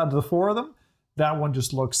 And that's out of the four of them. That one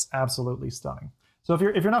just looks absolutely stunning. So if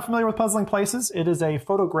you're not familiar with Puzzling Places, it is a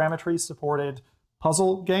photogrammetry supported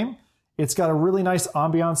puzzle game. It's got a really nice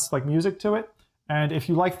ambiance, like music to it. And if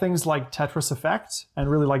you like things like Tetris Effect and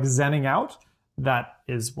really like zenning out, that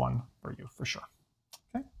is one for you for sure.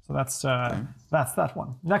 Okay, so that's that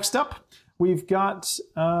one. Next up, we've got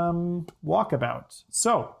Walkabout.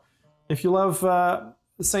 So if you love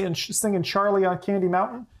singing Charlie on Candy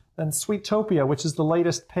Mountain, then Sweetopia, which is the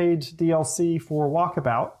latest paid DLC for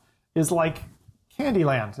Walkabout, is like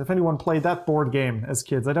Candyland, if anyone played that board game as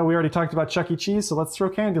kids. I know we already talked about Chuck E. Cheese, so let's throw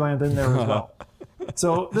Candyland in there as well.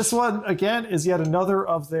 So this one, again, is yet another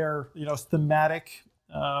of their thematic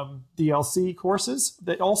DLC courses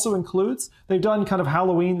that also includes, they've done kind of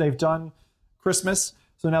Halloween, they've done Christmas.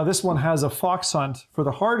 So now this one has a fox hunt for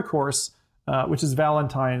the hard course, which is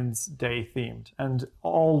Valentine's Day themed, and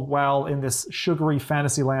all while in this sugary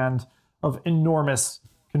fantasy land of enormous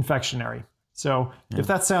confectionery. So if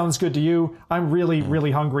that sounds good to you, I'm really,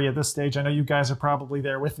 really hungry at this stage. I know you guys are probably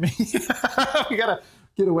there with me. We got to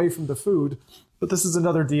get away from the food. But this is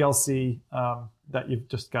another DLC that you've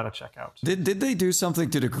just got to check out. Did they do something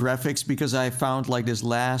to the graphics? Because I found like this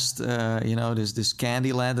last, this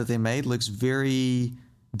Candyland that they made looks very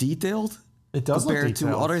detailed. It does look compared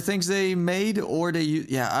detailed. to other things they made, or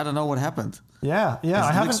I don't know what happened. Yeah.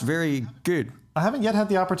 It looks very good. I haven't yet had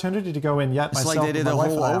the opportunity to go in yet. It's myself. like they did a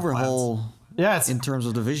whole overhaul. Yeah, in terms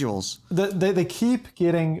of the visuals. They keep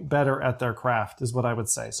getting better at their craft, is what I would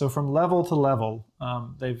say. So from level to level,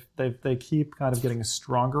 they keep kind of getting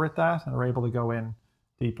stronger at that and are able to go in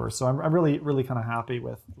deeper. So I'm really, really kind of happy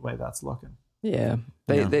with the way that's looking. Yeah.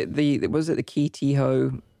 Was it the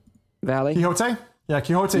Quixote Valley? Quixote? Yeah,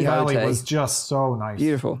 Quixote Valley was just so nice.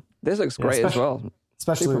 Beautiful. This looks great as well.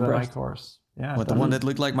 Especially the night course. Yeah. What, the one that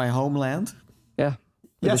looked like my homeland? Yeah.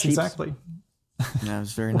 Yes, exactly. Yeah, it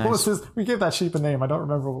was very nice. What was his? We gave that sheep a name. I don't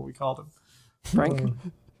remember what we called him. Frank?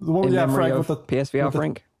 Frank with the PSVR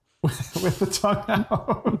Frank. With the tongue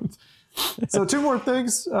out. So two more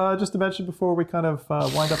things just to mention before we kind of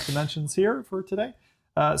wind up the mentions here for today.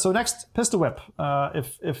 So next, Pistol Whip.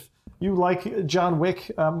 If you like John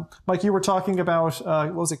Wick, Mike, you were talking about,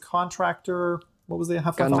 what was it, Contractor? What was the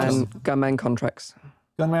Gunman Contracts.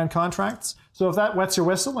 Gunman Contracts. So if that wets your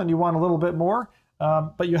whistle and you want a little bit more,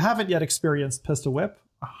 but you haven't yet experienced Pistol Whip,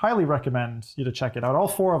 I highly recommend you to check it out. All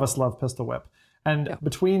four of us love Pistol Whip. And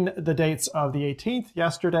between the dates of the 18th,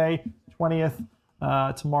 yesterday, 20th,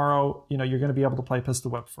 tomorrow, you're going to be able to play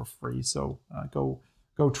Pistol Whip for free. So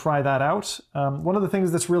go try that out. One of the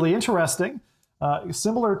things that's really interesting,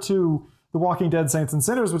 similar to The Walking Dead Saints and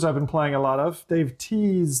Sinners, which I've been playing a lot of, they've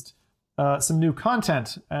teased some new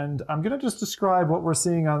content. And I'm going to just describe what we're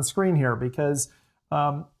seeing on screen here, because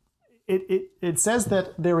it says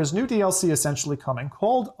that there is new DLC essentially coming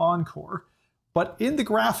called Encore. But in the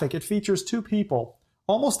graphic, it features two people,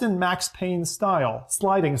 almost in Max Payne style,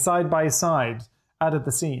 sliding side by side out of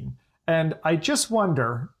the scene. And I just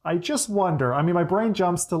wonder, I mean, my brain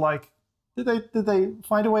jumps to like, did they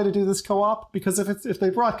find a way to do this co-op? Because if they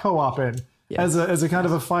brought co-op in as a kind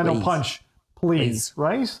of a final punch, please,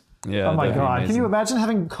 right? Yeah. Oh my God. Can you imagine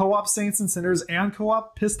having co-op Saints and Sinners and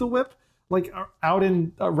co-op Pistol Whip like out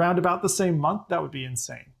in around about the same month? That would be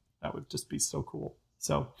insane. That would just be so cool.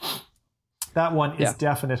 So that one is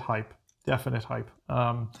definite hype.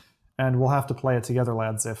 And we'll have to play it together,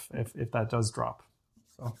 lads, if that does drop.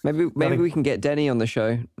 So maybe we can get Denny on the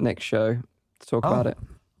show next show to talk about it.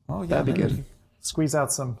 Oh yeah, that'd be good. Squeeze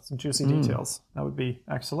out some juicy details. That would be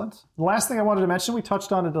excellent. The last thing I wanted to mention, we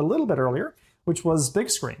touched on it a little bit earlier, which was big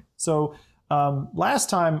screen. So last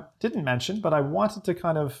time didn't mention, but I wanted to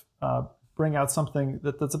kind of bring out something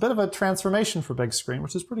that's a bit of a transformation for big screen,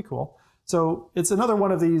 which is pretty cool. So it's another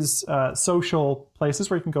one of these social places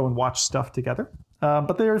where you can go and watch stuff together.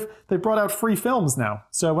 But they brought out free films now.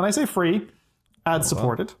 So when I say free, ad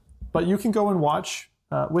supported, but you can go and watch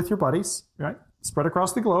with your buddies, right? Spread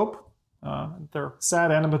across the globe. They're sad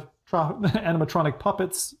animatronic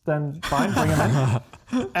puppets. Then fine, bring them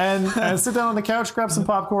in, and sit down on the couch, grab some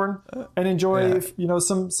popcorn, and enjoy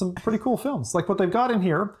some pretty cool films. Like what they've got in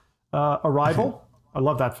here, Arrival. I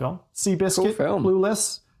love that film. Seabiscuit, cool film.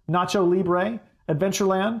 Clueless, Nacho Libre,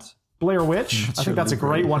 Adventureland, Blair Witch. I think that's a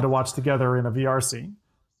great one to watch together in a VR scene.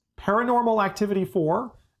 Paranormal Activity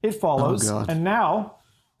 4, It Follows, and now,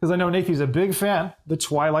 because I know Nathan's a big fan, The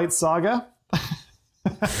Twilight Saga.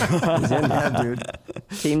 He's in there,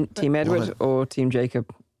 dude. Team Edward or Team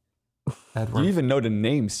Jacob? Edward. You even know the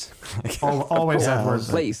names. Always Edward.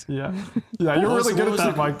 Please. Yeah, you're really good at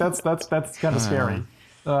that, Mike. That's kind of scary.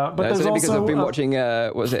 But No, there's it's only because also I've been watching,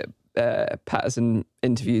 Patterson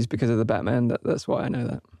interviews because of the Batman. That's why I know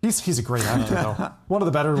that. he's a great actor, though. One of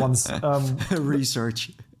the better ones.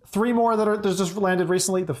 Research. 3 more that just landed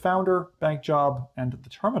recently: The Founder, Bank Job, and The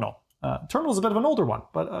Terminal. Terminal's a bit of an older one,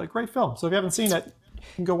 but a great film. So if you haven't seen it,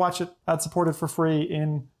 you can go watch it ad-supported for free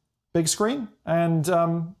in big screen. And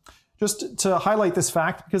just to highlight this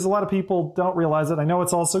fact, because a lot of people don't realize it, I know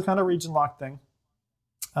it's also kind of region-locked thing.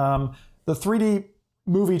 The 3D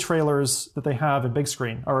movie trailers that they have in big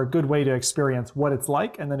screen are a good way to experience what it's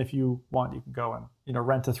like. And then if you want, you can go and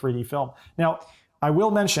rent a 3D film. Now, I will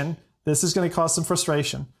mention, this is going to cause some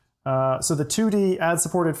frustration. So the 2D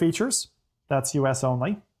ad-supported features, that's US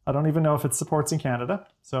only. I don't even know if it supports in Canada,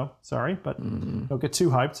 so sorry, but don't get too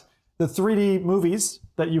hyped. The 3D movies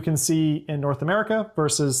that you can see in North America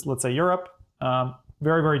versus, let's say, Europe,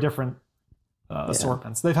 very, very different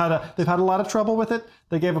assortments. They've had a lot of trouble with it.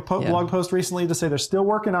 They gave a blog post recently to say they're still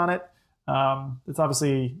working on it. It's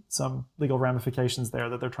obviously some legal ramifications there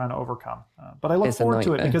that they're trying to overcome. But I look forward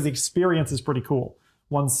to it because the experience is pretty cool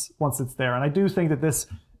once it's there. And I do think that this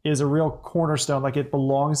is a real cornerstone, like it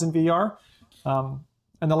belongs in VR.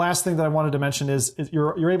 And the last thing that I wanted to mention is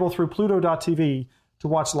you're able through Pluto.tv to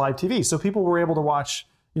watch live TV. So people were able to watch,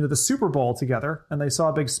 the Super Bowl together, and they saw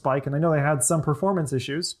a big spike. And I know they had some performance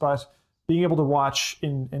issues, but being able to watch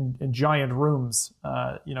in giant rooms,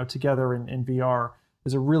 together in VR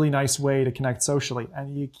is a really nice way to connect socially.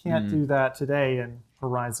 And you can't do that today in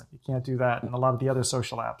Horizon. You can't do that in a lot of the other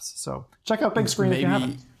social apps. So check out Big Screen if you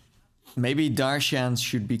haven't. Maybe Darshan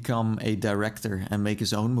should become a director and make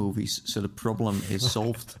his own movies, so the problem is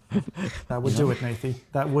solved. That would do it, Nathan.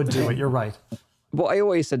 That would do it. You're right. What I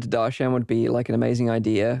always said to Darshan would be like an amazing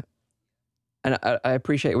idea, and I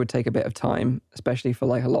appreciate it would take a bit of time, especially for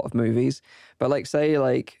like a lot of movies. But like say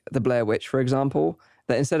like the Blair Witch, for example,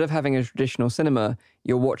 that instead of having a traditional cinema,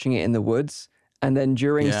 you're watching it in the woods. And then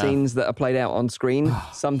during scenes that are played out on screen,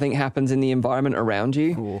 something happens in the environment around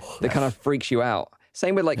you that kind of freaks you out.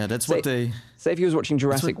 Same with like, say if you was watching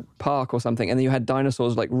Jurassic Park or something, and then you had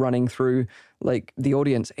dinosaurs like running through like the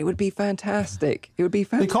audience, it would be fantastic. It would be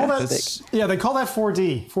fantastic. They call that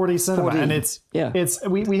 4D cinema, 4D. And it's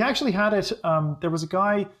we actually had it. There was a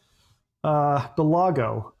guy,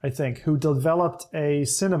 Belago, I think, who developed a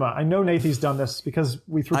cinema. I know Nathan's done this because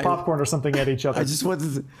we threw popcorn or something at each other.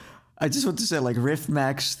 I just want to say, like, Rift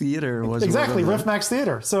Max Theater was exactly one of Rift Max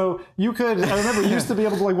Theater. So you could. I remember you used to be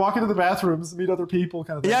able to like walk into the bathrooms, meet other people,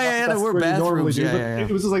 kind of thing. Yeah, there were bathrooms. Yeah.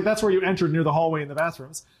 It was just like that's where you entered near the hallway in the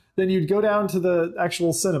bathrooms. Then you'd go down to the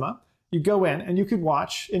actual cinema. You'd go in and you could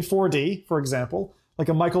watch in 4D, for example, like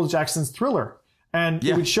a Michael Jackson's Thriller, and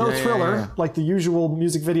it would show Thriller like the usual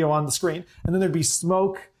music video on the screen, and then there'd be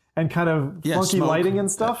smoke and kind of funky lighting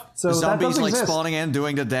and stuff. So the zombies that does like exist. spawning in,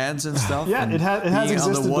 doing the dance and stuff. Yeah, and it has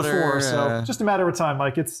existed underwater, before. So just a matter of time.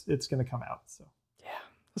 Like it's going to come out. So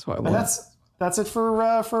That's what I want. and that's it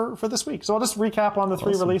for this week. So I'll just recap on the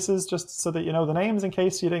three releases just so that you know the names in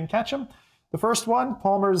case you didn't catch them. The first one,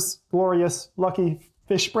 Palmer's Glorious Lucky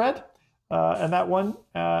Fish Bread. And that one's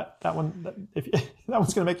going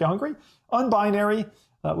to make you hungry. Unbinary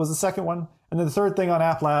was the second one. And then the third thing on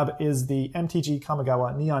App Lab is the MTG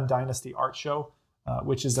Kamigawa Neon Dynasty Art Show,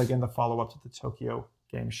 which is, again, the follow-up to the Tokyo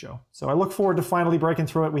Game Show. So I look forward to finally breaking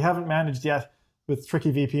through it. We haven't managed yet with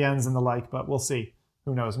tricky VPNs and the like, but we'll see.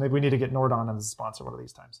 Who knows? Maybe we need to get Nordon as a sponsor one of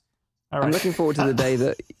these times. All right. I'm looking forward to the day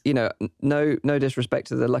that, no disrespect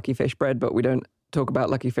to the Lucky Fish Bread, but we don't talk about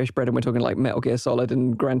Lucky Fish Bread and we're talking like Metal Gear Solid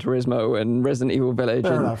and Gran Turismo and Resident Evil Village.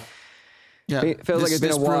 Fair enough. Yeah, it feels like it's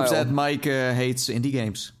been a while. This proves that Mike hates indie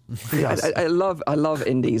games. Yes. I love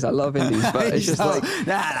indies. I love indies, but it's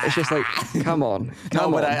just like, come on.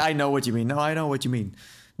 But I know what you mean. No, I know what you mean.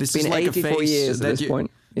 This It's is been like 84 a phase years at this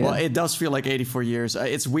point. Yeah. Well, it does feel like 84 years.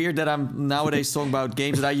 It's weird that I'm nowadays talking about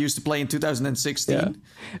games that I used to play in 2016. Yeah.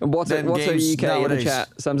 And what's UK games in the nowadays. chat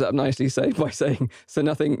sums it up nicely by saying, so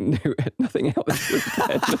nothing new, nothing else is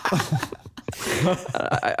dead.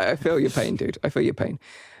 I feel your pain, dude. I feel your pain.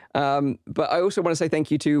 But I also want to say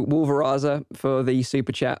thank you to Wolveraza for the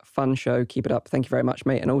super chat. Fun show. Keep it up. Thank you very much,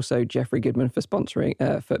 mate. And also Jeffrey Goodman for sponsoring,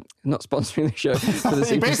 for not sponsoring the show. For the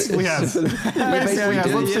He basically has.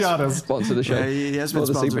 Let's be honest. Sponsor the show. Yeah, he has been for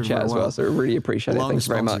the super sponsored chat for a as while. well. So I really appreciate it. Long Thank you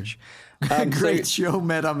very sponsor. much. Great show,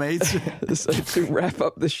 meta mates. So to wrap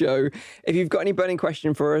up the show, if you've got any burning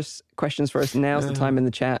questions for us, now's the time in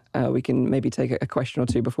the chat. We can maybe take a question or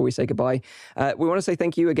two before we say goodbye. We want to say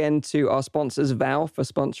thank you again to our sponsors, Valve, for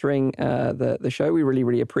sponsoring the show. We really,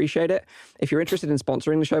 really appreciate it. If you're interested in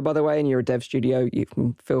sponsoring the show, by the way, and you're a dev studio, you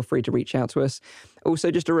can feel free to reach out to us.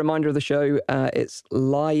 Also, just a reminder of the show, it's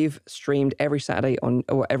live streamed every other Saturday on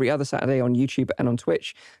YouTube and on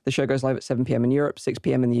Twitch. The show goes live at 7 p.m. in Europe, 6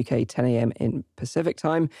 p.m. in the UK, 10 a.m. in Pacific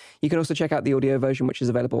time. You can also check out the audio version, which is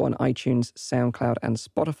available on iTunes, SoundCloud, and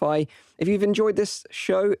Spotify. If you've enjoyed this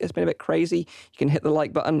show, it's been a bit crazy, you can hit the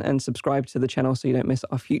like button and subscribe to the channel so you don't miss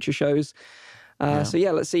our future shows. So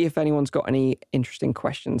let's see if anyone's got any interesting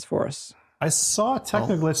questions for us. I saw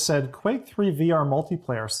Technoglitch said Quake 3 VR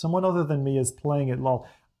multiplayer. Someone other than me is playing it. Lol.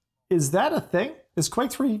 Is that a thing? Is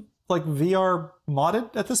Quake 3 like VR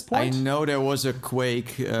modded at this point? I know there was a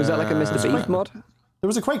Quake. Was that like a Mr. Beast mod? There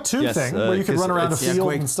was a Quake 2 thing where you could run around a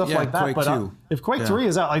field and stuff like that. Quake But 2. if Quake 3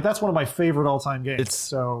 is out, like that's one of my favorite all-time games. It's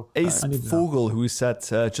so Ace I need to know. Vogel who said,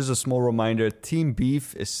 just a small reminder, Team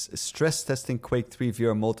Beef is stress testing Quake 3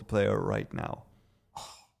 VR multiplayer right now.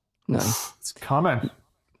 Nice. It's coming.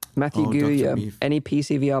 Matthew Dr. Guya, Beef. any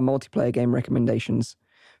PC VR multiplayer game recommendations?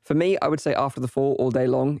 For me, I would say After the Fall all day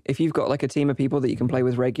long. If you've got like a team of people that you can play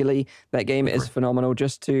with regularly, that game is phenomenal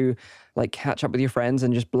just to like catch up with your friends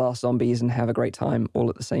and just blast zombies and have a great time all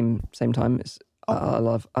at the same time. I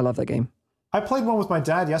love that game. I played one with my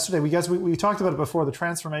dad yesterday. We talked about it before, the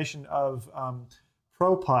transformation of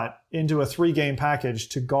ProPot into a 3-game package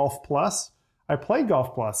to Golf Plus. I played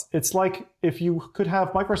Golf Plus. It's like if you could have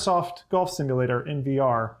Microsoft Golf Simulator in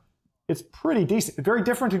VR. It's pretty decent. Very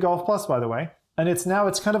different to Golf Plus, by the way. And it's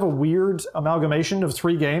kind of a weird amalgamation of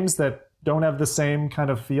 3 games that don't have the same kind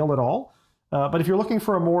of feel at all. But if you're looking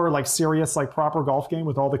for a more like serious, like proper golf game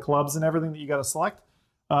with all the clubs and everything that you got to select,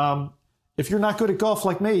 if you're not good at golf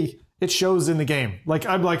like me, it shows in the game. Like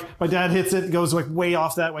I'm like, my dad hits it, goes like way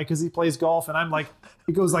off that way because he plays golf, and I'm like,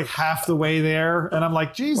 it goes like half the way there, and I'm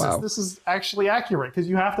like, Jesus, Wow. This is actually accurate because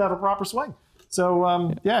you have to have a proper swing.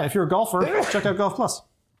 So if you're a golfer, check out Golf Plus.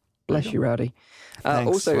 Bless you, Rowdy. Thanks,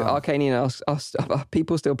 Also, Rob. Arcanian asks, are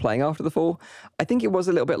people still playing After the Fall? I think it was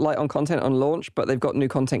a little bit light on content on launch, but they've got new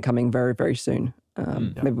content coming very, very soon.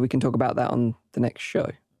 Maybe we can talk about that on the next show.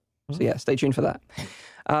 So yeah, stay tuned for that.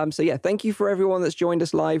 Thank you for everyone that's joined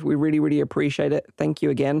us live. We really, really appreciate it. Thank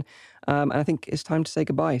you again. And I think it's time to say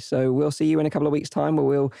goodbye. So we'll see you in a couple of weeks' time where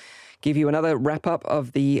we'll give you another wrap-up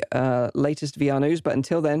of the latest VR news. But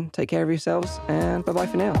until then, take care of yourselves and bye-bye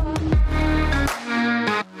for now.